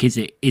 Like, is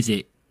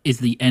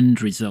the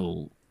end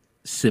result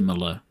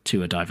similar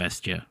to a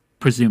divestiture?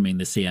 Presuming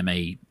the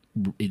CMA,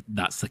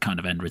 that's the kind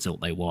of end result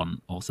they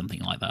want, or something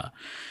like that.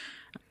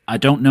 I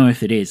don't know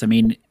if it is. I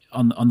mean,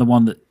 on the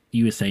one that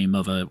you were saying,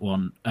 Mother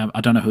one,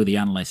 I don't know who the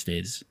analyst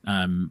is,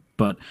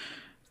 but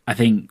I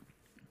think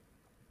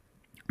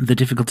the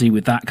difficulty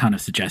with that kind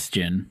of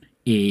suggestion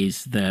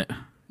is that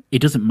it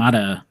doesn't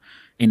matter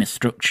in a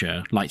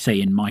structure, like say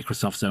in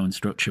Microsoft's own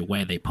structure,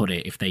 where they put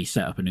it. If they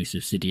set up a new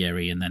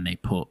subsidiary and then they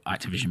put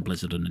Activision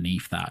Blizzard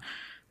underneath that,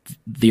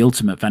 the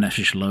ultimate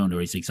beneficial owner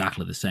is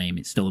exactly the same.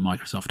 It's still a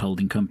Microsoft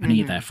holding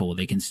company. Therefore,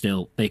 they can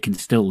still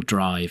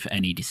drive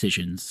any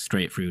decisions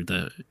straight through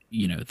the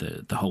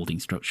holding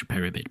structure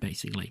pyramid,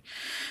 basically.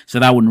 So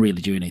that wouldn't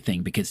really do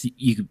anything because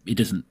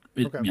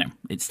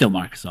it's still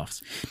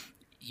Microsoft's.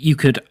 You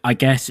could, I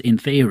guess, in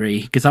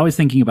theory, because I was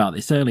thinking about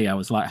this earlier, I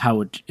was like, how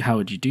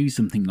would you do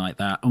something like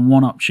that? And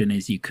one option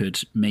is you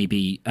could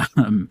maybe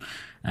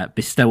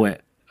bestow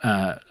it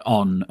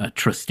on a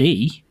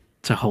trustee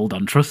to hold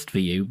on trust for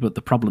you. But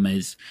the problem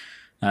is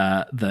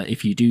that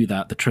if you do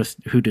that,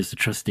 who does the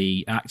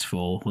trustee act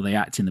for? Well, they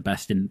act in the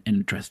best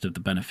interest of the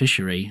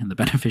beneficiary, and the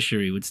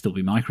beneficiary would still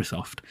be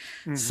Microsoft.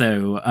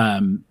 So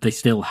they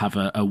still have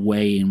a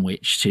way in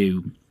which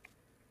to,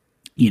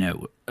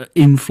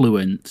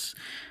 influence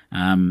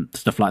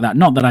stuff like that.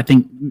 Not that I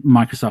think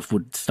Microsoft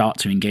would start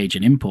to engage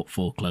in input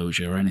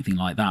foreclosure or anything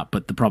like that,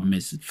 but the problem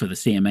is, for the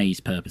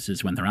CMA's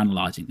purposes, when they're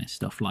analyzing this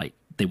stuff, like,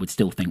 they would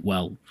still think,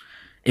 well,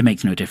 it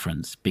makes no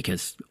difference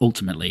because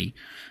ultimately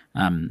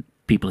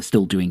people are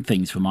still doing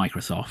things for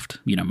Microsoft.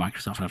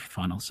 Microsoft have the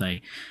final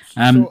say.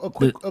 So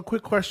a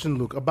quick question,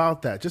 Luke,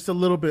 about that. Just a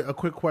little bit, a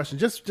quick question,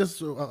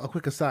 just a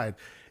quick aside.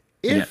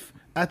 If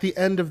at the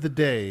end of the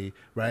day,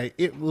 right,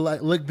 it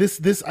like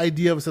this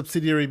idea of a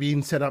subsidiary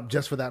being set up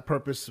just for that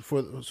purpose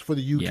for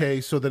the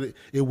UK, so that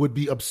it would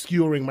be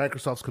obscuring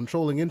Microsoft's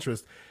controlling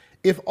interest.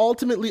 If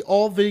ultimately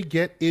all they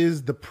get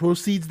is the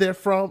proceeds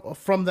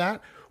from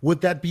that,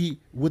 would that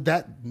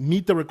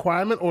meet the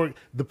requirement, or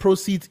the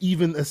proceeds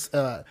even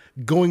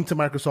going to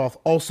Microsoft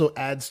also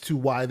adds to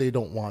why they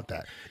don't want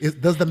that?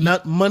 Does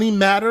the money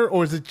matter,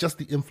 or is it just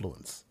the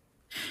influence?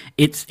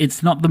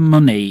 It's not the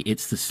money,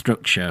 it's the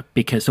structure,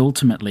 because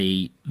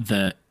ultimately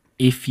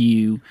if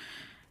you're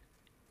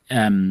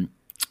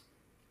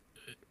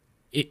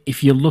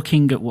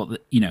looking at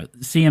what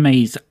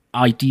CMA's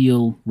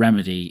ideal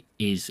remedy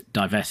is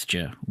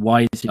divestiture.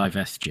 Why is it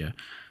divestiture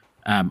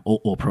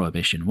or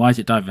prohibition? Why is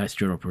it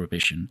divestiture or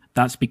prohibition?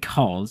 That's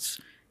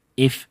because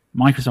if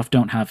Microsoft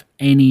don't have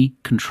any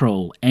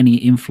control, any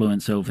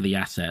influence over the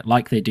asset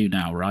like they do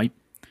now, right,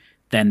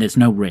 then there's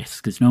no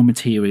risk. There's no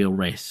material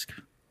risk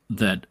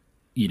that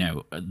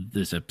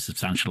there's a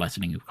substantial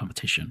lessening of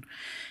competition.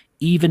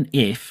 Even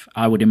if,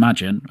 I would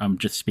imagine, I'm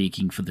just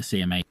speaking for the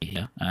CMA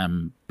here,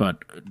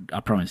 but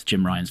I promise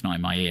Jim Ryan's not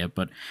in my ear,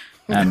 but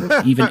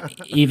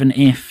even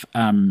if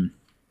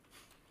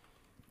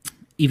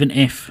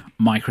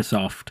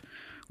Microsoft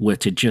were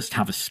to just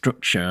have a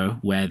structure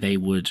where they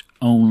would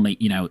only,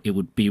 it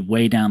would be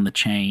way down the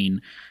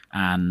chain,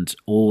 and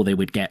all they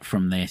would get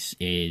from this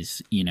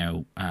is,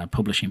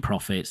 publishing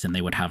profits, and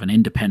they would have an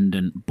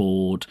independent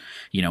board,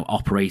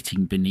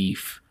 operating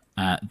beneath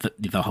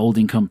the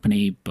holding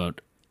company,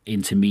 but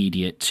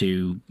intermediate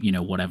to,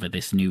 whatever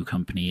this new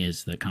company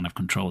is that kind of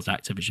controls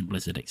Activision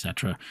Blizzard,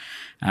 etc.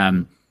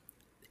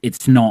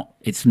 It's not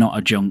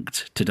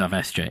adjunct to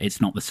divestiture. It's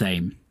not the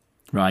same,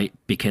 right?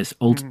 Because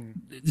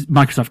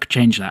Microsoft could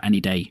change that any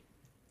day.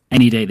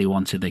 Any day they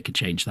wanted, they could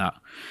change that.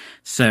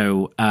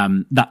 So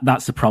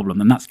that's the problem.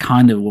 And that's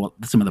kind of what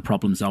some of the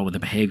problems are with the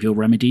behavioral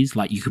remedies.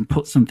 Like, you can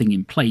put something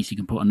in place, you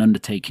can put an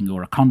undertaking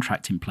or a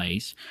contract in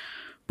place,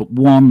 But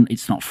one,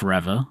 it's not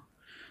forever,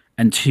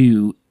 and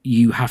two,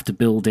 you have to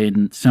build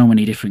in so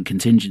many different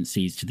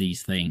contingencies to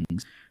these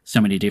things,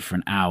 so many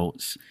different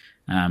outs,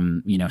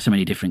 so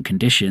many different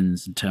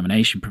conditions and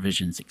termination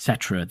provisions,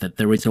 etc., that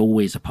there is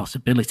always a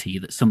possibility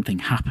that something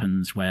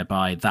happens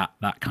whereby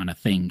that kind of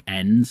thing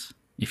ends,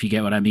 if you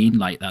get what I mean.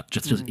 Like that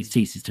just it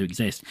ceases to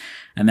exist.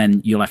 And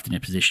then you're left in a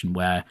position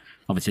where,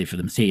 obviously, for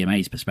the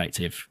CMA's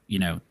perspective,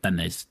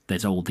 then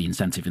there's all the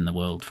incentive in the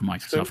world for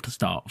Microsoft to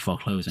start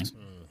foreclosing.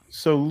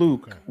 So,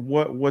 Luke,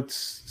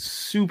 what's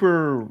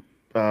super...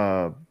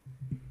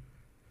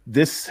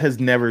 this has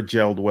never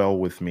gelled well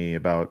with me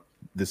about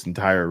this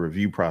entire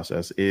review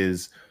process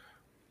is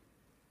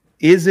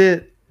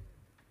it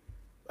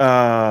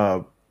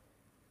the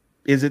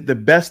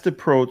best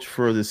approach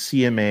for the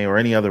CMA or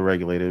any other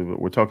regulator, but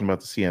we're talking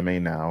about the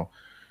CMA now,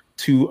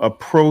 to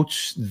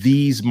approach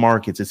these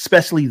markets,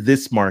 especially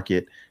this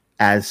market,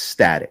 as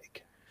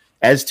static,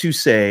 as to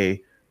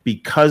say,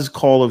 because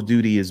Call of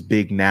Duty is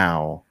big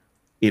now,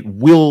 it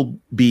will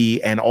be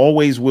and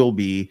always will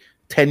be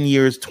 10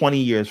 years, 20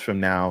 years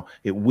from now,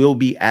 it will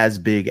be as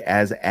big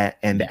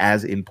and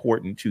as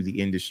important to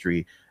the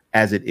industry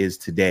as it is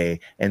today.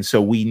 And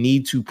so we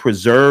need to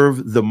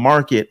preserve the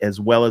market as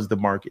well as the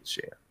market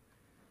share.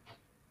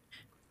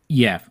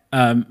 Yeah.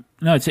 No,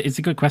 it's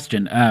a good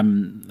question.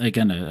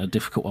 Again, a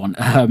difficult one.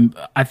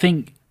 I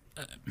think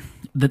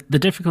the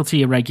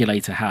difficulty a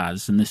regulator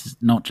has, and this is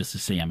not just the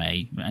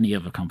CMA, but any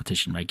other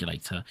competition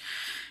regulator,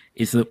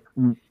 is that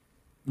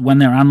when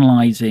they're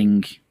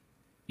analyzing,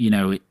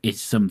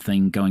 is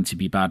something going to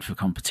be bad for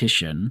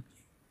competition,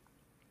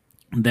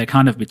 they're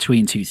kind of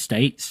between two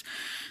states.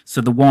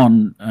 So the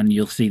one, and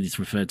you'll see this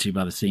referred to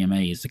by the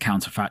CMA, is the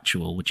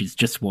counterfactual, which is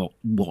just what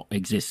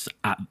exists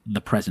at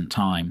the present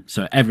time.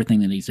 So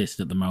everything that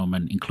exists at the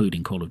moment,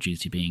 including Call of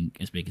Duty being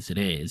as big as it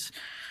is.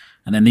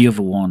 And then the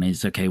other one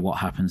is, okay, what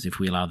happens if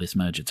we allow this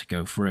merger to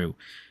go through?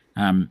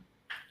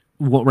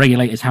 What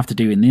regulators have to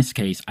do in this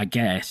case, I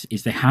guess,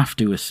 is they have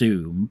to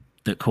assume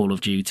that Call of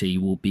Duty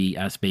will be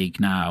as big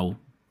now,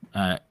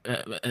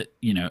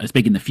 as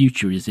big in the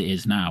future as it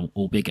is now,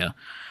 or bigger.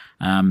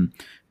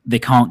 They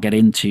can't get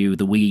into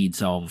the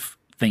weeds of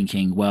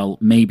thinking, well,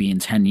 maybe in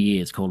 10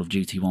 years Call of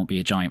Duty won't be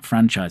a giant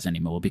franchise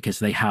anymore, because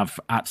they have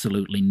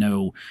absolutely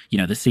no,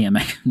 the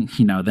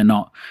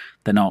CMA,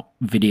 they're not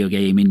video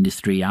game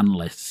industry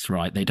analysts,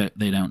 right? They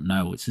don't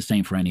know. It's the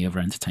same for any other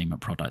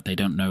entertainment product. They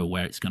don't know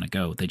where it's going to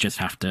go. They just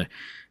have to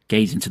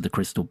gaze into the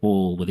crystal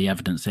ball with the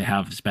evidence they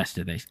have as best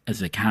as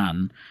they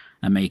can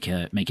and make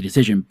a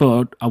decision.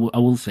 But I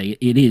will say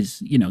it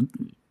is,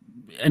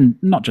 and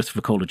not just for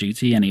Call of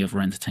Duty, any other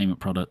entertainment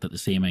product that the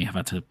CMA have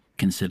had to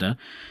consider,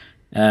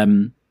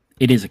 it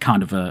is a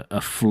kind of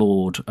a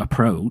flawed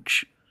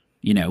approach,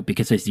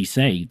 because as you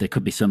say, there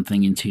could be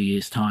something in 2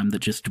 years' time that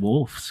just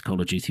dwarfs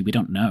Call of Duty. We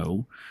don't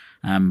know.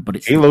 But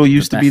it's Halo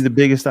used to be the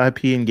biggest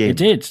IP in gaming. It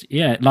did,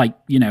 yeah. Like,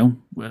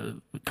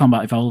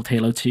 Combat Evolved,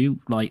 Halo 2,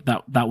 like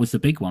that was the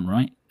big one,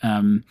 right?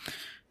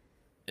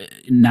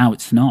 Now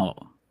it's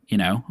not,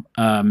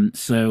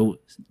 so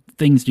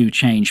things do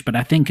change. But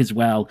I think as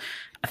well,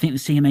 the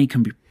CMA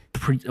can be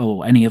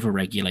or any other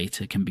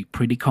regulator can be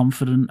pretty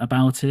confident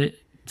about it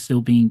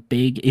still being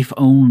big, if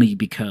only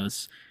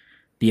because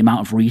the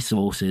amount of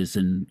resources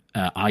and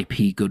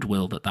IP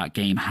goodwill that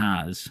game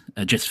has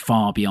are just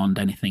far beyond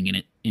anything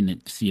in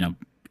its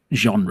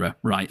genre,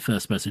 right?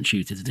 First person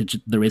shooters.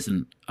 There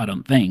isn't, I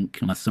don't think,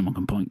 unless someone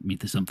can point me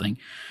to something,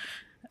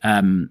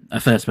 a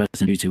first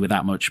person shooter with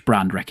that much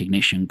brand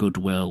recognition,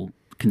 goodwill,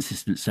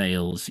 consistent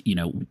sales,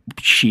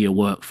 sheer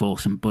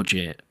workforce and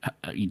budget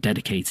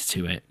dedicated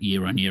to it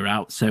year on year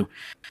out. So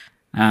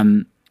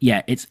I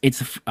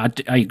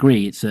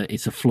agree, it's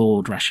a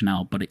flawed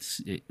rationale, but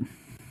it's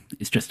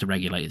just a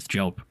regulator's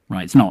job,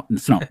 right? It's not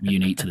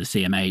unique to the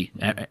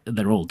CMA.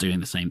 They're all doing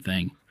the same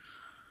thing.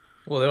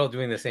 Well, they're all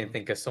doing the same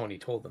thing because Sony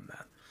told them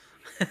that.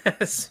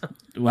 So.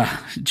 Well,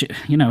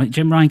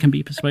 Jim Ryan can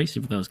be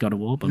persuasive with those God of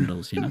War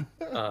bundles,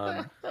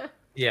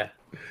 Yeah.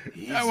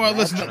 Well,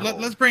 listen.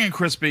 Let's bring in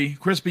Crispy.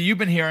 Crispy, you've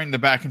been hearing the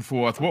back and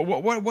forth.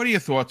 What are your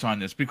thoughts on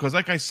this? Because,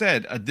 like I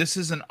said, this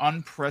is an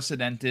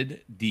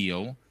unprecedented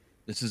deal.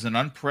 This is an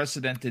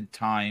unprecedented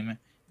time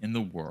in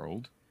the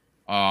world.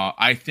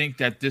 I think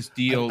that this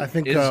deal. I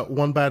think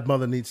One Bad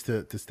Mother needs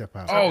to step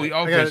out. Oh,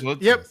 okay.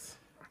 Yep.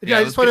 Yeah,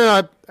 I just want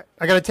to.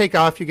 I got to take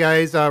off, you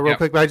guys, real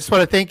quick. But I just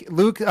want to thank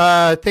Luke.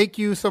 Thank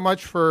you so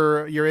much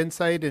for your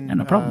insight and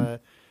no problem.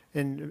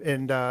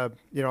 And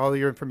all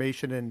your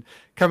information and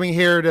coming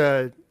here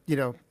to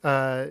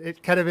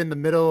it kind of in the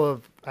middle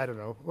of, I don't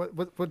know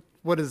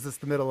what is this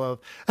the middle of?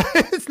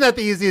 It's not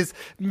the easiest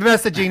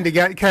messaging to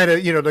get kind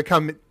of to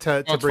come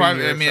to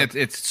bring.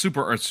 It's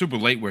super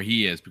late where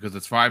he is, because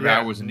it's 5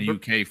 hours in the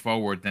UK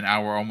forward, then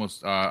hour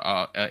almost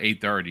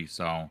 8:30.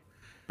 So,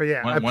 but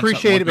yeah, I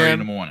appreciate it, man. In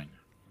the morning.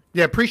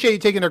 Yeah, appreciate you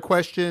taking our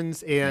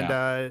questions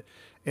and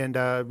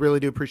really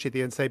do appreciate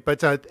the insight.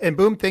 But and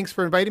Boom, thanks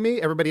for inviting me.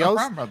 Everybody else,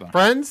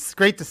 friends,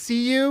 great to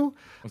see you.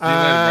 We'll see you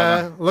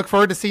later, brother. Look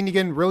forward to seeing you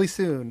again really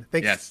soon.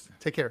 Thanks. Yes.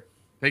 Take care.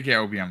 Take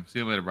care, OBM. See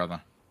you later,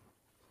 brother.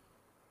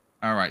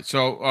 All right.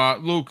 So,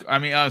 Luke, Luke, I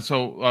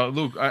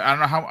don't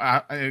know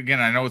how, again,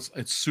 I know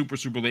it's super,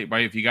 super late,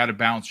 but if you got to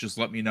bounce, just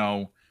let me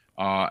know.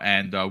 We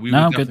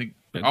will definitely.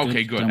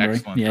 Okay, good.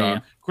 Excellent. Yeah.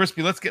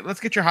 Crispy, let's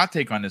get your hot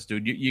take on this,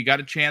 dude. You got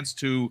a chance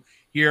to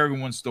hear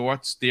everyone's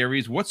thoughts,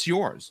 theories. What's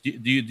yours? Do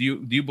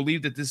you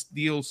believe that this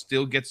deal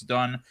still gets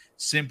done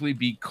simply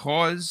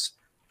because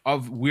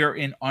of we're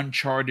in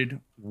uncharted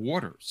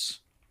waters?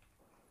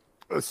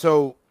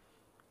 So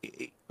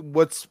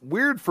what's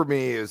weird for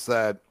me is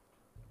that,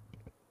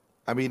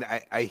 I mean,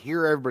 I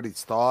hear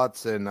everybody's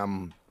thoughts, and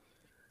I'm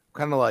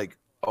kind of like,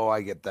 oh,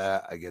 I get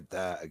that.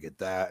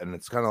 And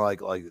it's kind of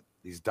like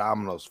these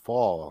dominoes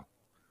fall,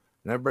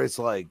 and everybody's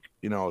like,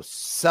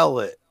 sell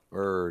it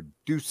or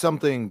do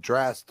something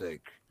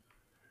drastic.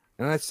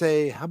 And I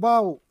say, how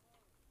about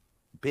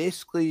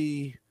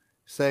basically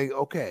saying,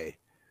 okay,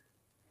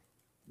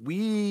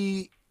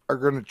 we are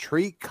going to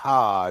treat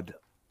COD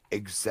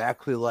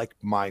exactly like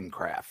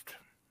Minecraft.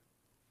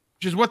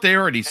 Which is what they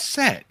already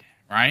said,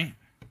 right?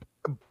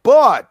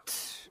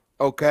 But,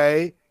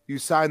 okay, you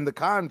signed the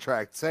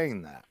contract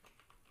saying that.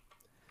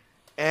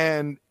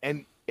 And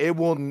it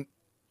will,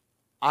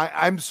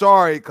 I'm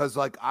sorry, because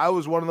like I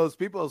was one of those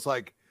people. It's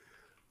like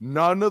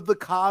none of the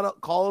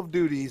Call of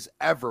Duties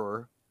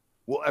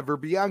will ever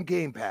be on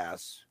Game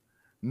Pass.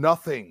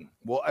 Nothing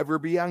will ever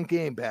be on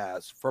Game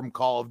Pass from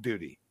Call of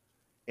Duty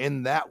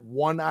in that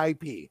one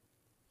IP.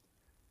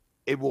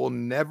 It will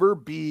never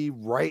be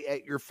right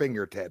at your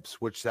fingertips,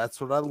 which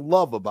that's what I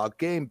love about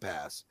Game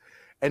Pass.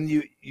 And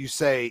you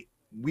say,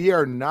 we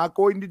are not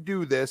going to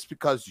do this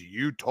because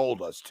you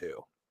told us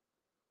to.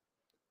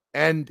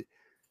 And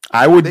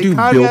I would do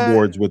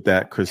billboards with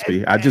that,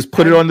 Crispy. I just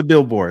put it on the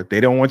billboard. They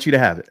don't want you to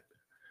have it.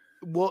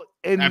 Well,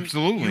 and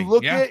absolutely.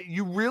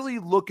 You really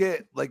look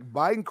at like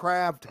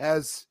Minecraft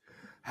has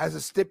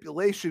a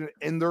stipulation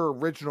in their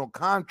original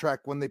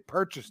contract when they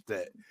purchased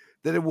it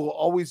that it will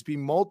always be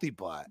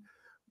multi-plat.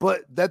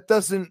 But that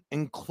doesn't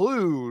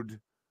include,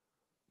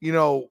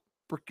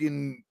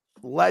 freaking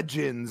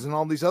Legends and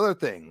all these other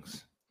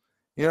things.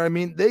 You know what I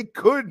mean? They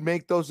could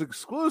make those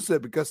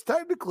exclusive because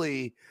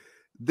technically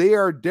they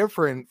are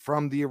different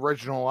from the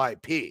original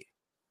IP.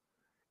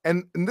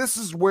 And this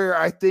is where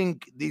I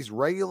think these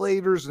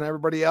regulators and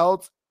everybody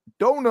else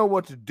don't know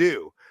what to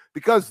do,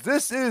 because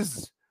this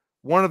is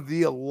one of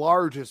the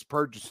largest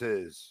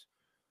purchases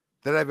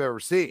that I've ever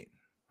seen.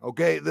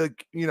 Okay.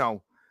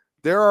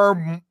 There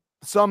are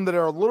some that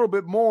are a little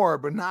bit more,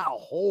 but not a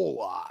whole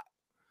lot.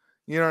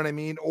 You know what I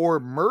mean? Or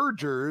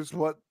mergers.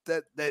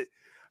 They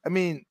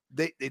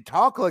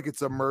talk like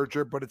it's a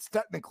merger, but it's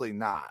technically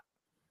not.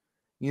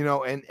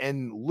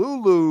 And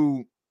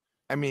Lulu,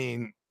 I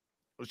mean,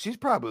 she's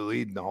probably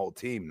leading the whole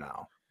team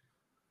now.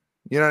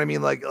 You know what I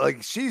mean? Like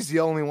she's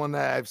the only one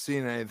that I've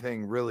seen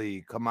anything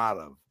really come out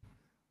of.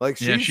 Like,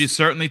 she's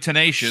certainly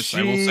tenacious.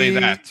 I will say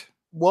that.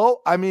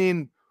 Well, I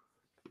mean,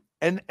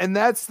 and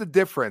that's the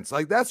difference.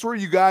 Like, that's where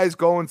you guys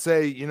go and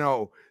say,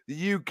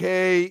 the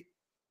UK,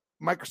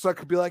 Microsoft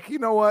could be like, you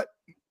know what?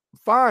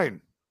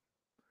 Fine.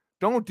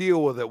 Don't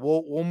deal with it.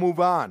 We'll move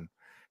on.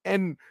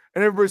 And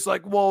everybody's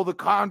like, well, the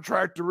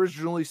contract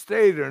originally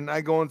stated, and I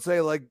go and say,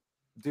 like,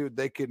 dude,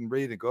 they can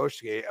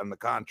renegotiate on the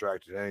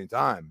contract at any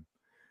time,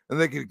 and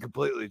they can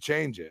completely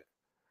change it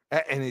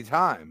at any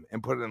time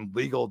and put it in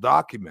legal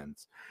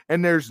documents,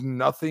 and there's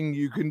nothing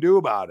you can do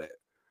about it.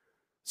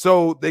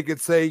 So they could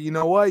say, you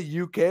know what,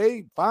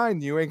 UK,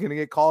 fine, you ain't gonna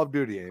get Call of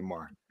Duty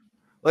anymore.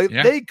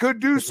 They could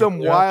do some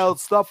wild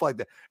stuff like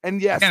that.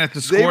 And yes, and it's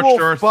a scorched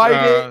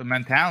earth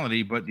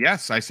mentality. But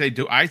yes, I say,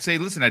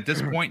 listen, at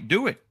this point,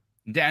 do it.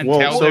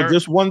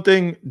 Just one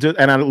thing,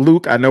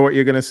 Luke, I know what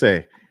you're gonna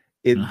say.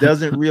 It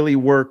doesn't really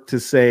work to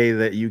say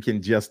that you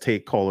can just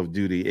take Call of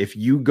Duty. If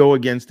you go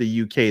against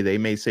the UK, they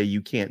may say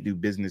you can't do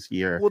business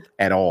here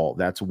at all.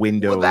 That's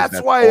Windows. Well, that's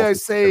why I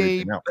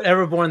say,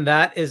 Everborn,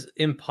 that is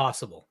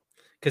impossible.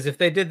 Because if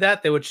they did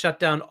that, they would shut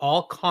down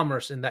all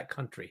commerce in that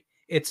country.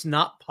 It's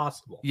not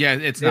possible. Yeah,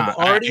 They've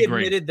already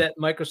admitted that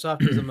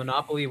Microsoft is a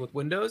monopoly with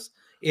Windows.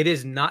 It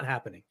is not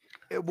happening.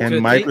 And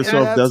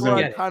Microsoft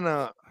doesn't kind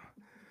of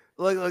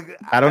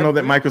I don't know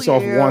that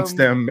Microsoft wants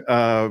them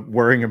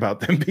worrying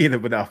about them being a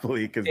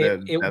monopoly, because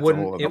it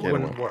wouldn't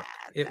work.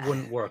 It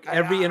wouldn't work.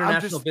 Every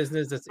international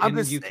business that's in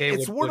the UK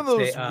it's one of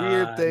those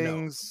weird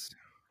things.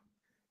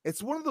 No.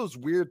 It's one of those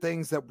weird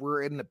things that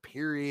we're in the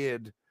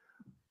period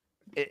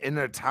in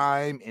a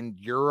time in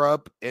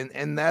Europe,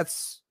 and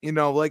that's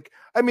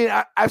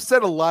I've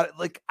said a lot.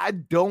 Like, I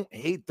don't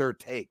hate their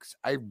takes.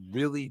 I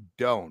really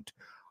don't.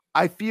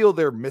 I feel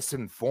they're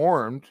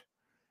misinformed.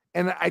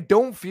 And I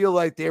don't feel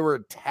like they were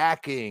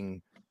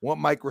attacking what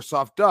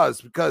Microsoft does,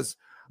 because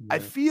I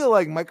feel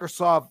like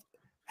Microsoft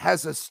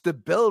has a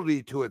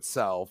stability to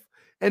itself.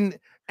 And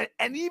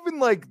even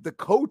like the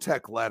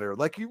Kotek letter,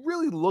 like, you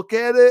really look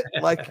at it,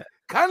 like,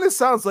 kind of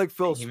sounds like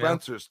Phil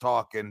Spencer's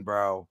talking,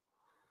 bro.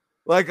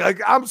 Like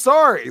I'm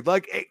sorry.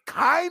 Like, it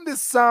kind of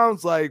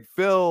sounds like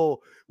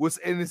Phil was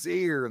in his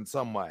ear in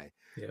some way.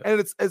 Yeah. And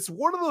it's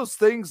one of those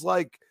things,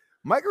 like,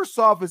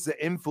 Microsoft is an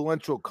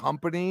influential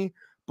company,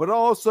 but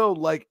also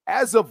like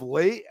as of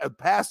late,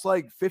 past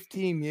like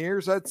 15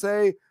 years, I'd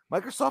say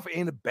Microsoft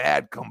ain't a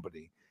bad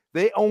company.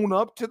 They own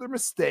up to their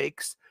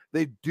mistakes.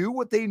 They do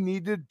what they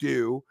need to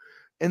do,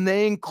 and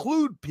they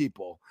include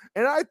people.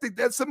 And I think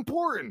that's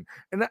important.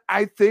 And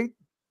I think,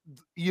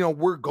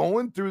 we're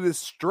going through this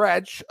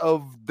stretch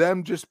of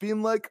them just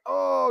being like,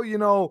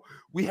 oh,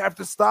 we have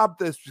to stop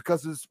this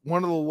because it's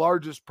one of the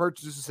largest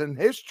purchases in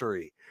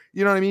history.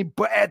 You know what I mean?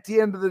 But at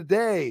the end of the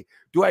day,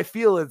 do I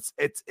feel it's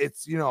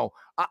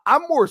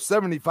I'm more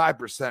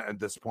 75% at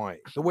this point,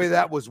 the way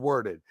that was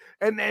worded.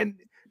 And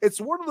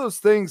it's one of those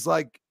things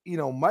like,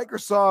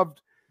 Microsoft,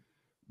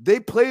 they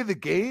play the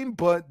game,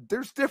 but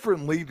there's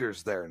different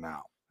leaders there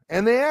now.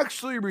 And they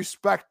actually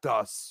respect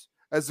us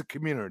as a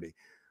community.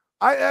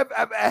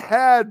 I've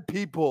had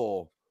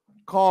people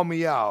call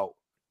me out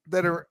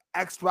that are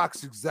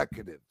Xbox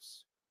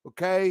executives,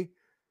 okay?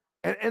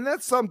 And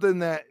that's something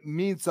that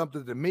means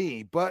something to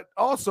me, but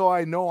also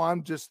I know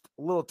I'm just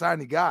a little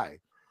tiny guy.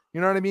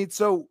 You know what I mean?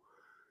 So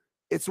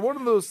it's one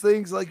of those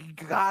things like you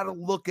got to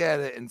look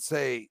at it and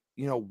say,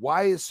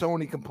 why is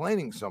Sony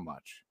complaining so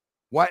much?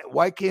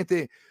 Why can't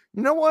they?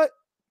 You know what?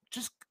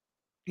 Just,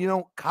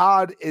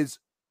 COD is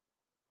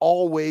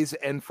always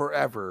and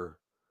forever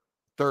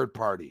third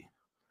party.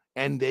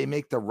 And they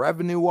make the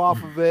revenue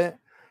off of it,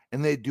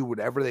 and they do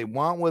whatever they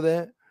want with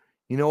it.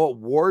 You know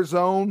what?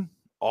 Warzone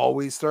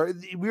always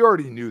started. We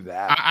already knew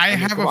that. I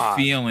mean, have a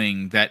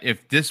feeling that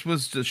if this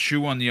was the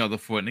shoe on the other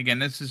foot, and again,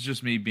 this is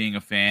just me being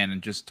a fan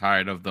and just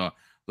tired of the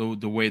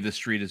way the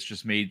street is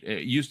just made.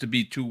 It used to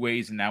be two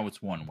ways, and now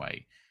it's one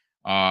way.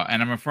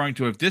 And I'm referring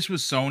to if this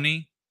was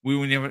Sony,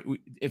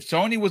 if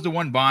Sony was the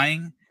one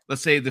buying,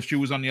 let's say the shoe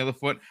was on the other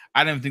foot,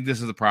 I don't even think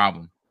this is a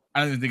problem.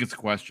 I don't even think it's a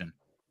question.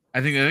 I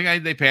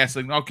think they passed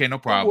like, okay, no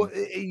problem.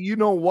 Well, you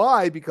know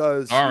why?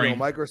 Because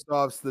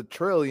Microsoft's the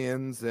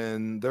trillions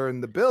and they're in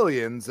the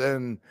billions,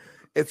 and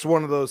it's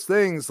one of those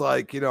things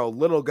like,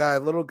 little guy.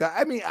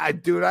 I mean,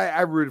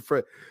 I rooted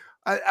for.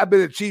 I've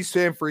been a Chiefs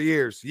fan for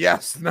years.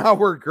 Yes, now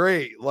we're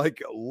great.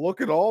 Like,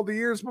 look at all the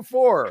years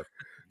before.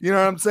 You know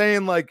what I'm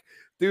saying? Like,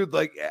 dude,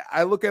 like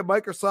I look at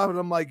Microsoft and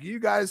I'm like, you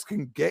guys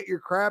can get your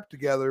crap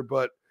together,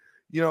 but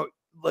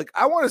like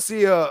I want to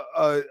see a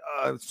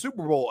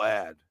Super Bowl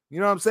ad. You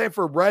know what I'm saying?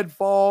 For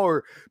Redfall,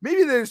 or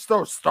maybe they just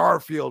throw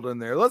Starfield in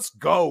there. Let's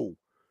go.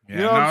 Yeah,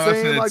 you know what I'm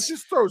saying? Like,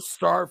 just throw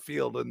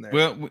Starfield in there.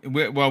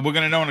 We're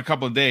going to know in a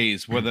couple of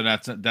days whether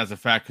that's a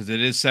fact, because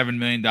it is $7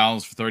 million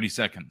for 30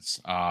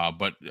 seconds.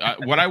 But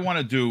what I want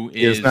to do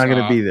is it's not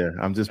going to be there.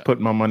 I'm just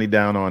putting my money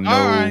down on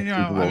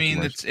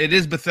it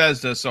is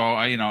Bethesda, so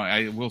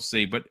I will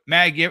see. But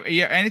Mag,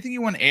 anything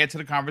you want to add to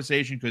the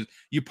conversation, because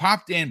you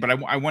popped in, but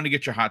I want to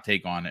get your hot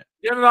take on it.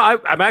 Yeah, no,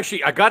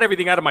 I got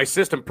everything out of my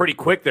system pretty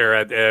quick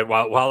there.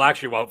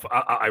 Ironically,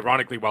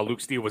 while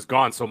Luke Steele was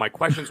gone, so my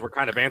questions were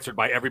kind of answered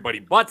by everybody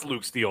but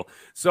Luke Steele.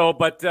 So,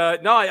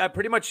 I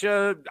pretty much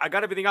I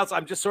got everything else.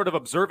 I'm just sort of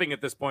observing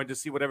at this point to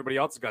see what everybody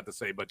else has got to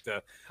say. But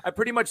I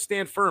pretty much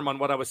stand firm on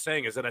what I was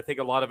saying. Is that I think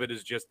a lot of it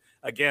is just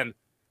again.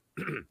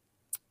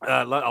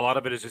 A lot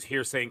of it is just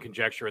hearsay and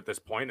conjecture at this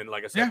point, and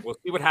like I said, we'll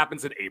see what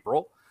happens in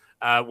April.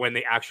 When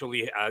they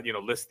actually,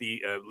 list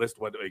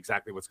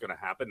what's going to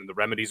happen and the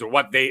remedies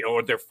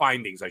or their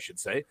findings, I should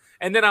say,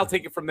 and then I'll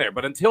take it from there.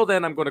 But until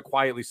then, I'm going to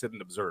quietly sit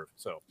and observe.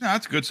 So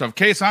that's good stuff.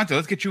 Kay Santo,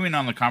 let's get you in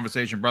on the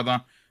conversation,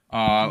 brother.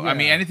 I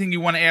mean, anything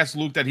you want to ask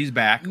Luke that he's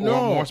back, or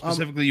more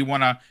specifically, you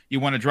want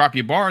to drop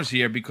your bars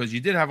here, because you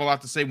did have a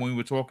lot to say when we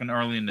were talking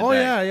early in the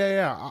day.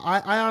 Yeah.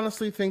 I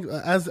honestly think,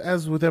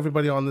 as with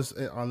everybody on this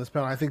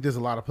panel, I think there's a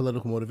lot of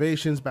political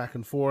motivations back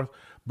and forth.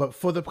 But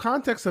for the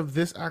context of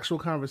this actual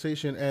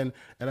conversation, and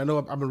I know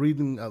I've been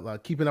reading,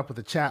 keeping up with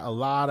the chat, a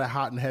lot of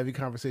hot and heavy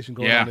conversation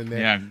going on in there.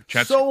 Yeah,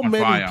 chat's so on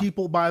many fire.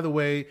 people, by the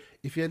way.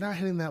 If you're not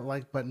hitting that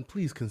like button,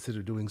 please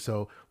consider doing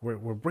so. We're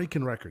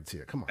breaking records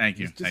here. Come on, thank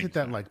you. Just hit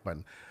that like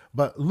button.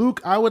 But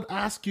Luke, I would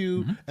ask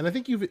you, and I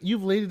think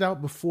you've laid it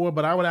out before,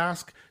 but I would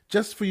ask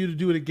just for you to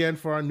do it again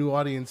for our new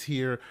audience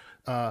here.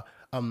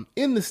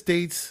 In the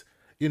States,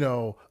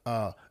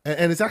 and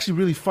it's actually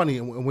really funny.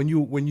 When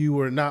you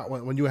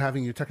were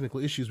having your technical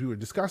issues, we were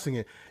discussing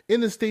it.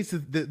 In the States,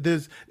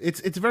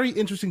 it's a very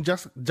interesting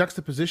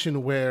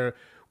juxtaposition where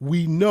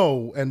we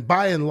know, and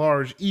by and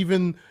large,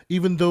 even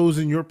those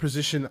in your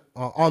position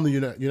on the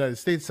United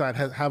States side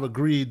have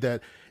agreed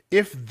that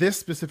if this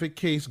specific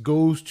case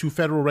goes to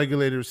federal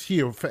regulators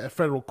here,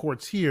 federal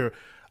courts here,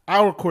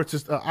 our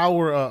courts,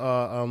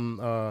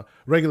 our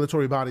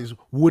regulatory bodies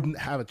wouldn't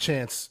have a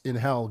chance in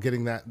hell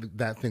getting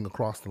that thing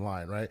across the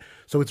line, right?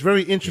 So it's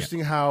very interesting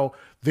how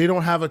they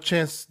don't have a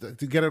chance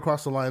to get it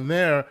across the line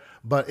there,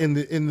 but in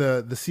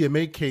the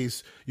CMA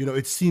case,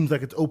 it seems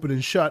like it's open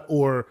and shut,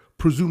 or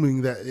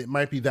presuming that it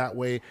might be that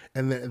way,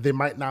 and there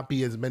might not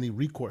be as many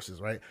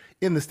recourses, right?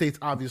 In the States,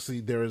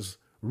 obviously, there is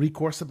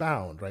recourse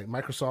abound, right?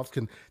 Microsoft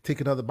can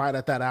take another bite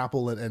at that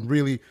apple and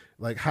really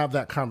like have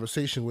that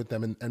conversation with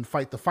them and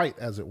fight the fight,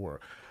 as it were.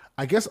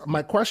 I guess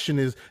my question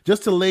is,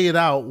 just to lay it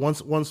out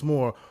once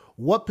more,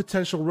 what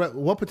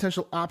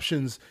potential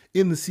options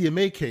in the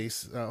CMA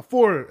case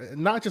for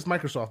not just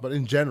Microsoft but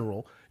in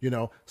general.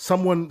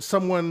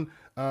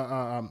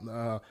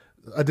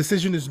 A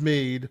decision is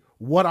made.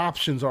 What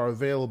options are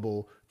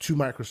available to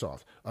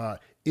Microsoft?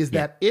 Is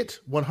that it?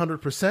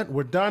 100%?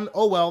 We're done.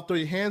 Oh well, throw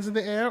your hands in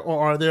the air, or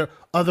are there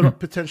other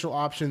potential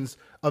options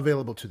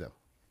available to them?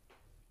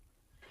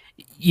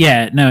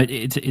 Yeah, no,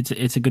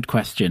 it's a good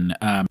question.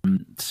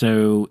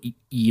 So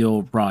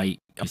you're right.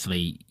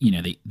 Obviously,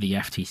 the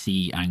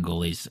FTC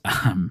angle is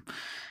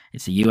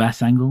it's a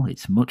US angle.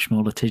 It's much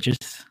more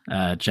litigious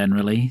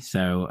generally.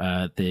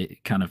 So the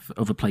kind of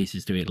other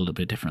places do it a little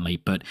bit differently.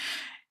 But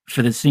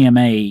for the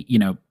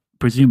CMA,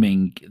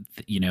 presuming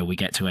we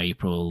get to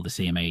April, the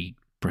CMA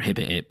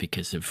prohibit it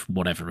because of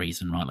whatever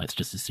reason, right? Let's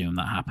just assume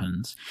that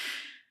happens.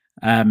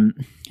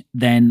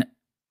 Then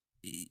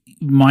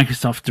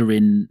Microsoft are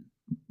in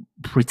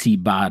pretty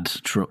bad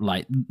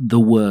like the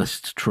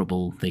worst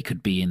trouble they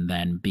could be in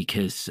then,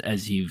 because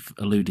as you've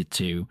alluded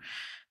to,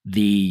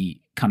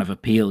 the kind of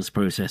appeals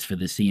process for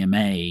the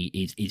CMA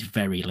is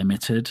very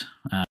limited.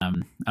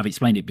 I've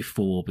explained it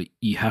before, but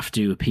you have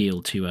to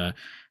appeal to an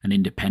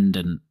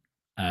independent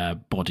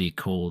body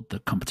called the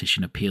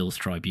Competition Appeals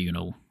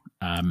Tribunal.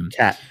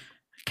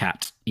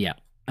 CAT, yeah.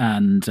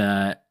 And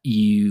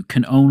you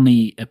can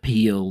only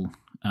appeal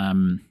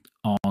on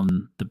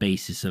the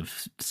basis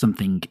of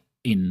something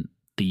in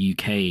the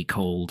UK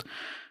called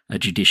a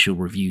judicial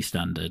review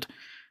standard,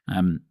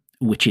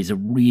 which is a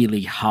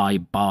really high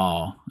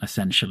bar,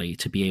 essentially,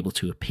 to be able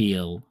to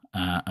appeal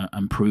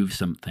and prove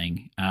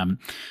something.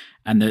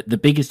 And the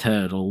biggest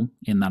hurdle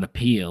in that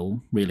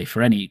appeal, really,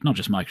 for not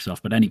just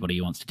Microsoft, but anybody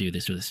who wants to do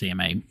this with the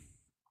CMA,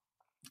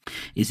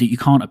 is that you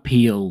can't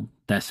appeal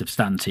their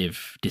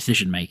substantive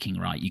decision-making,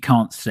 right? You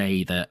can't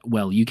say that,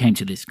 well, you came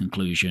to this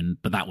conclusion,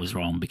 but that was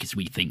wrong because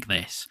we think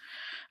this.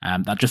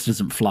 That just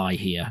doesn't fly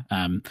here.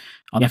 On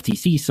the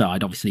FTC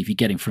side, obviously, if you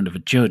get in front of a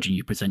judge and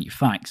you present your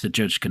facts, the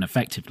judge can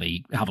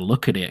effectively have a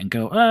look at it and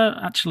go,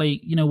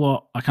 actually, you know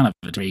what? I kind of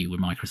agree with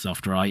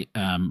Microsoft, right?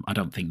 I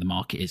don't think the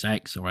market is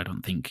X, or I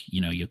don't think,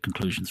 your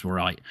conclusions were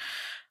right.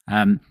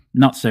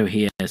 Not so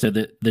here. So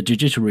the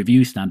judicial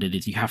review standard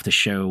is you have to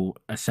show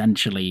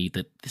essentially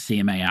that the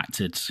CMA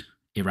acted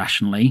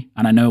irrationally.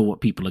 And I know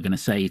what people are going to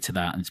say to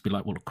that, and it's be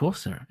like, well, of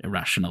course they're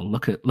irrational.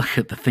 Look at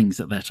the things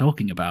that they're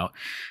talking about.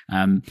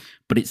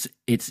 But it's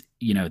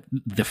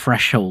the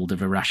threshold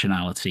of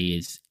irrationality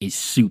is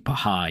super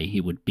high.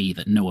 It would be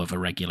that no other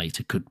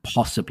regulator could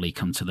possibly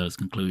come to those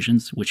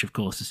conclusions, which of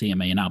course the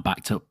CMA are now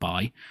backed up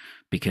by,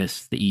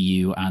 because the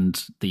EU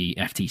and the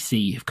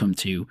FTC have come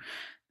to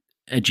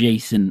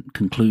adjacent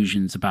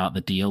conclusions about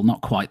the deal, not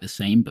quite the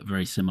same, but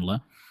very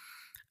similar.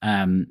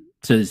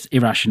 So there's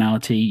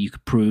irrationality you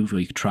could prove, or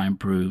you could try and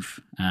prove.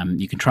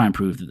 You can try and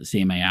prove that the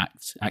CMA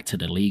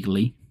acted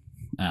illegally.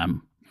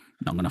 Not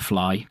going to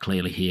fly,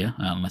 clearly, here,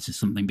 unless there's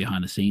something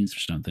behind the scenes,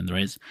 which I don't think there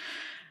is.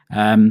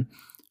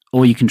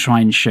 Or you can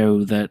try and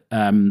show that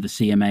the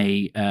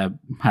CMA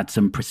had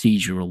some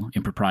procedural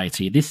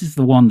impropriety. This is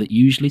the one that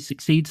usually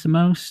succeeds the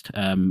most.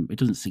 It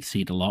doesn't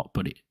succeed a lot,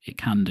 but it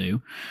can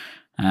do.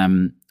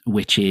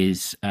 Which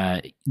is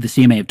the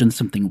CMA have done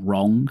something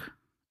wrong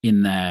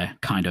in their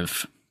kind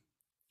of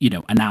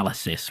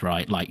analysis,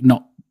 right? Like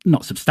not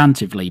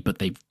substantively, but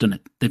they've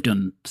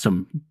done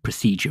some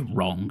procedure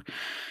wrong.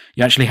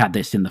 You actually had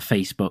this in the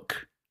Facebook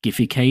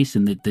Giphy case,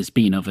 and there's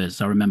been others.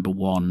 I remember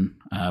one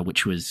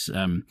which was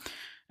a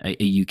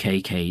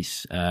UK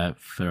case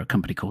for a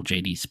company called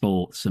JD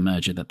Sports, a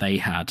merger that they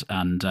had,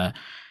 and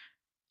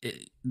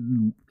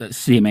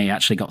CMA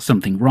actually got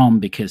something wrong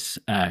because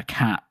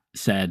CAT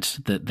said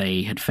that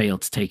they had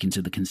failed to take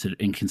into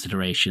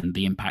consideration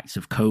the impacts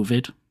of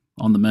COVID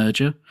on the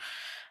merger.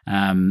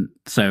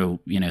 So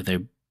they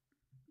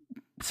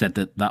said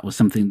that was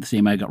something the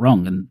CMA got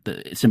wrong, and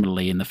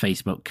similarly in the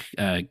Facebook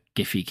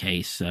Giphy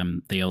case,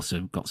 they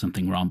also got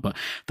something wrong. But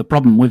the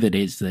problem with it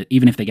is that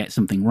even if they get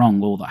something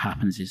wrong, all that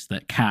happens is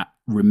that CAT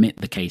remit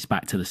the case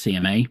back to the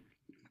CMA.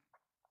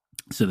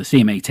 So the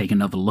CMA take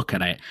another look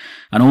at it,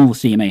 and all the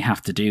CMA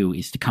have to do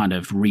is to kind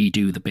of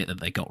redo the bit that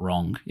they got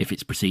wrong if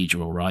it's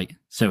procedural, right?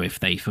 So if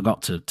they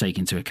forgot to take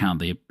into account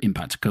the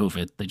impact of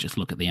COVID, they just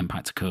look at the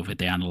impact of COVID,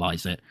 they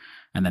analyze it,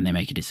 and then they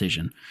make a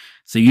decision.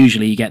 So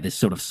usually you get this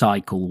sort of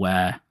cycle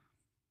where,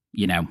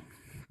 the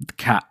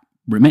CAT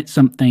remits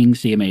something,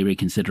 CMA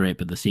reconsider it,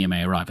 but the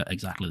CMA arrive at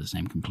exactly the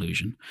same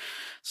conclusion.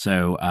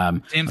 So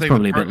seems like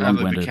probably a bit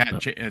long-winded.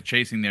 The CAT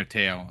chasing their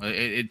tail.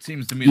 It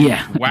seems to me the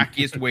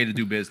wackiest way to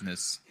do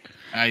business.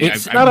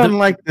 It's not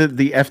unlike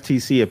the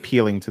FTC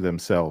appealing to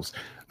themselves.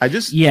 Go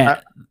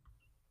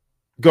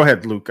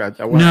ahead, Luke.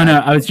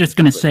 I was just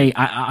going to say,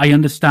 I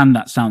understand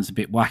that sounds a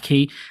bit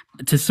wacky.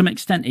 To some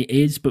extent it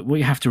is, but what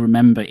you have to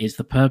remember is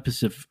the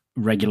purpose of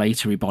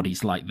regulatory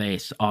bodies like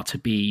this are to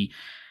be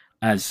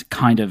as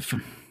kind of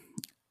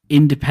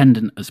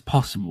independent as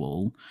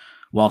possible,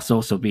 whilst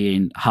also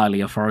being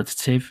highly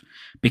authoritative,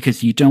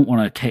 because you don't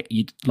want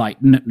to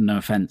no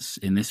offense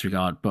in this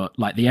regard, but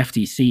like the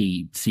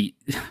FTC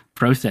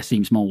process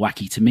seems more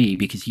wacky to me,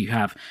 because you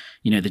have,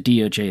 the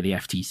DOJ, the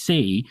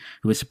FTC,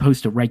 who are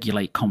supposed to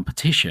regulate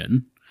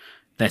competition.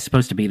 They're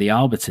supposed to be the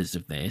arbiters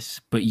of this,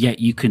 but yet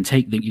you can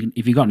take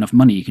if you've got enough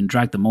money, you can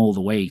drag them all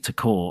the way to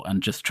court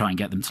and just try and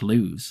get them to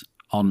lose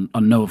on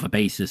no other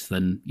basis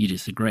than you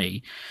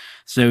disagree.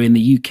 So in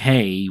the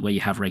UK, where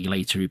you have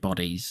regulatory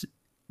bodies,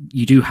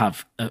 you do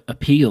have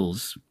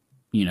appeals,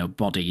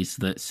 bodies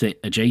that sit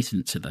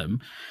adjacent to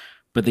them.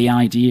 But the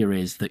idea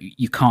is that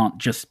you can't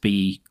just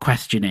be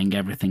questioning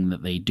everything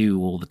that they do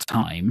all the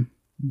time,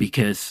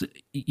 because,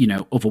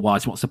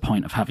 otherwise what's the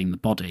point of having the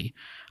body?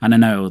 And I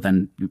know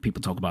then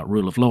people talk about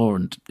rule of law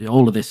and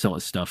all of this sort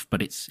of stuff,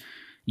 but it's,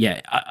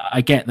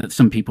 I get that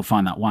some people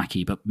find that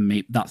wacky, but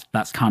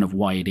that's kind of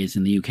why it is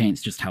in the UK.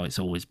 It's just how it's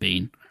always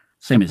been.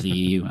 Same as the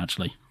EU,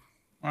 actually.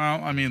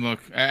 Well, I mean, look,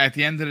 at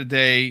the end of the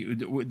day,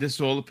 this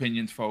is all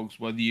opinions, folks.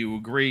 Whether you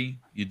agree,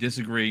 you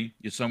disagree,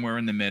 you're somewhere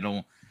in the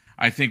middle.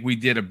 I think we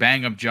did a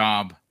bang-up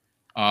job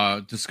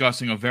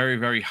discussing a very,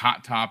 very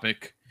hot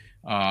topic.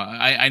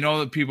 I know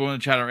that people in the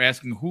chat are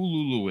asking who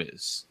Lulu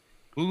is.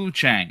 Lulu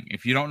Chang.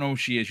 If you don't know who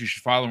she is, you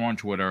should follow her on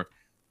Twitter.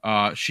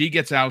 She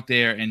gets out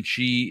there and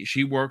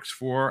she works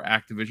for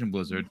Activision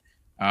Blizzard.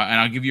 And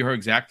I'll give you her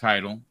exact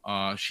title.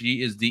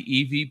 She is the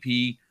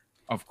EVP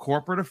of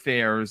Corporate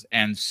Affairs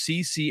and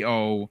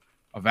CCO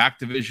of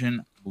Activision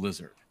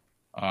Blizzard.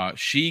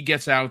 She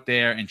gets out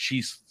there and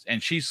she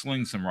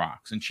slings some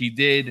rocks. And she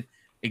did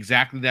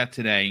exactly that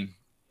today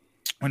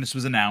when this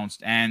was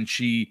announced. And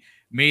she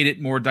made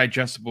it more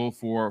digestible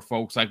for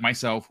folks like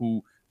myself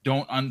who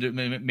don't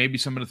maybe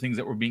some of the things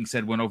that were being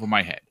said went over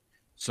my head.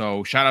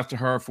 So shout out to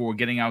her for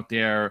getting out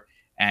there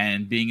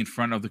and being in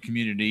front of the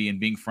community and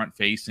being front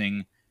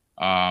facing.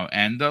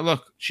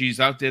 Look,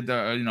 she's out there,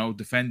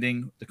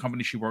 defending the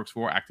company she works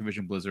for,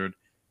 Activision Blizzard.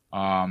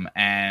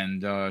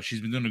 And she's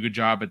been doing a good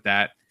job at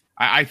that.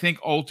 I think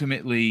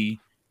ultimately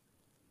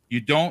you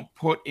don't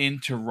put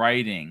into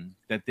writing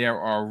that there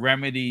are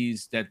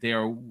remedies that they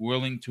are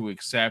willing to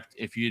accept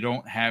if you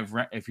don't have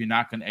if you're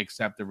not going to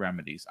accept the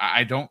remedies.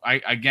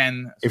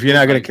 If you're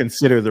not going to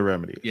consider the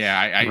remedy. Yeah,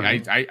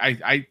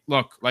 I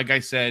look, like I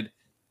said,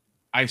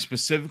 I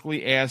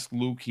specifically asked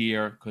Luke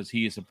here because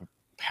he is a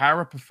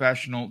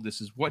paraprofessional.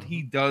 This is what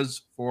he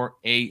does for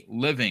a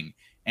living,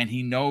 and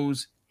he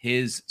knows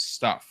his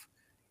stuff.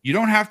 You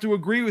don't have to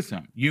agree with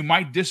him. You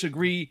might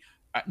disagree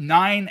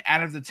 9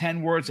 out of the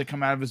 10 words that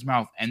come out of his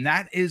mouth, and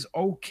that is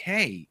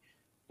okay.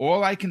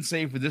 All I can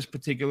say for this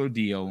particular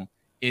deal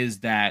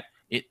is that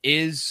it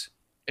is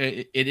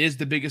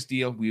the biggest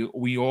deal.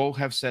 We all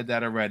have said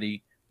that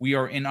already. We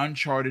are in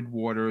uncharted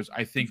waters.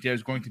 I think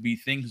there's going to be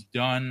things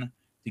done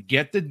to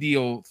get the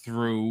deal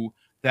through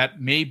that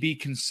may be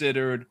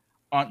considered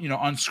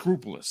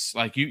unscrupulous.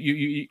 Like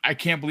I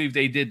can't believe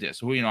they did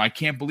this. I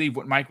can't believe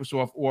what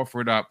Microsoft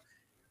offered up.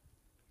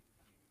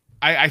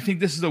 I think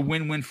this is a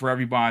win-win for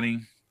everybody,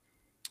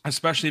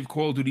 especially if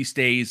Call of Duty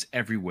stays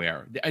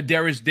everywhere.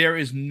 There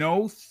is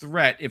no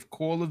threat if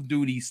Call of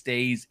Duty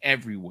stays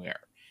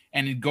everywhere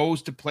and it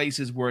goes to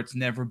places where it's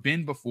never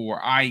been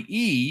before,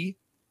 i.e.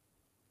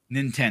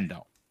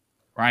 Nintendo,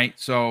 right?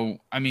 So,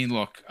 I mean,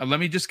 look,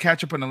 let me just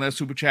catch up on the last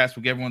Super Chats.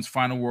 We'll get everyone's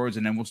final words,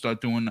 and then we'll start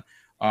doing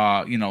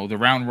the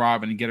round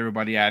robin and get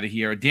everybody out of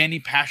here. Danny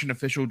Passion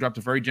Official dropped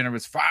a very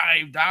generous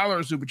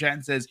 $5 Super Chat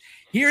and says,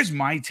 here's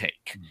my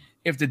take.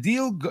 If the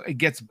deal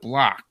gets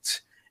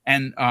blocked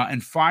and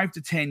 5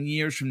 to 10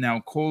 years from now,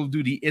 Call of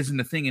Duty isn't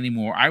a thing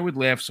anymore, I would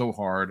laugh so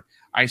hard.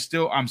 I'm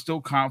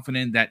still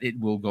confident that it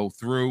will go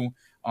through.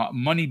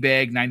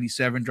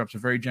 Moneybag97 drops a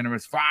very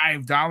generous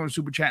 $5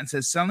 Super Chat and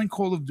says, selling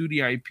Call of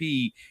Duty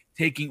IP,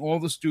 taking all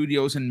the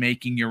studios and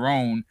making your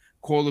own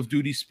Call of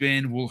Duty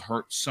spin will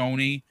hurt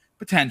Sony,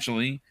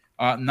 potentially.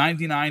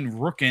 99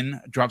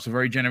 Rookin drops a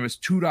very generous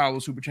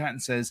 $2 Super Chat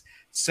and says,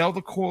 sell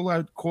the Call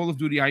of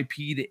Duty IP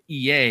to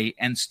EA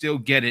and still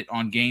get it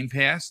on Game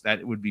Pass.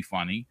 That would be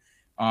funny.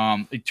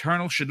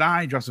 Eternal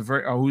Shaddai drops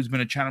who's been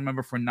a channel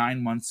member for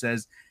 9 months,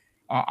 says,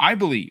 I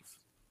believe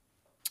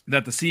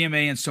that the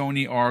CMA and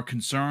Sony are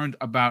concerned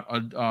about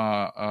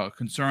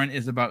concern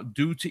is about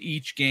due to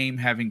each game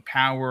having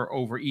power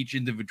over each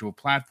individual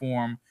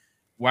platform.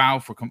 WoW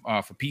for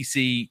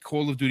PC,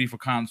 Call of Duty for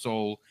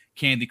console,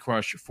 Candy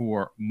Crush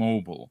for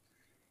mobile.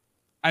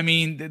 I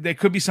mean, there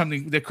could be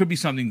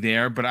something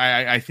there, but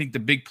I think the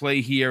big play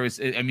here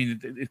is,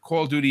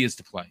 Call of Duty is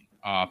the play.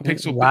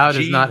 Pixel WoW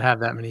does not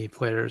have that many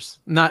players,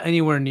 not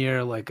anywhere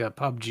near like a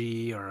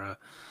PUBG or a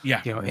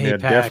they're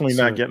definitely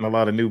not getting a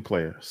lot of new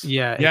players.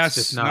 Yeah, yes,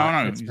 it's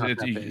not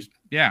big.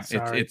 Yeah,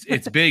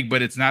 it's big,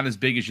 but it's not as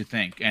big as you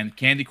think. And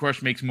Candy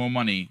Crush makes more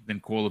money than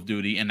Call of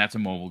Duty, and that's a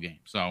mobile game.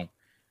 So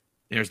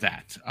there's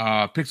that.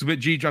 Pixelbit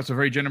G drops a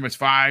very generous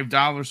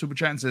 $5 Super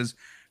Chat and says,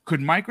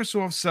 could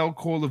Microsoft sell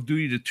Call of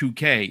Duty to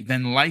 2K,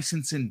 then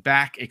license it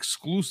back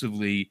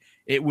exclusively?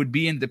 It would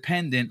be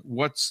independent.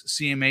 What's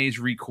CMA's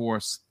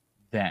recourse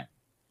then?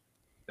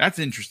 That's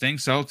interesting.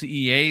 Sell to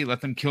EA, let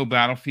them kill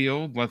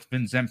Battlefield, let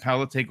Vince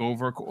Zampella take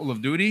over Call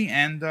of Duty,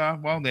 and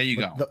well, there you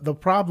go. The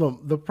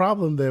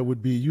problem there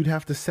would be you'd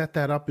have to set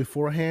that up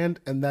beforehand,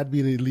 and that'd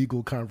be an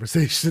illegal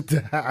conversation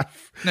to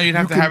have. No, you'd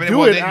have to have it.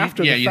 Do it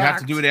after. Yeah, the you'd fact.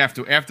 have to do it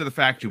after the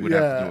fact. You would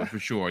have to do it for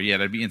sure. Yeah,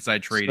 that'd be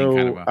inside trading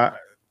kind of a.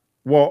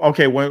 Well,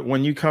 okay.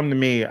 When you come to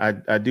me,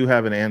 I do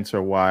have an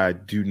answer why I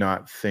do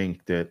not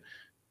think that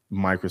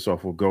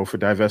Microsoft will go for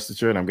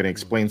divestiture, and I'm going to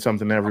explain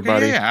something to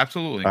everybody. Okay, yeah,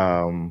 absolutely.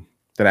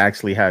 That I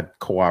actually had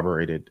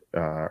corroborated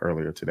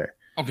earlier today.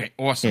 Okay,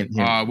 awesome.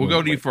 We'll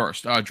go to you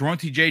first. Jerome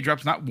TJ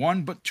drops not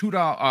one but two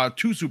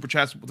super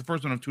chats. The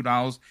first one of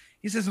 $2.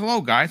 He says,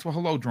 "Hello, guys." Well,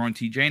 hello, Jerome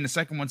TJ. And the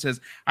second one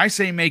says, "I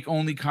say make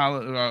only Call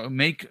of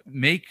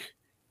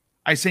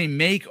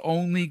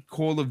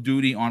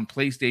Duty on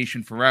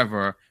PlayStation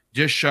forever.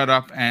 Just shut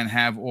up and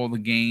have all the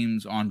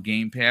games on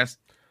Game Pass."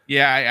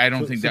 Yeah, I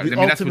don't think that. I mean,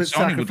 that's what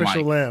Sony would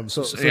like. Lamb.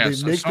 So they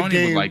make Sony the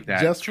game would like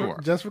that. just sure.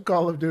 for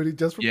Call of Duty,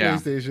 just for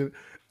PlayStation,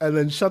 and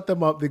then shut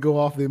them up. They go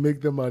off, they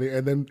make their money,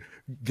 and then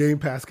Game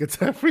Pass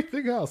gets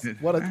everything else.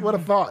 What a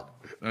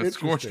thought!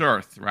 Scorched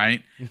earth,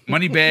 right?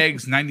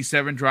 Moneybags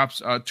 97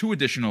 drops 2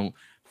 additional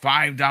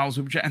 $5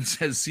 super chat and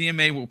says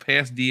CMA will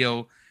pass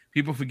deal.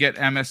 People forget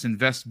MS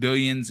invests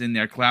billions in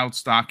their cloud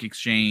stock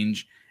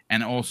exchange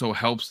and also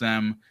helps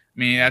them. I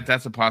mean,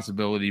 that's a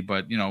possibility,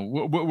 but you know,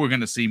 we're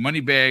going to see.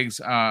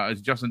 Moneybags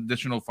just an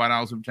additional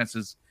 $5 super chat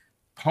says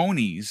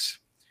ponies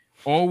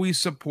always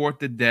support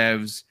the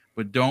devs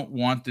but don't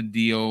want the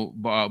deal,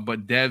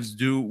 but devs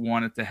do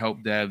want it to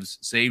help devs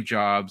save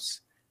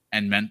jobs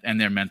and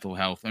their mental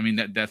health. I mean,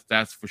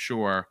 that's for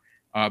sure.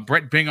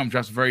 Brett Bingham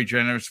just very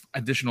generous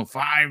additional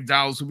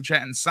 $5 super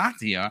chat, and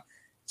Satya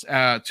to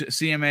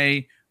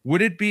CMA.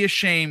 Would it be a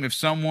shame if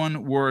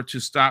someone were to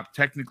stop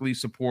technical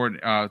support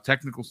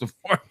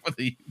for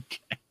the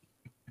UK?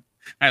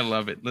 I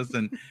love it.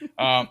 Listen,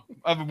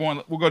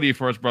 everyone, we'll go to you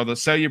first, brother.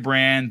 Sell your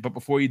brand, but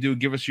before you do,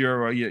 give us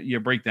your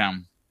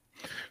breakdown.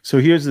 So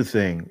here's the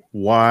thing: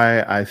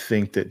 why I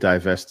think that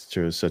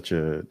divestiture is such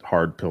a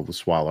hard pill to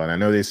swallow. And I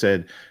know they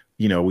said,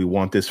 you know, we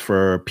want this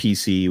for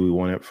PC, we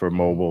want it for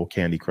mobile,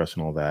 Candy Crush,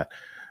 and all that.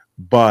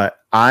 But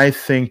I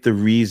think the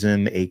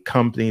reason a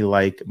company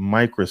like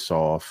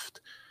Microsoft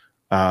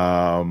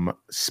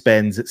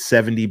spends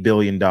 $70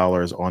 billion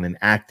on an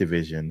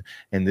Activision,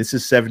 and this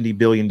is $70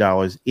 billion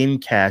in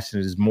cash,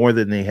 and it is more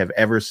than they have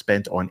ever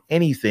spent on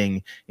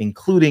anything,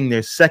 including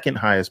their second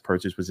highest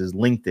purchase, which is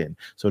LinkedIn.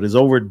 So it is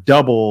over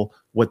double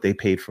what they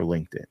paid for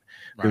LinkedIn.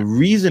 Right. The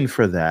reason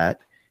for that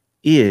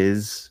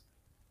is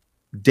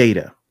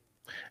data.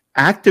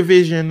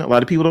 Activision, a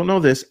lot of people don't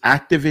know this,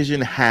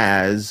 Activision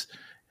has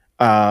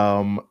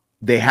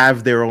they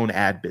have their own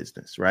ad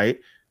business, right?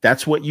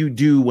 That's what you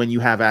do when you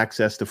have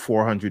access to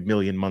 400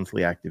 million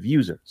monthly active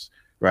users,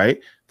 right?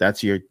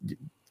 That's your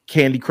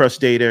Candy Crush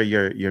data,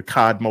 your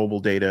COD mobile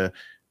data,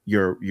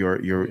 your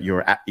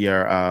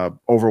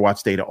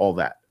Overwatch data, all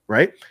that,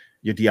 right?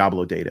 Your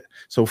Diablo data.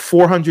 So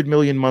 400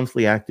 million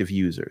monthly active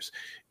users.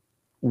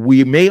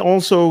 We may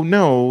also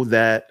know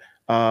that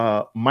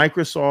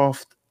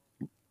Microsoft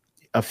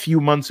a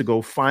few months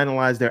ago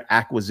finalized their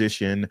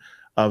acquisition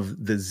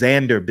of the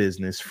Xandr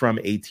business from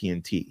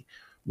AT&T.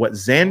 What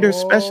Xandr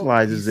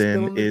specializes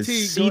in is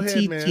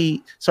OTT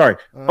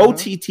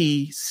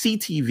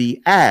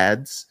CTV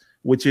ads,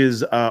 which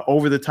is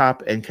over the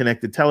top and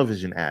connected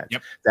television ads.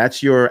 Yep.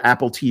 That's your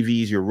Apple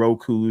TVs, your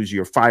Rokus,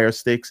 your Fire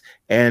Sticks,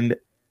 and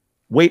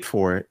wait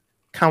for it,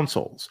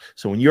 consoles.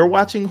 So when you're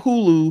watching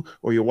Hulu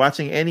or you're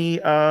watching any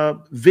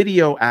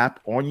video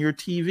app on your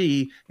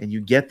TV and you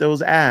get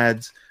those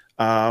ads,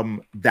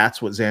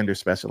 that's what Xandr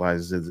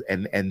specializes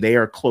in, and they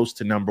are close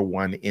to number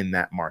one in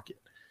that market.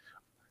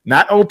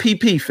 Not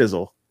OPP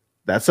fizzle.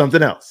 That's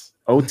something else.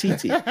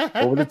 OTT,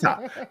 over the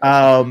top.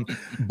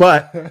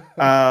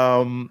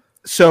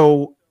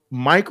 So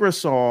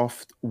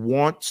Microsoft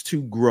wants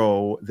to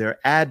grow their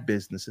ad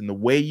business, and the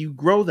way you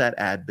grow that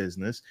ad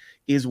business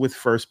is with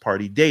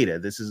first-party data.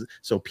 This is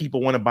so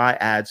people want to buy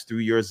ads through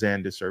your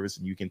Xandr service,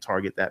 and you can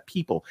target that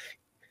people.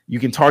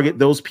 You can target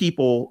those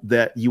people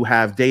that you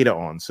have data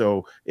on.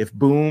 So if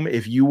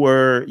you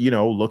were,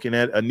 looking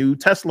at a new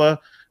Tesla,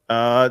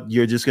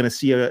 you're just going to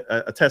see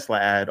a Tesla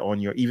ad on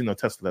your, even though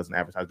Tesla doesn't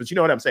advertise, but you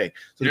know what I'm saying.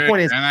 So the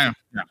point is,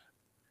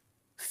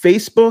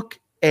 Facebook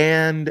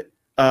and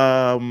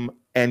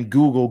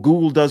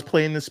Google does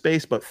play in the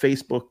space, but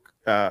Facebook,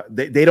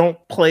 they don't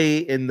play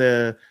in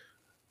the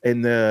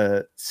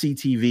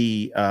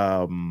CTV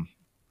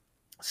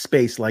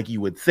space like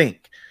you would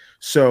think.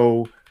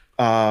 So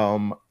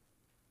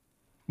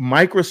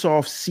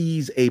Microsoft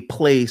sees a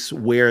place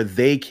where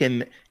they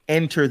can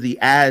enter the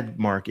ad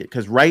market,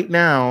 because right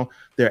now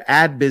their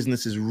ad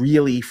business is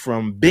really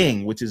from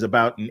Bing, which is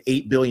about an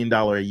 $8 billion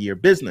a year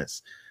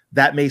business.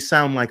 That may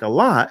sound like a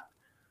lot,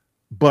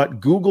 but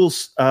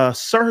Google's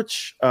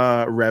search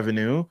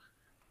revenue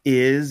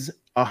is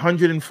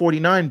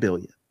 $149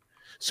 billion.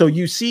 So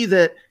you see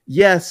that,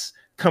 yes,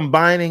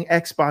 combining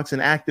Xbox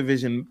and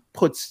Activision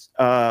puts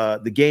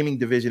the gaming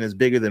division as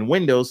bigger than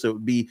Windows, so it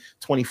would be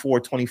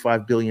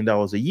 $24-25 billion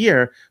a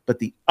year. But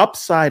the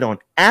upside on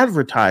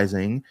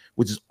advertising,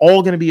 which is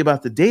all going to be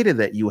about the data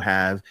that you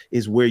have,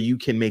 is where you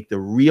can make the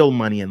real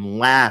money and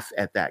laugh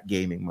at that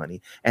gaming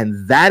money.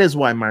 And that is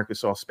why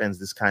Microsoft spends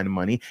this kind of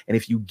money. And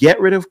if you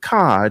get rid of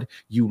COD,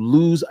 you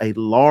lose a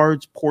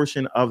large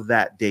portion of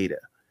that data.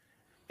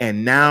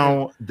 And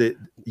now that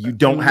you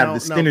don't have the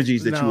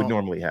synergies that you would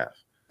normally have.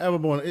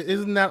 Everborn,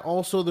 isn't that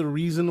also the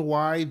reason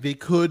why they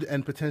could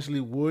and potentially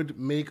would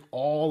make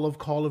all of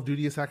Call of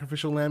Duty a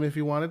sacrificial lamb if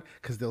you wanted?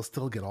 Because they'll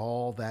still get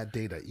all that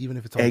data, even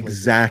if it's on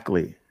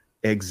exactly.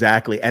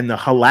 And the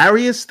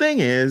hilarious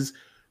thing is,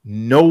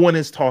 no one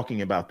is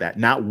talking about that.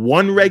 Not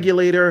one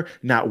regulator,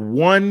 not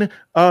one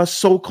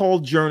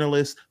so-called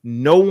journalist.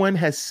 No one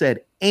has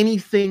said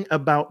anything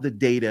about the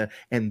data,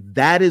 and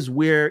that is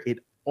where it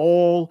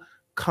all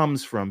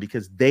comes from,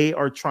 because they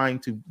are trying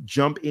to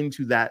jump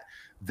into that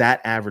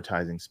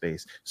advertising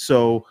space.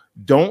 So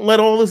don't let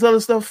all this other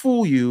stuff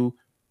fool you.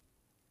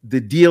 The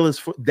deal is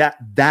for that.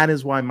 That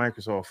is why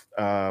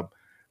Microsoft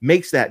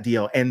makes that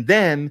deal. And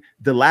then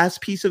the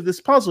last piece of this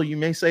puzzle, you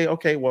may say,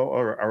 okay, well,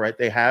 all right,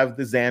 they have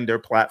the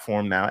Xandr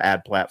platform now,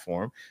 ad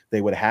platform.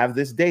 They would have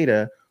this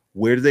data.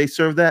 Where do they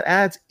serve that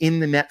ads? In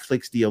the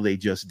Netflix deal they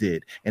just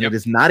did. And It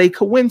is not a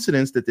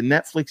coincidence that the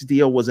Netflix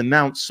deal was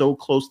announced so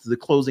close to the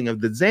closing of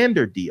the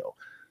Xandr deal.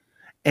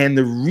 And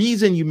the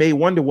reason you may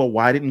wonder, well,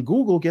 why didn't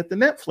Google get the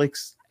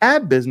Netflix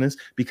ad business?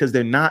 Because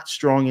they're not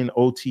strong in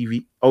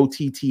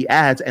OTT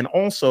ads. And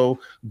also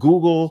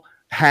Google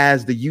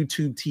has the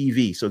YouTube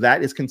TV. So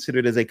that is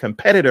considered as a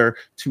competitor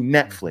to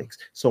Netflix.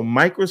 So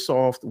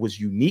Microsoft was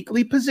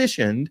uniquely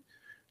positioned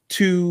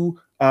to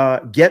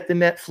get the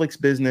Netflix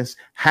business,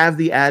 have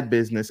the ad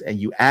business, and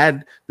you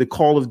add the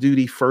Call of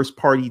Duty first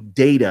party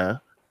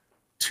data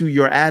to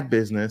your ad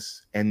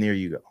business. And there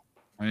you go.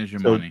 There's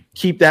your money.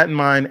 Keep that in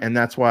mind, and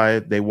that's why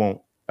they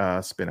won't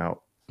spin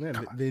out. Yeah,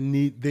 they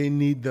need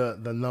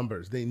the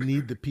numbers. They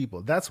need the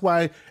people. That's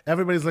why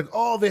everybody's like,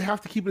 oh, they have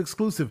to keep it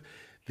exclusive.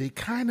 They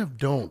kind of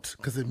don't,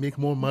 because they make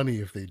more money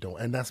if they don't,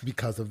 and that's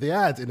because of the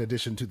ads in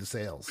addition to the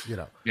sales.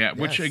 Yeah, yes,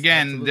 which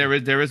again, absolutely.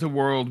 there is a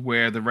world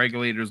where the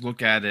regulators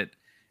look at it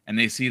and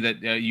they see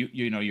that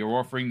you're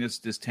offering this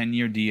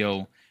 10-year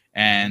deal,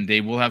 and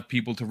they will have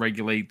people to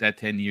regulate that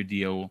 10-year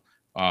deal.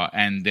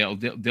 And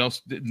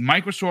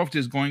Microsoft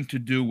is going to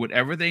do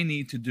whatever they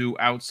need to do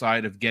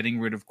outside of getting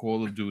rid of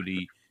Call of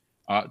Duty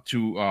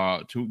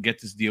to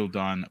get this deal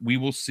done. We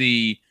will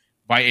see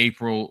by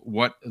April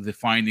what the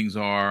findings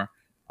are.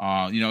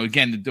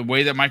 Again, the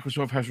way that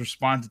Microsoft has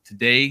responded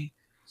today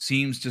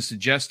seems to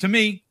suggest to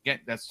me,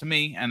 that's to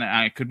me, and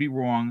I could be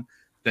wrong,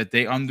 that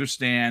they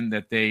understand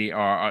that they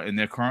are, and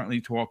they're currently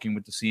talking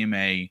with the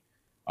CMA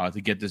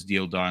to get this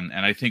deal done.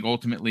 And I think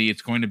ultimately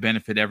it's going to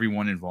benefit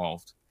everyone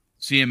involved.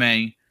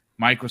 CMA,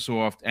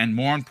 Microsoft, and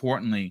more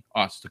importantly,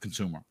 us, the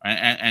consumer,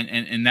 and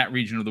in that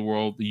region of the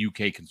world, the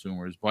UK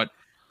consumers. But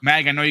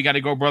Mag, I know you got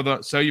to go,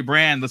 brother. Sell your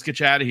brand. Let's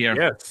get you out of here.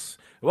 Yes.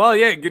 Well,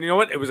 yeah, you know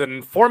what? It was an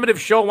informative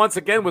show once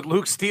again with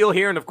Luke Steele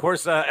here, and of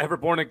course,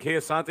 Everborn and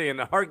Kiyosante and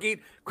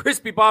Hargeet,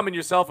 Crispy Bomb and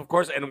yourself, of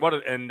course, and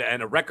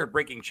a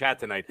record-breaking chat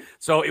tonight.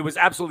 So it was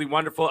absolutely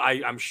wonderful.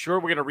 I'm sure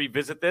we're going to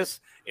revisit this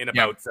in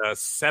about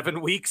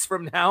 7 weeks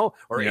from now,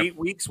 or 8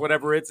 weeks,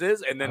 whatever it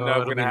is, and then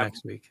we're going to have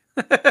next week.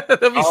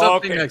 There'll be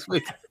something next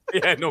week.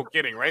 Yeah, no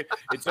kidding, right?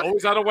 It's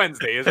always on a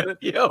Wednesday, isn't it?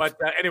 Yep. But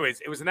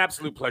anyways, it was an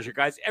absolute pleasure,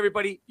 guys.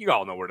 Everybody, you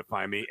all know where to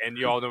find me, and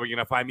you all know where you're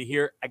going to find me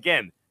here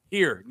again.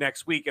 Here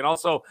next week. And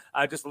also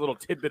just a little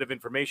tidbit of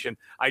information.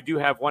 I do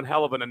have one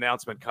hell of an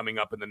announcement coming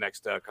up in the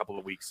next couple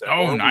of weeks.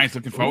 Nice.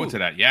 Looking forward to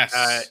that. Yes.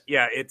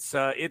 Yeah,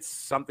 it's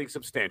something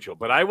substantial,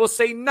 but I will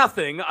say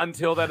nothing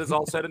until that is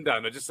all said and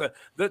done. Just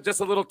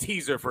a little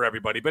teaser for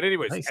everybody. But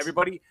anyways,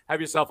 Everybody have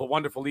yourself a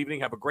wonderful evening.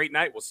 Have a great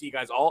night. We'll see you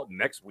guys all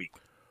next week.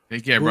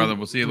 Take care, brother.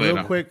 We'll see you later.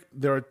 Real quick,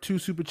 there are 2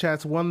 super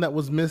chats. One that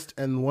was missed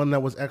and one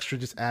that was extra,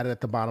 just added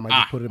at the bottom. I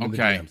just put it in the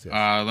DMs.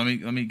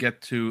 Yes. Let me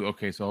get to.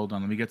 Okay, so hold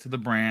on. Let me get to the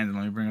brand and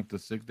let me bring up the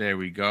sick. There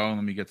we go.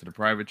 Let me get to the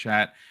private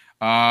chat.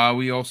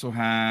 We also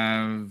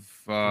have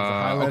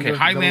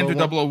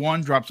Highlander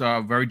 001 drops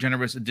a very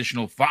generous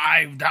additional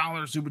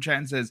 $5 super chat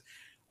and says,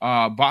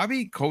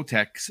 Bobby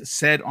Kotick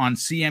said on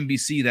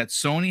CNBC that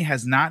Sony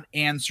has not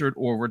answered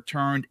or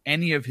returned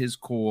any of his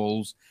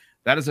calls.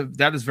 That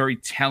is very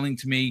telling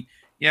to me.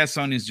 Yeah,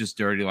 Sony's just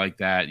dirty like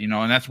that,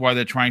 and that's why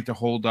they're trying to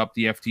hold up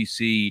the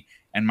FTC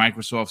and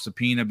Microsoft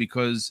subpoena,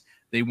 because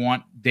they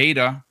want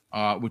data,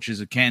 which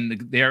is,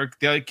 again, their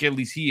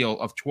Achilles heel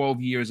of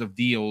 12 years of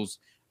deals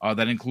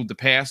that include the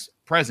past,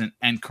 present,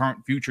 and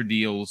current future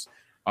deals.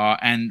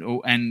 And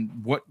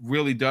what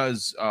really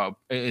does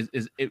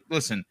is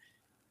listen,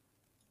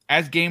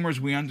 as gamers,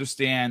 we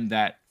understand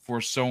that for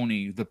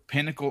Sony, the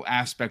pinnacle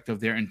aspect of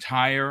their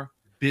entire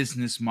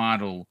business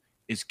model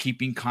is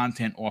keeping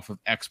content off of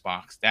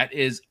Xbox. That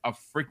is a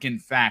freaking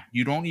fact.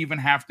 You don't even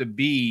have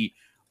to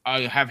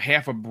have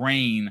half a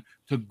brain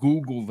to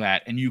Google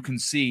that, and you can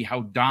see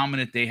how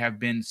dominant they have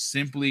been.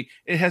 Simply,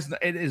 it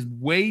is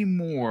way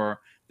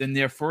more than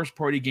their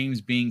first-party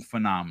games being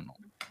phenomenal.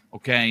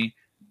 Okay,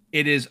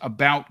 it is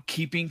about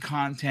keeping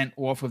content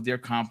off of their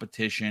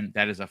competition.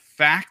 That is a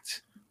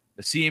fact.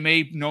 The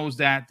CMA knows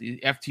that. The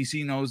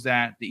FTC knows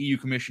that. The EU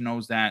Commission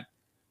knows that.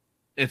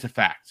 It's a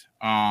fact.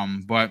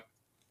 But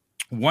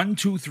 1,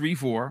 2, 3,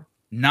 4,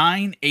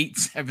 9, 8,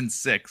 7,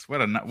 6.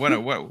 What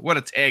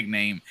a tag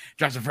name.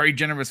 Drops a very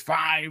generous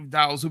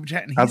 $5 super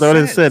chat. I thought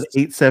it said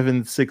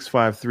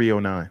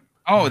 8765309.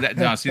 Oh, that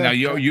no. See now,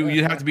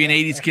 you have to be an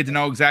 '80s kid to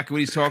know exactly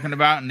what he's talking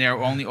about, and they're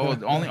only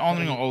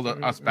old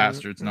us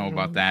bastards know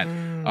about that.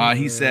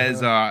 He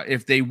says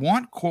if they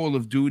want Call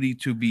of Duty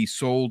to be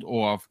sold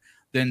off,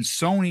 then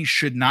Sony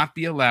should not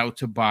be allowed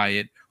to buy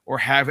it or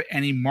have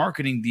any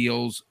marketing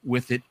deals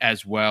with it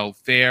as well.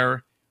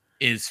 Fair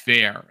is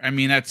fair. I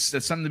mean, that's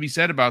something to be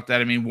said about that.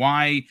 I mean,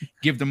 why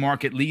give the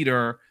market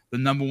leader the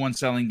number one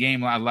selling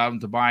game, allow them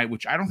to buy it,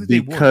 which I don't think they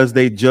would. Because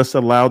they just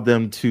allowed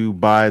them to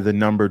buy the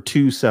number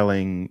 2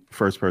 selling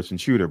first-person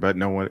shooter, but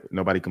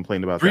nobody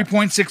complained about that.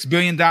 $3.6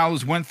 billion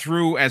went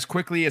through as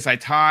quickly as I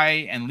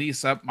tie and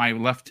lease up my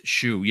left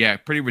shoe. Yeah,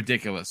 pretty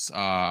ridiculous.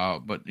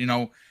 But,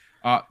 Kay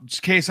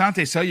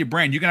Asante, sell your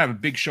brand. You're going to have a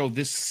big show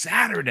this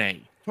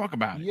Saturday. Talk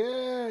about it.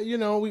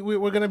 Yeah,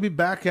 we're going to be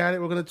back at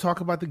it. We're going to talk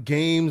about the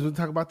games. We'll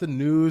talk about the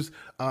news.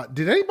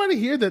 Did anybody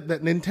hear that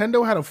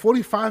Nintendo had a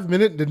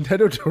 45-minute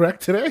Nintendo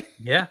Direct today?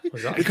 Yeah.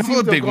 Was a couple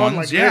of big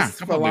ones.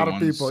 For a lot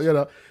of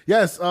people,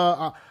 Yes,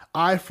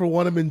 I, for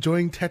one, am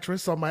enjoying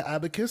Tetris on my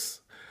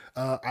Abacus.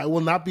 I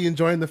will not be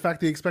enjoying the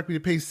fact they expect me to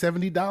pay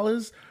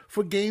 $70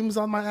 for games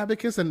on my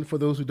Abacus. And for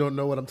those who don't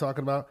know what I'm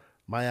talking about,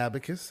 my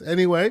Abacus.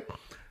 Anyway,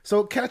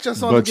 so catch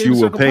us on the Game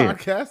Circle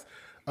podcast.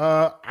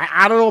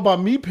 I don't know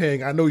about me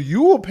paying. I know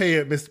you will pay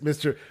it,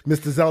 Mr.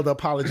 Zelda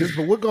apologist,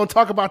 but we're going to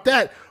talk about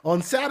that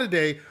on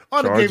Saturday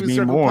on the Gaming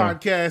Circle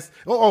podcast.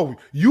 Oh,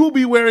 you'll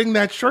be wearing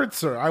that shirt,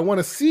 sir. I want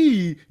to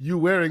see you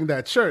wearing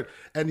that shirt.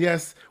 And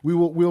yes,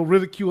 we'll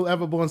ridicule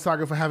Everborn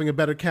Saga for having a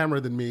better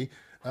camera than me.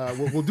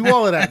 We'll do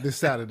all of that this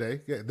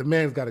Saturday. Yeah, the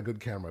man's got a good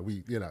camera.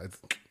 It's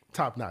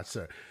top notch,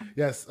 sir.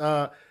 Yes.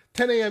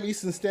 10 a.m.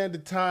 Eastern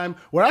Standard Time.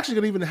 We're actually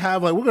gonna even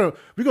have we're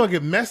gonna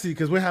get messy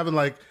because we're having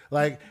like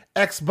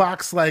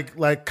Xbox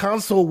like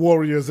console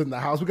warriors in the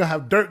house. We're gonna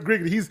have Dirk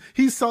Griggly.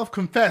 He's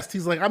self-confessed.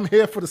 He's like, I'm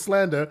here for the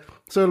slander,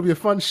 so it'll be a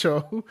fun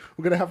show.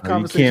 We're gonna have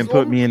conversations. You can't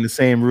put me in the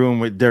same room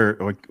with Dirk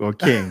or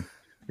King.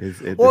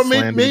 Or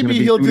maybe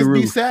he'll just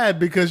be sad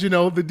because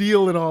the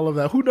deal and all of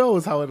that. Who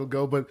knows how it'll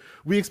go? But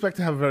we expect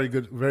to have a very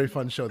good, very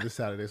fun show this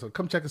Saturday. So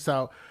come check us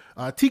out.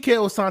 TK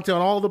Asante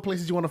on all the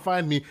places you want to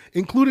find me,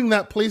 including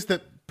that place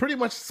that pretty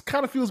much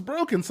kind of feels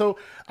broken. So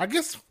I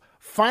guess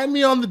find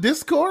me on the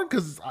Discord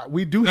because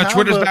we do have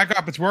Twitter's back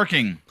up. It's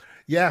working.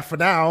 Yeah, for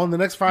now. In the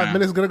next 5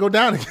 minutes, it's going to go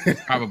down again.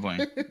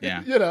 Probably.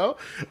 Yeah.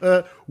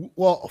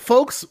 Well,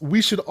 folks,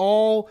 we should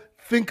all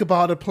think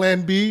about a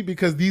plan B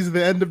because these are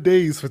the end of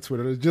days for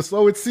Twitter. Just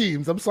so it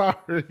seems. I'm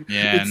sorry.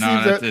 Yeah,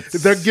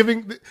 they're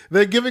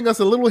giving us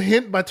a little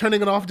hint by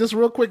turning it off just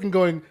real quick and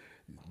going,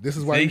 this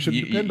is why you should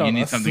depend on us. You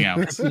need something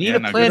else. You need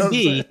a plan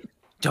B.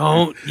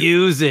 Don't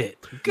use it.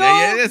 Get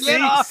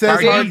off we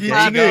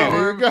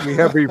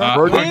have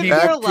reverted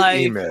back to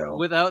email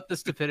without the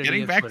stupidity.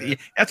 Getting back to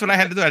that's what I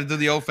had to do. I had to do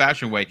the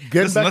old-fashioned way.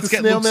 Let's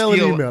get snail mail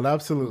and email.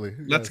 Absolutely.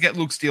 Let's get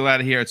Luke Steele out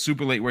of here. It's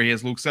super late where he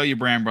is. Luke, sell your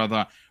brand,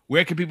 brother.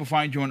 Where can people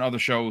find you on other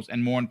shows,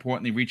 and more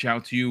importantly, reach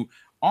out to you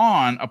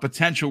on a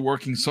potential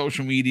working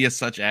social media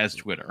such as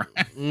Twitter?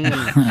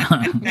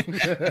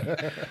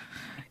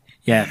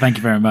 Yeah, thank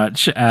you very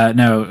much.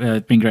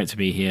 It's been great to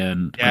be here,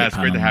 and it's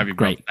great to have you.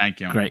 Great, thank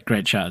you.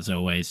 Great chat as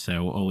always.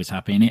 So always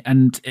happy.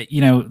 And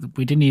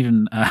we didn't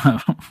even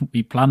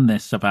we planned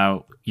this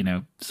about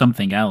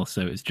something else.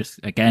 So it's just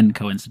again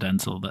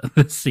coincidental that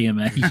the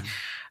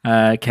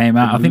CMA came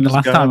out. I think the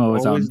last time I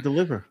was on.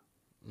 Deliver.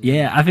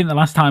 Yeah, I think the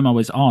last time I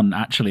was on,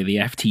 actually, the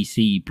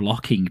FTC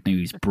blocking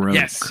news broke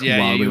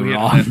while we were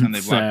on. And they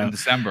blocked in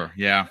December.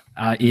 Yeah,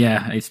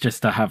 it's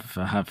just I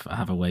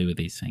have a way with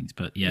these things.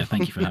 But yeah,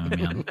 thank you for having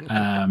me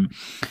on.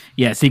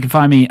 So you can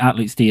find me at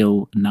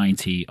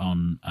LukeSteele90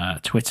 on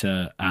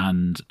Twitter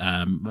and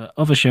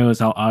other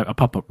shows. I'll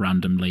pop up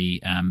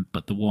randomly,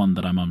 but the one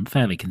that I'm on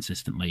fairly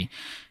consistently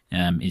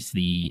is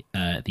the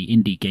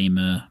Indie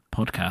Gamer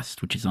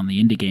podcast, which is on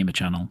the Indie Gamer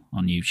channel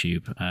on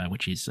YouTube,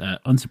 which is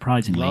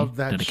unsurprisingly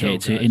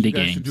dedicated to indie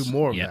games. You should do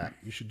more of that.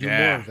 You should do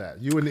more of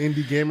that. You and the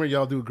Indie Gamer,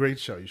 y'all do a great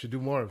show. You should do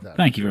more of that.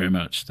 Thank you very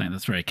much.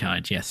 That's very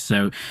kind. Yes.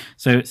 So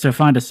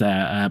find us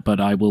there, but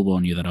I will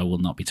warn you that I will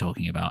not be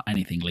talking about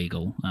anything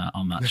legal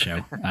on that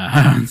show.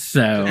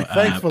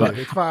 Thankfully,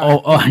 it's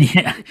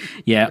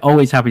fine.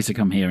 Always happy to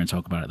come here and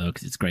talk about it though,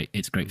 because it's great.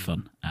 It's great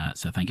fun.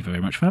 So thank you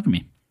very much for having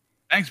me.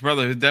 Thanks,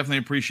 brother. Definitely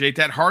appreciate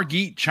that.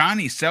 Hargeet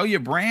Chani, sell your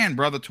brand,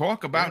 brother.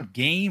 Talk about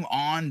Game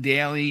On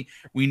Daily.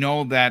 We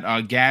know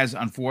that Gaz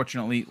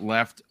unfortunately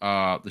left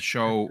the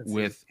show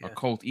with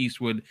Colt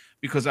Eastwood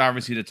because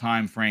obviously the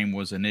time frame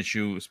was an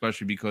issue,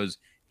 especially because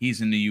he's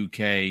in the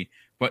UK.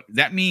 But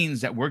that means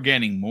that we're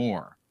getting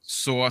more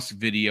Source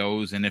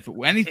videos, and if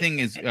anything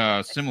is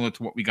similar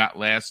to what we got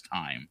last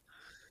time,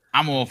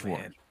 I'm all for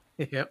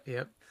it.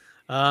 Yep.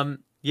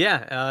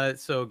 Yeah.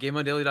 So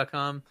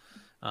GameOnDaily.com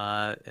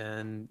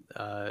and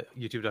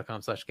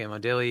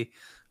YouTube.com/GameOnDaily.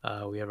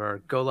 We have our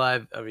go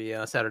live every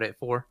Saturday at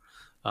 4.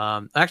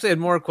 I actually had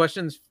more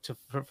questions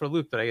for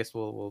Luke, but I guess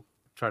we'll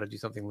try to do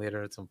something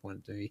later at some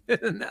point to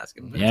ask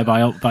him. Yeah,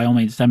 by all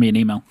means, send me an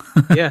email.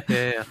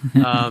 yeah.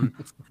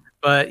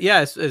 But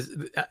yeah, it's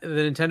the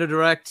Nintendo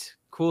Direct,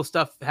 cool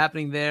stuff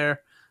happening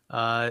there.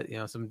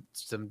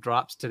 Some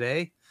drops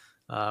today,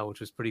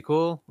 which was pretty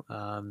cool.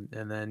 And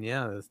then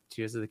the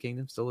Tears of the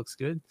Kingdom still looks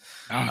good.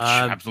 Oh,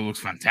 absolutely looks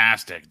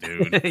fantastic,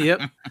 dude.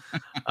 Yep.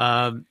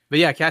 But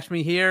yeah, catch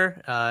me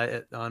here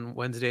on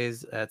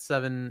Wednesdays at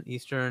 7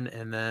 Eastern,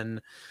 and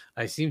then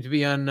I seem to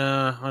be on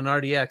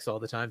RDX all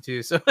the time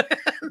too. So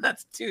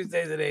that's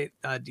Tuesdays at 8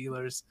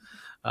 Dealers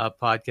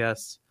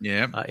podcast.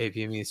 Yeah, 8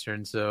 p.m.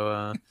 Eastern.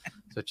 So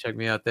check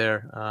me out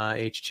there.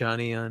 H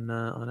Chani on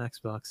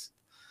Xbox.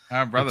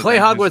 Brother, play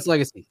Hogwarts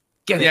Legacy.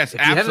 Get it. Yes, if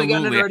you absolutely.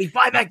 haven't gotten it already,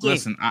 buy that game.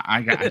 Listen,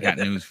 I got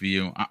news for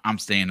you. I'm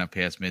staying up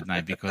past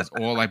midnight because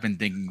all I've been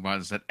thinking about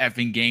is that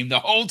effing game the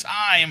whole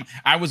time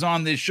I was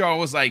on this show. I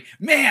was like,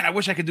 man, I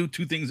wish I could do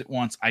 2 things at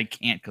once. I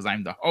can't because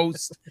I'm the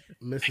host.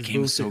 Mrs.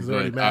 game is so Boomstick is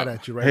already good. mad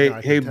at you right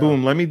now. Hey,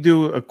 Boom, let me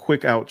do a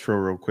quick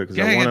outro real quick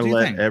because I want to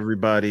let thing.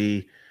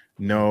 everybody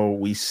know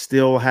we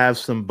still have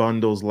some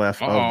bundles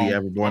left of the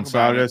Everborn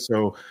Saga.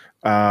 So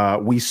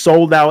we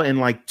sold out in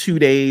like 2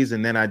 days,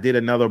 and then I did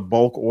another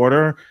bulk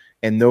order.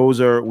 And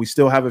we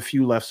still have a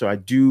few left. So I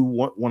do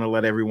want to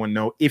let everyone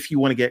know, if you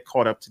want to get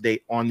caught up to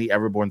date on the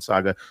Everborn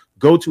Saga,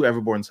 go to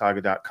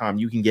everbornsaga.com.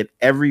 You can get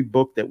every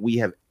book that we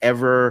have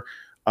ever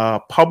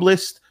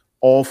published,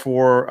 all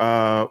for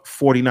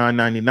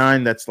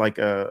 $49.99. That's like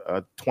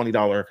a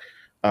 $20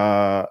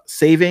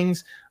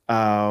 savings.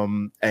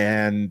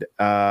 And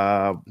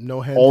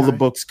no all the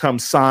books come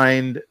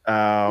signed.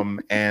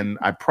 And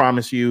I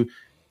promise you,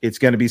 it's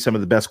going to be some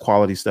of the best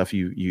quality stuff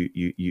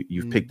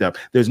you've picked up.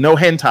 There's no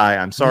hentai.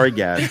 I'm sorry,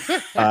 Gaz,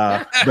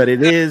 but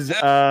it is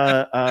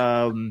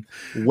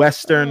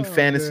Western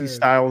fantasy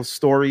style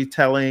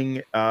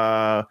storytelling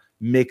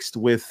mixed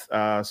with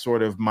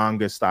sort of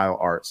manga style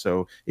art.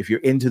 So if you're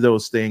into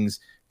those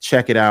things,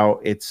 check it out.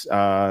 It's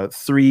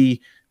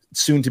 3,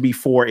 soon to be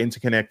 4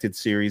 interconnected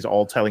series,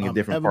 all telling a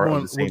different part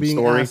of the same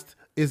story.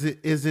 Is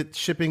it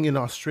shipping in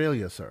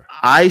Australia, sir?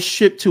 I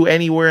ship to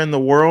anywhere in the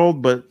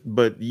world, but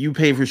you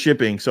pay for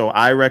shipping. So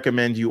I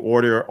recommend you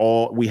order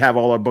we have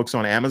all our books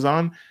on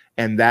Amazon,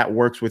 and that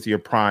works with your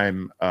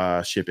Prime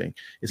shipping.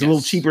 It's a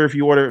little cheaper if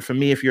you order it from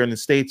me if you're in the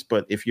States,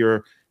 but if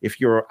you're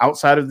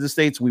outside of the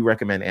States, we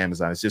recommend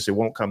Amazon. It's just it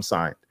won't come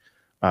signed.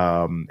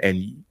 And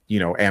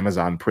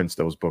Amazon prints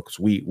those books.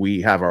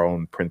 We have our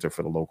own printer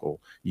for the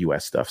local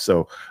US stuff.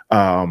 So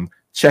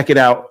check it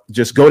out.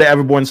 Just go to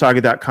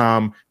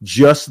everbornsaga.com.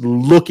 Just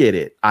look at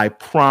it. I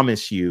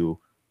promise you,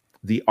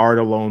 the art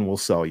alone will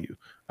sell you.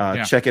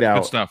 Check it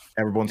out.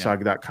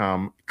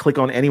 Everbornsaga.com. Click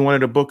on any one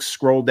of the books.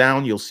 Scroll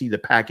down. You'll see the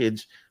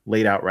package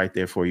laid out right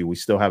there for you. We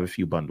still have a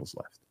few bundles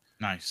left.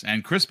 Nice.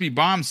 And Crispy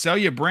Bomb, sell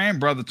your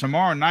brand, brother.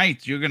 Tomorrow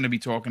night, you're going to be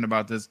talking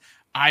about this,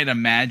 I'd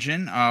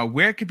imagine.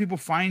 Where can people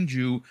find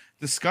you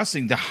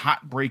discussing the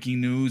hot breaking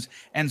news?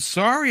 And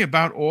sorry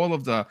about all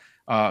of the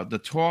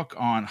talk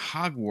on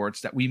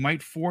Hogwarts that we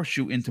might force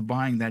you into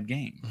buying that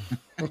game.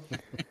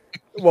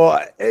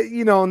 Well,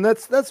 and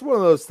that's one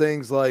of those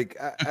things. Like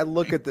I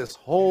look at this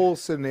whole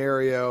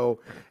scenario,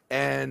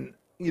 and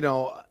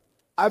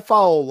I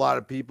follow a lot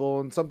of people,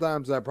 and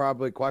sometimes I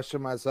probably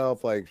question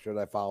myself, like, should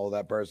I follow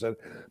that person?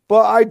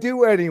 But I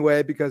do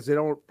anyway because they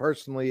don't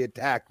personally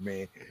attack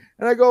me.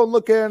 And I go and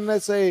look at it and I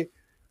say,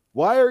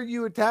 why are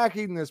you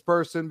attacking this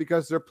person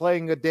because they're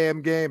playing a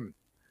damn game?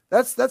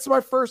 That's my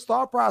first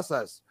thought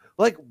process.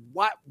 Like,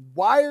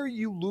 why are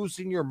you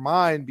losing your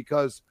mind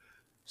because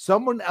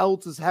someone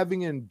else is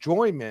having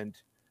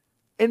enjoyment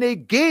in a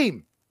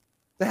game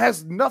that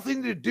has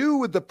nothing to do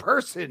with the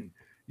person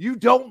you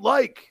don't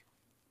like?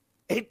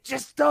 It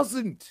just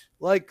doesn't.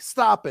 Like,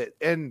 stop it.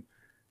 And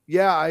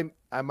yeah,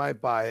 I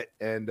might buy it.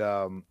 And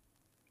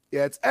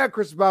it's at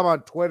Chris Baum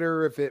on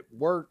Twitter if it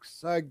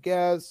works, I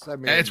guess. I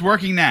mean, it's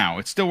working now.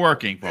 It's still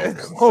working,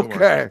 folks. Still okay.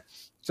 Working.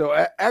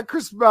 So at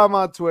Chris Baum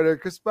on Twitter,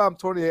 Chris Baum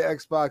 28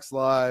 Xbox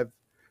Live.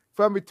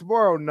 Find me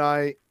tomorrow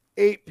night,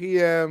 8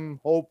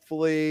 p.m.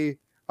 hopefully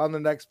on the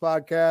next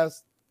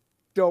podcast.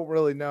 Don't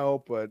really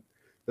know, but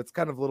that's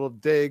kind of a little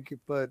dig.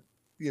 But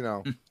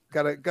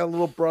got a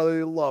little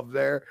brotherly love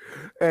there.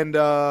 And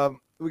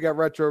we got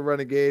Retro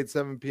Renegade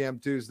 7 p.m.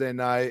 Tuesday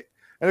night,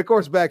 and of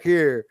course back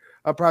here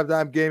on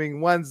Primetime Gaming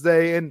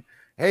Wednesday. And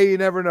hey, you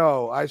never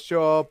know. I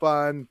show up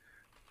on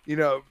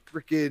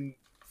freaking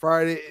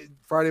Friday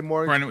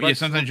morning. Yeah,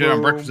 sometimes you're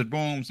on Breakfast at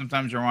Boom.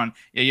 Sometimes you're on.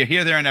 Yeah, you're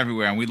here, there, and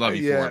everywhere, and we love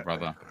you for it,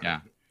 brother. Yeah.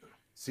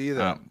 See you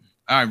then.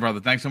 All right, brother.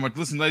 Thanks so much.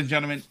 Listen, ladies and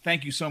gentlemen,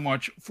 thank you so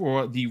much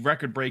for the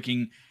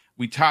record-breaking.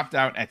 We topped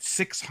out at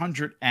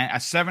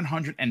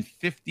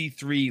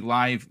 753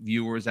 live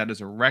viewers. That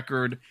is a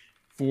record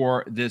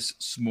for this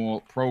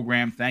small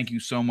program. Thank you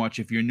so much.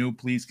 If you're new,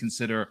 please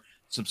consider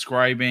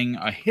subscribing.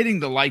 Hitting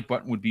the like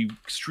button would be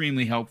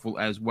extremely helpful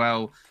as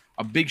well.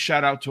 A big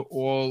shout out to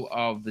all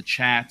of the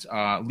chat.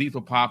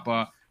 Lethal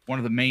Papa, one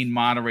of the main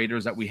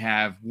moderators that we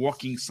have,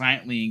 walking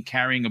silently and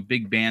carrying a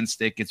big band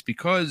stick. It's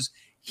because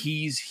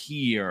he's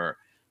here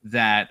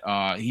that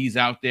he's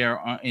out there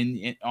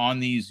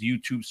on these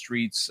YouTube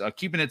streets,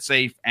 keeping it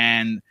safe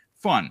and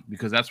fun,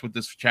 because that's what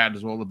this chat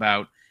is all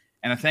about.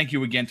 And I thank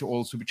you again to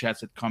all the super chats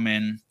that come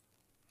in.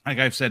 Like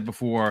I've said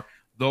before,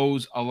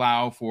 those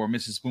allow for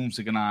Mrs.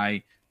 Boomstick and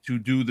I to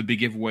do the big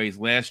giveaways.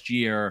 Last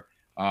year,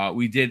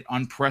 we did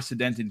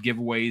unprecedented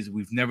giveaways.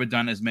 We've never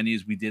done as many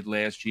as we did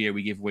last year.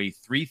 We gave away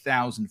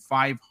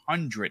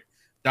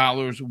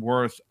 $3,500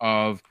 worth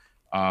of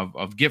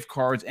gift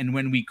cards. And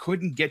when we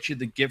couldn't get you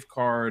the gift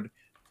card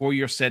for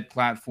your said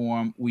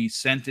platform, we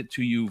sent it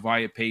to you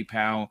via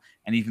PayPal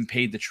and even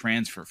paid the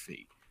transfer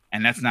fee.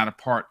 And that's not a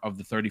part of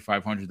the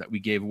 $3,500 that we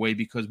gave away,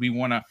 because we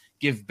want to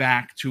give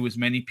back to as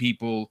many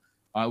people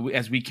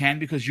as we can,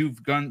 because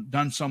you've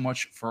done so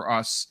much for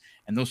us.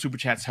 And those super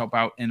chats help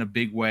out in a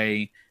big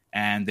way,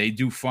 and they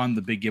do fund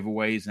the big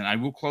giveaways. And I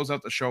will close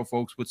out the show,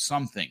 folks, with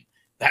something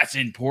that's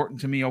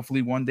important to me.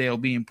 Hopefully one day it'll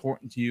be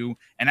important to you.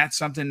 And that's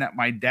something that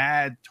my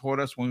dad taught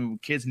us when we were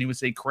kids. And he would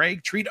say,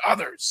 Craig, treat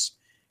others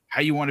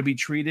how you want to be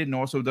treated. And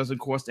also, it doesn't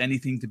cost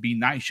anything to be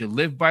nice. You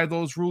live by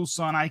those rules,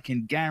 son. I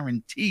can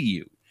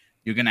guarantee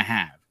you're going to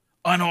have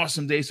an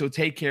awesome day. So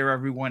take care,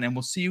 everyone. And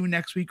we'll see you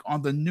next week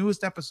on the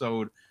newest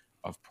episode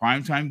of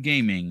Primetime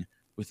Gaming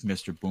with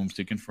Mr.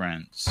 Boomstick and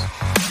Friends.